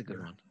go. That is a good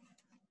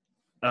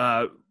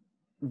one.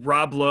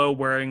 Rob Lowe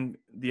wearing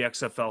the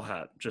XFL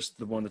hat, just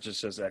the one that just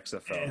says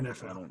XFL.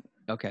 NFL.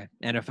 Okay,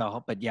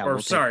 NFL, but yeah.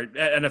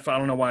 NFL. I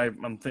don't know why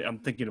I'm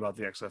thinking about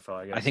the XFL.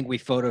 I guess. I think we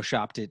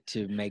photoshopped it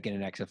to make it an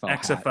XFL.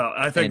 XFL. Hat.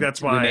 I think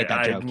that's why we made that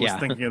I joke. was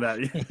thinking of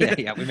that.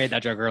 yeah, we made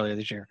that joke earlier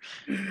this year.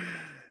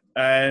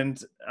 And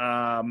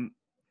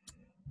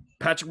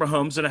Patrick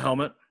Mahomes in a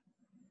helmet.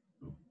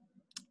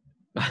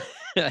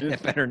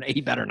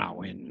 He better not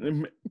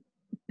win.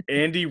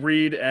 Andy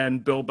Reid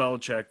and Bill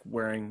Belichick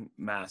wearing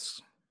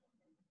masks.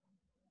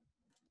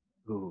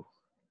 Ooh.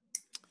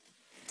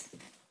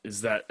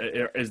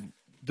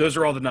 those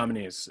are all the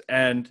nominees,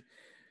 and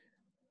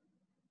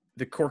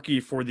the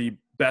Korkie for the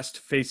best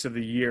face of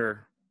the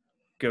year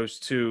goes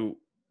to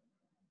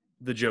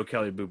the Joe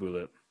Kelly Boo Boo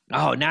Lip.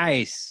 Oh,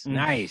 nice.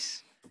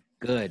 Nice.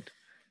 Good.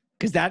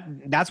 Because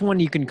that's one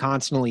you can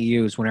constantly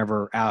use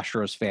whenever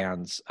Astros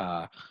fans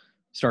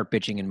start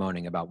bitching and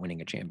moaning about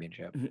winning a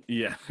championship.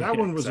 Yeah. That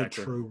one was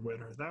exactly. a true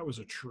winner. That was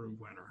a true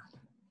winner.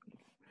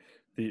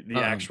 The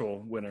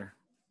actual winner.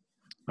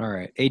 All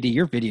right. AD,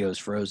 your video is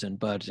frozen,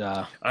 but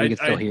we can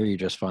still hear you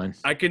just fine.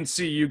 I can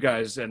see you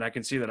guys, and I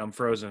can see that I'm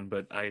frozen,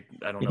 but I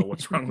don't know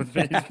what's wrong with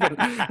me.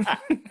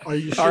 Are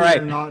you sure All right.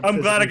 you're not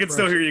I'm glad I can physically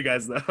still fresh? hear you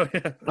guys, though.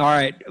 Yeah. All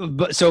right.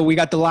 So we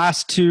got the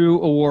last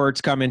two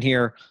awards coming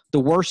here. The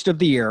worst of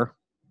the year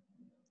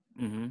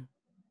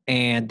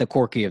and the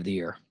Korkie of the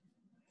year.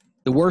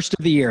 The worst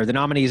of the year, the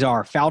nominees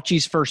are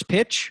Fauci's first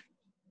pitch.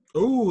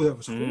 Oh, that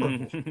was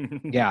horrible.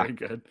 Yeah. Very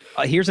good.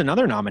 Here's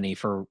another nominee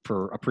for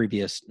a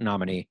previous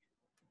nominee.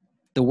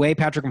 The way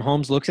Patrick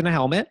Mahomes looks in a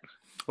helmet.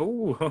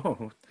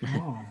 Oh.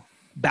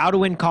 Bow to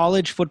win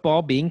college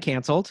football being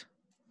canceled.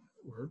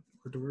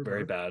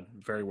 Very bad.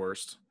 Very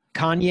worst.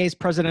 Kanye's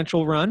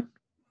presidential run.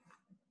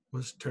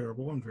 Was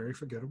terrible and very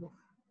forgettable.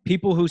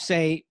 People who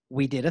say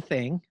we did a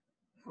thing.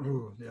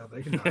 Oh, yeah,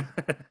 they can die.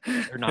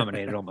 They're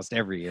nominated almost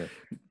every year.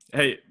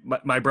 Hey,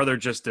 my brother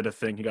just did a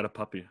thing. He got a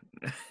puppy.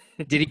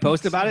 Did he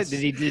post about it?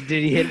 Did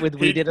he hit with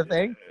we did a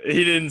thing?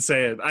 He didn't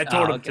say it. I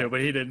told him to, but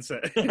he didn't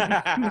say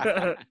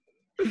it.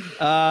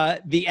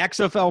 The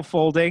XFL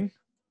folding.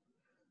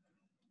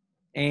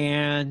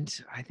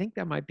 And I think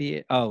that might be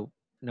it. Oh,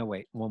 no,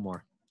 wait. One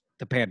more.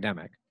 The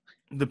pandemic.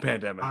 The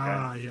pandemic.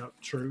 Yeah,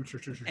 true.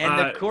 And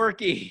the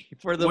Korkie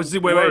for the was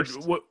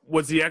worst.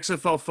 Was the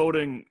XFL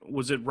folding?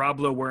 Was it Rob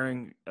Lowe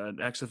wearing an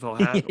XFL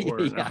hat? Or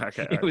yeah. No,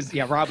 okay, It was.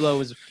 Yeah, Rob Lowe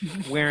was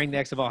wearing the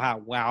XFL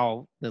hat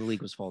while the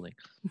league was folding.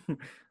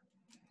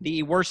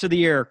 The worst of the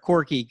year,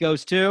 Korkie,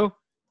 goes to.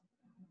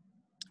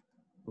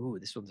 Ooh,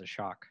 this one's a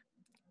shock.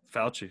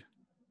 Fauci.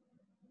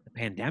 The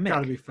pandemic.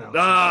 Gotta be Fauci.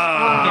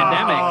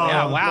 Pandemic.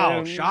 Yeah, Oh, wow,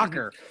 man.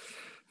 shocker.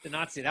 Did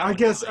not see that. I one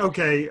guess coming.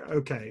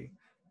 okay.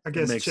 I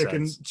guess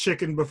Makes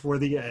chicken before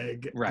the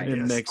egg. Right. I It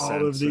guess makes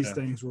all of sense, these yeah.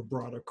 things were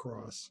brought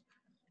across.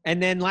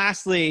 And then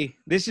lastly,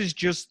 this is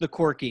just the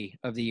Korkie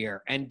of the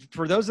year. And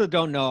for those that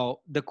don't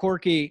know, the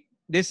Korkie,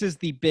 this is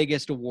the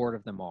biggest award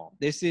of them all.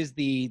 This is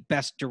the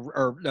best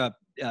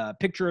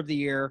picture of the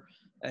year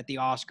at the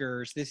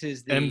Oscars. This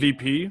is the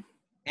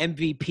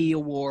MVP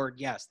award.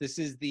 Yes, this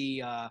is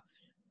the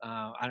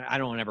I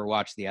don't ever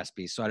watch the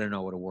ESPYs, so I don't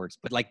know what awards,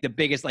 but like the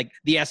biggest, like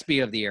the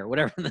ESPY of the year,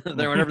 whatever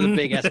the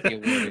big ESPY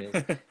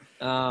award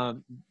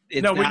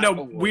is.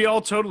 We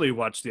all totally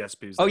watched the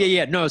ESPYs. Oh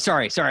yeah. No,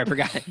 sorry, I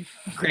forgot.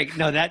 Great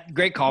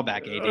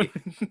callback, AD.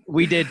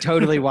 We did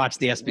totally watch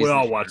the ESPYs. We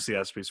all watched the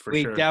ESPYs for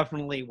sure. We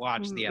definitely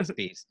watched the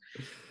ESPYs.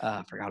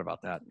 Forgot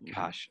about that.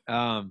 Gosh. We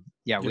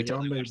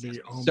totally watched the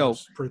ESPYs. So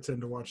pretend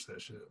to watch that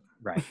shit.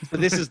 Right. So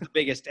this is the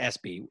biggest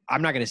ESPY.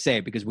 I'm not going to say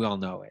it because we all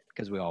know it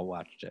because we all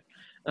watched it.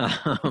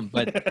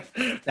 But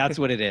that's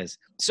what it is.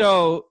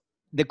 So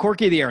the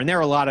Korkie of the year, and there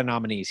are a lot of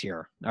nominees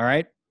here. All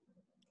right.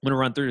 I'm going to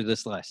run through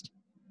this list.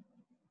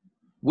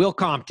 Will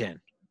Compton.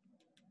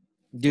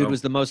 Dude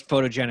was the most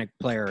photogenic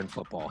player in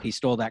football. He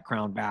stole that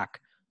crown back.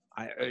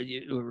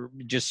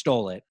 Just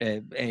stole it.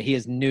 And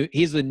he's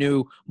the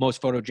new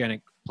most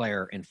photogenic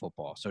player in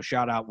football. So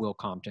shout out Will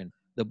Compton,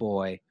 the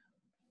boy.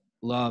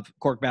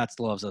 Cork Bats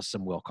loves us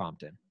some Will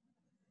Compton.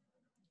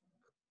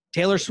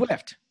 Taylor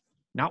Swift.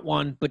 Not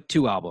one, but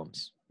 2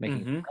 albums,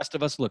 making the rest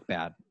of us look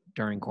bad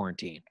during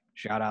quarantine.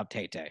 Shout out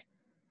Tay-Tay.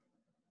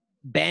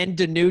 Ben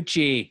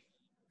DiNucci.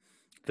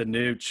 The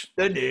Nooch.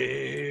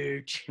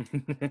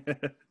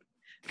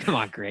 Come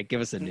on, Greg. Give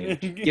us a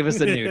nooch. Give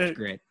us a nooch,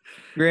 Greg.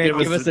 Greg,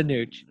 give us a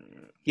nooch.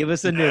 Give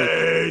us a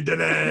nooch. The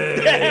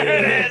nooch.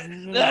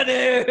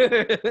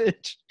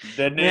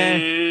 The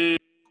Nooch.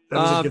 That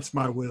was against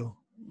my will.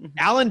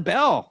 Alan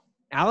Bell,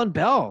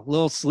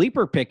 little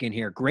sleeper pick in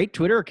here. Great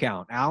Twitter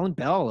account. Alan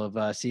Bell of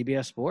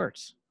CBS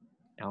Sports.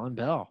 Alan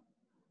Bell.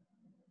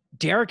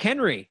 Derrick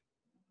Henry.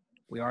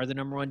 We are the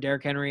 #1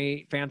 Derrick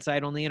Henry fan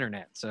site on the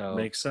internet. So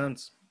makes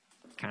sense.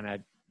 Kind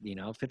of,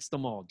 fits the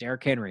mold.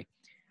 Derrick Henry.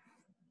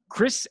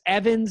 Chris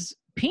Evans'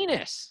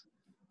 penis.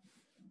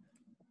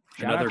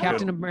 Shout out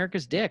Captain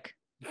America's dick.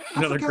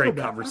 Another great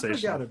conversation. I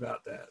forgot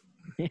about that.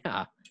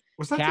 Yeah.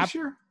 Was that this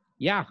year?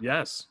 Yeah.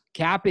 Yes.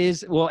 Cap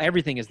is,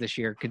 everything is this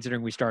year,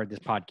 considering we started this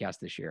podcast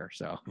this year.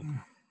 So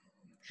I'm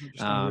just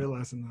not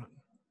realizing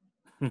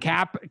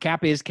that.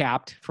 Cap is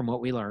capped from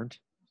what we learned.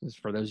 Just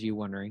for those of you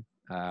wondering,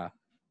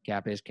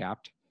 Cap is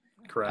capped.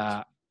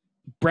 Correct.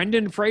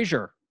 Brendan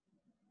Fraser,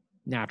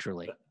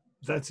 naturally.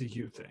 That's a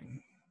you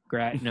thing.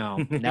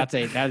 No,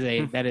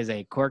 that is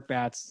a Cork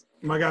Bats.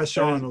 My guy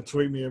Sean will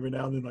tweet me every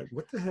now and then, like,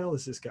 "What the hell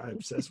is this guy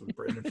obsessed with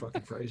Brendan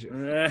fucking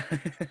Fraser?"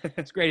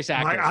 It's greatest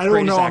actor. Like, I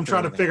don't know. I'm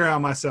trying to figure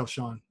out myself,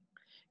 Sean.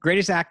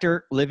 Greatest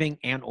actor, living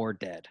and or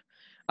dead.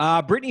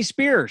 Britney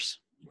Spears.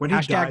 When he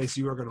dies,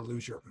 you are going to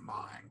lose your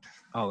mind.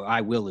 Oh,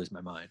 I will lose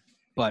my mind.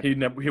 But he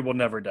will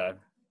never die.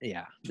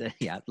 Yeah.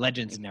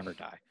 Legends never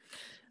die.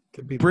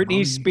 Could be the Britney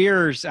mommy.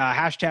 Spears,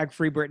 hashtag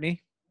free Britney.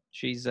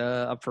 She's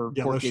up for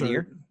Yellow Corky of the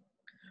Year. shirt.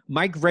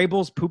 Mike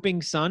Vrabel's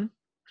pooping son.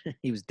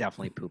 He was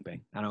definitely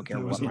pooping. I don't care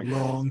That was what a Mike.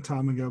 long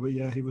time ago, but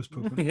yeah, he was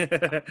pooping.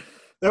 Yeah.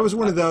 That was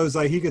one of those,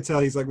 like, he could tell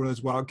he's like one of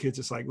those wild kids.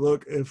 It's like,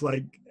 look,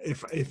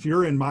 if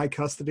you're in my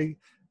custody,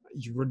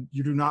 you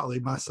do not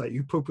leave my sight.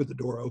 You poop with the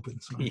door open.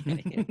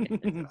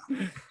 Son.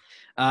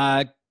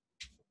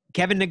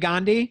 Kevin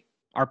Nagandi,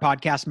 our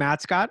podcast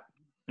mascot.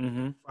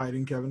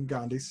 Fighting Kevin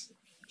Gandhi's.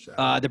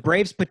 The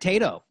Braves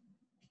potato,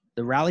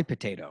 the rally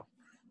potato.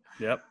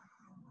 Yep.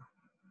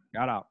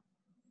 Got out.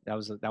 That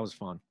was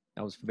fun.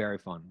 That was very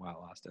fun while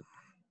it lasted.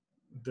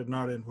 Did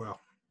not end well.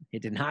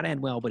 It did not end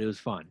well, but it was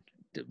fun.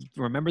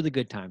 Remember the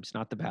good times,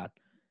 not the bad.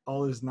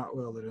 All is not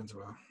well that ends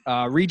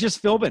well. Regis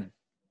Philbin,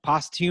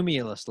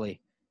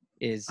 posthumously,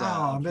 is.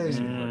 Oh,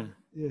 man.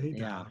 Yeah, he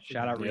Yeah, died.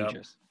 shout out Yep.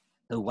 Regis.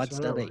 Who wants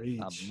Shout to out be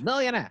a Reg.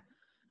 millionaire?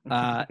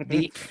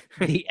 The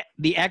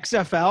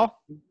XFL,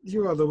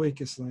 You are the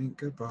weakest link.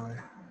 Goodbye.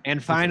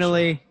 and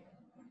finally,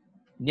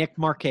 Nick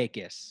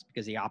Markakis,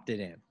 because he opted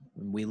in.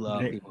 And we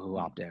love Nick. people who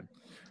opt in.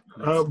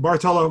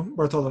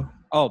 Bartolo.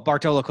 Oh,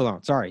 Bartolo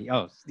Colon. Sorry.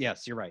 Oh,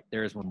 yes, you're right.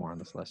 There is one more on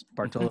this list.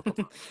 Bartolo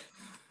Colon.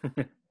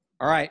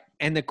 All right.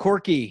 And the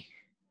Corky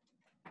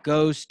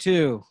goes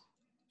to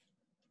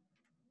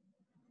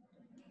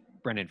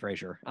Brendan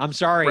Fraser. I'm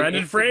sorry.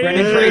 Brendan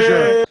Brendan Fraser.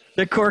 Fraser,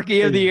 the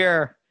Corky of the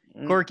Year.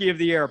 Corky of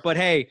the Year. But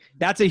hey,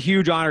 that's a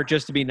huge honor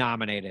just to be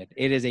nominated.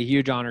 It is a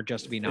huge honor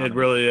just to be It nominated.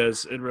 really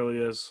is. It really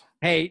is.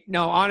 Hey,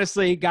 no,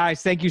 honestly,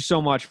 guys, thank you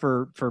so much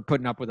for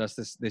putting up with us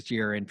this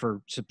year and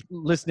for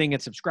listening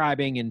and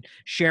subscribing and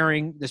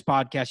sharing this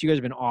podcast. You guys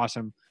have been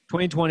awesome.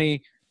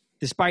 2020,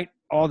 despite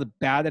all the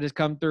bad that has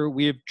come through,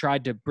 we have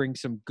tried to bring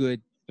some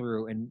good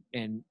through,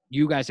 and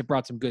you guys have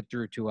brought some good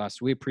through to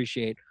us. We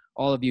appreciate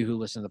all of you who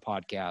listen to the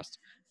podcast,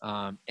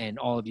 and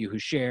all of you who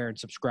share and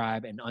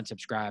subscribe and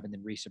unsubscribe and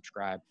then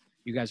resubscribe.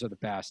 You guys are the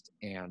best.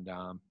 And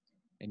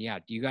yeah,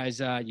 do you guys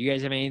have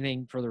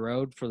anything for the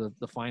road for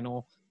the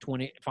final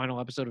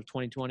episode of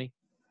 2020?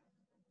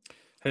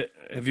 Hey,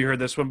 have you heard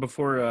this one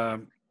before?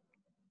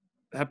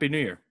 Happy New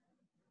Year.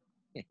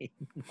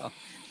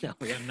 No,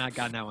 we have not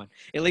gotten that one.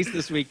 At least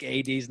this week,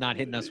 AD's not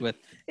hitting us with,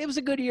 it was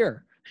a good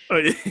year. Oh,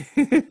 yeah.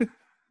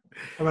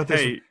 How about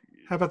this Hey. one?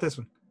 How about this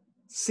one?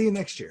 See you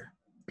next year.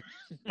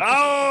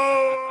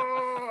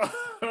 Oh!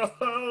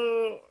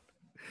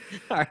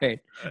 All right.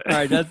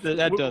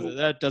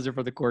 That does it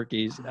for the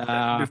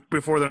Corkies.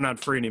 Before they're not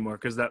free anymore,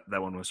 because that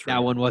one was free.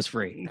 That one was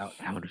free.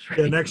 That one was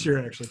free. Yeah, next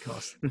year actually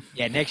costs.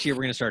 Yeah, next year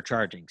we're gonna start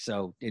charging.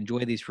 So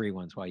enjoy these free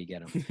ones while you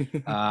get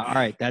them. All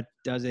right, that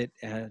does it.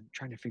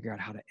 Trying to figure out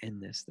how to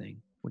end this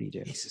thing. What do you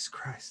do? Jesus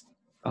Christ.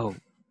 Oh,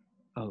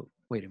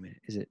 wait a minute.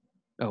 Is it?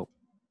 Oh,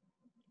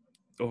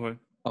 Oh,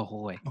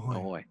 ahoy, Ahoy.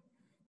 ahoy.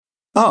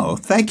 Oh,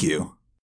 thank you.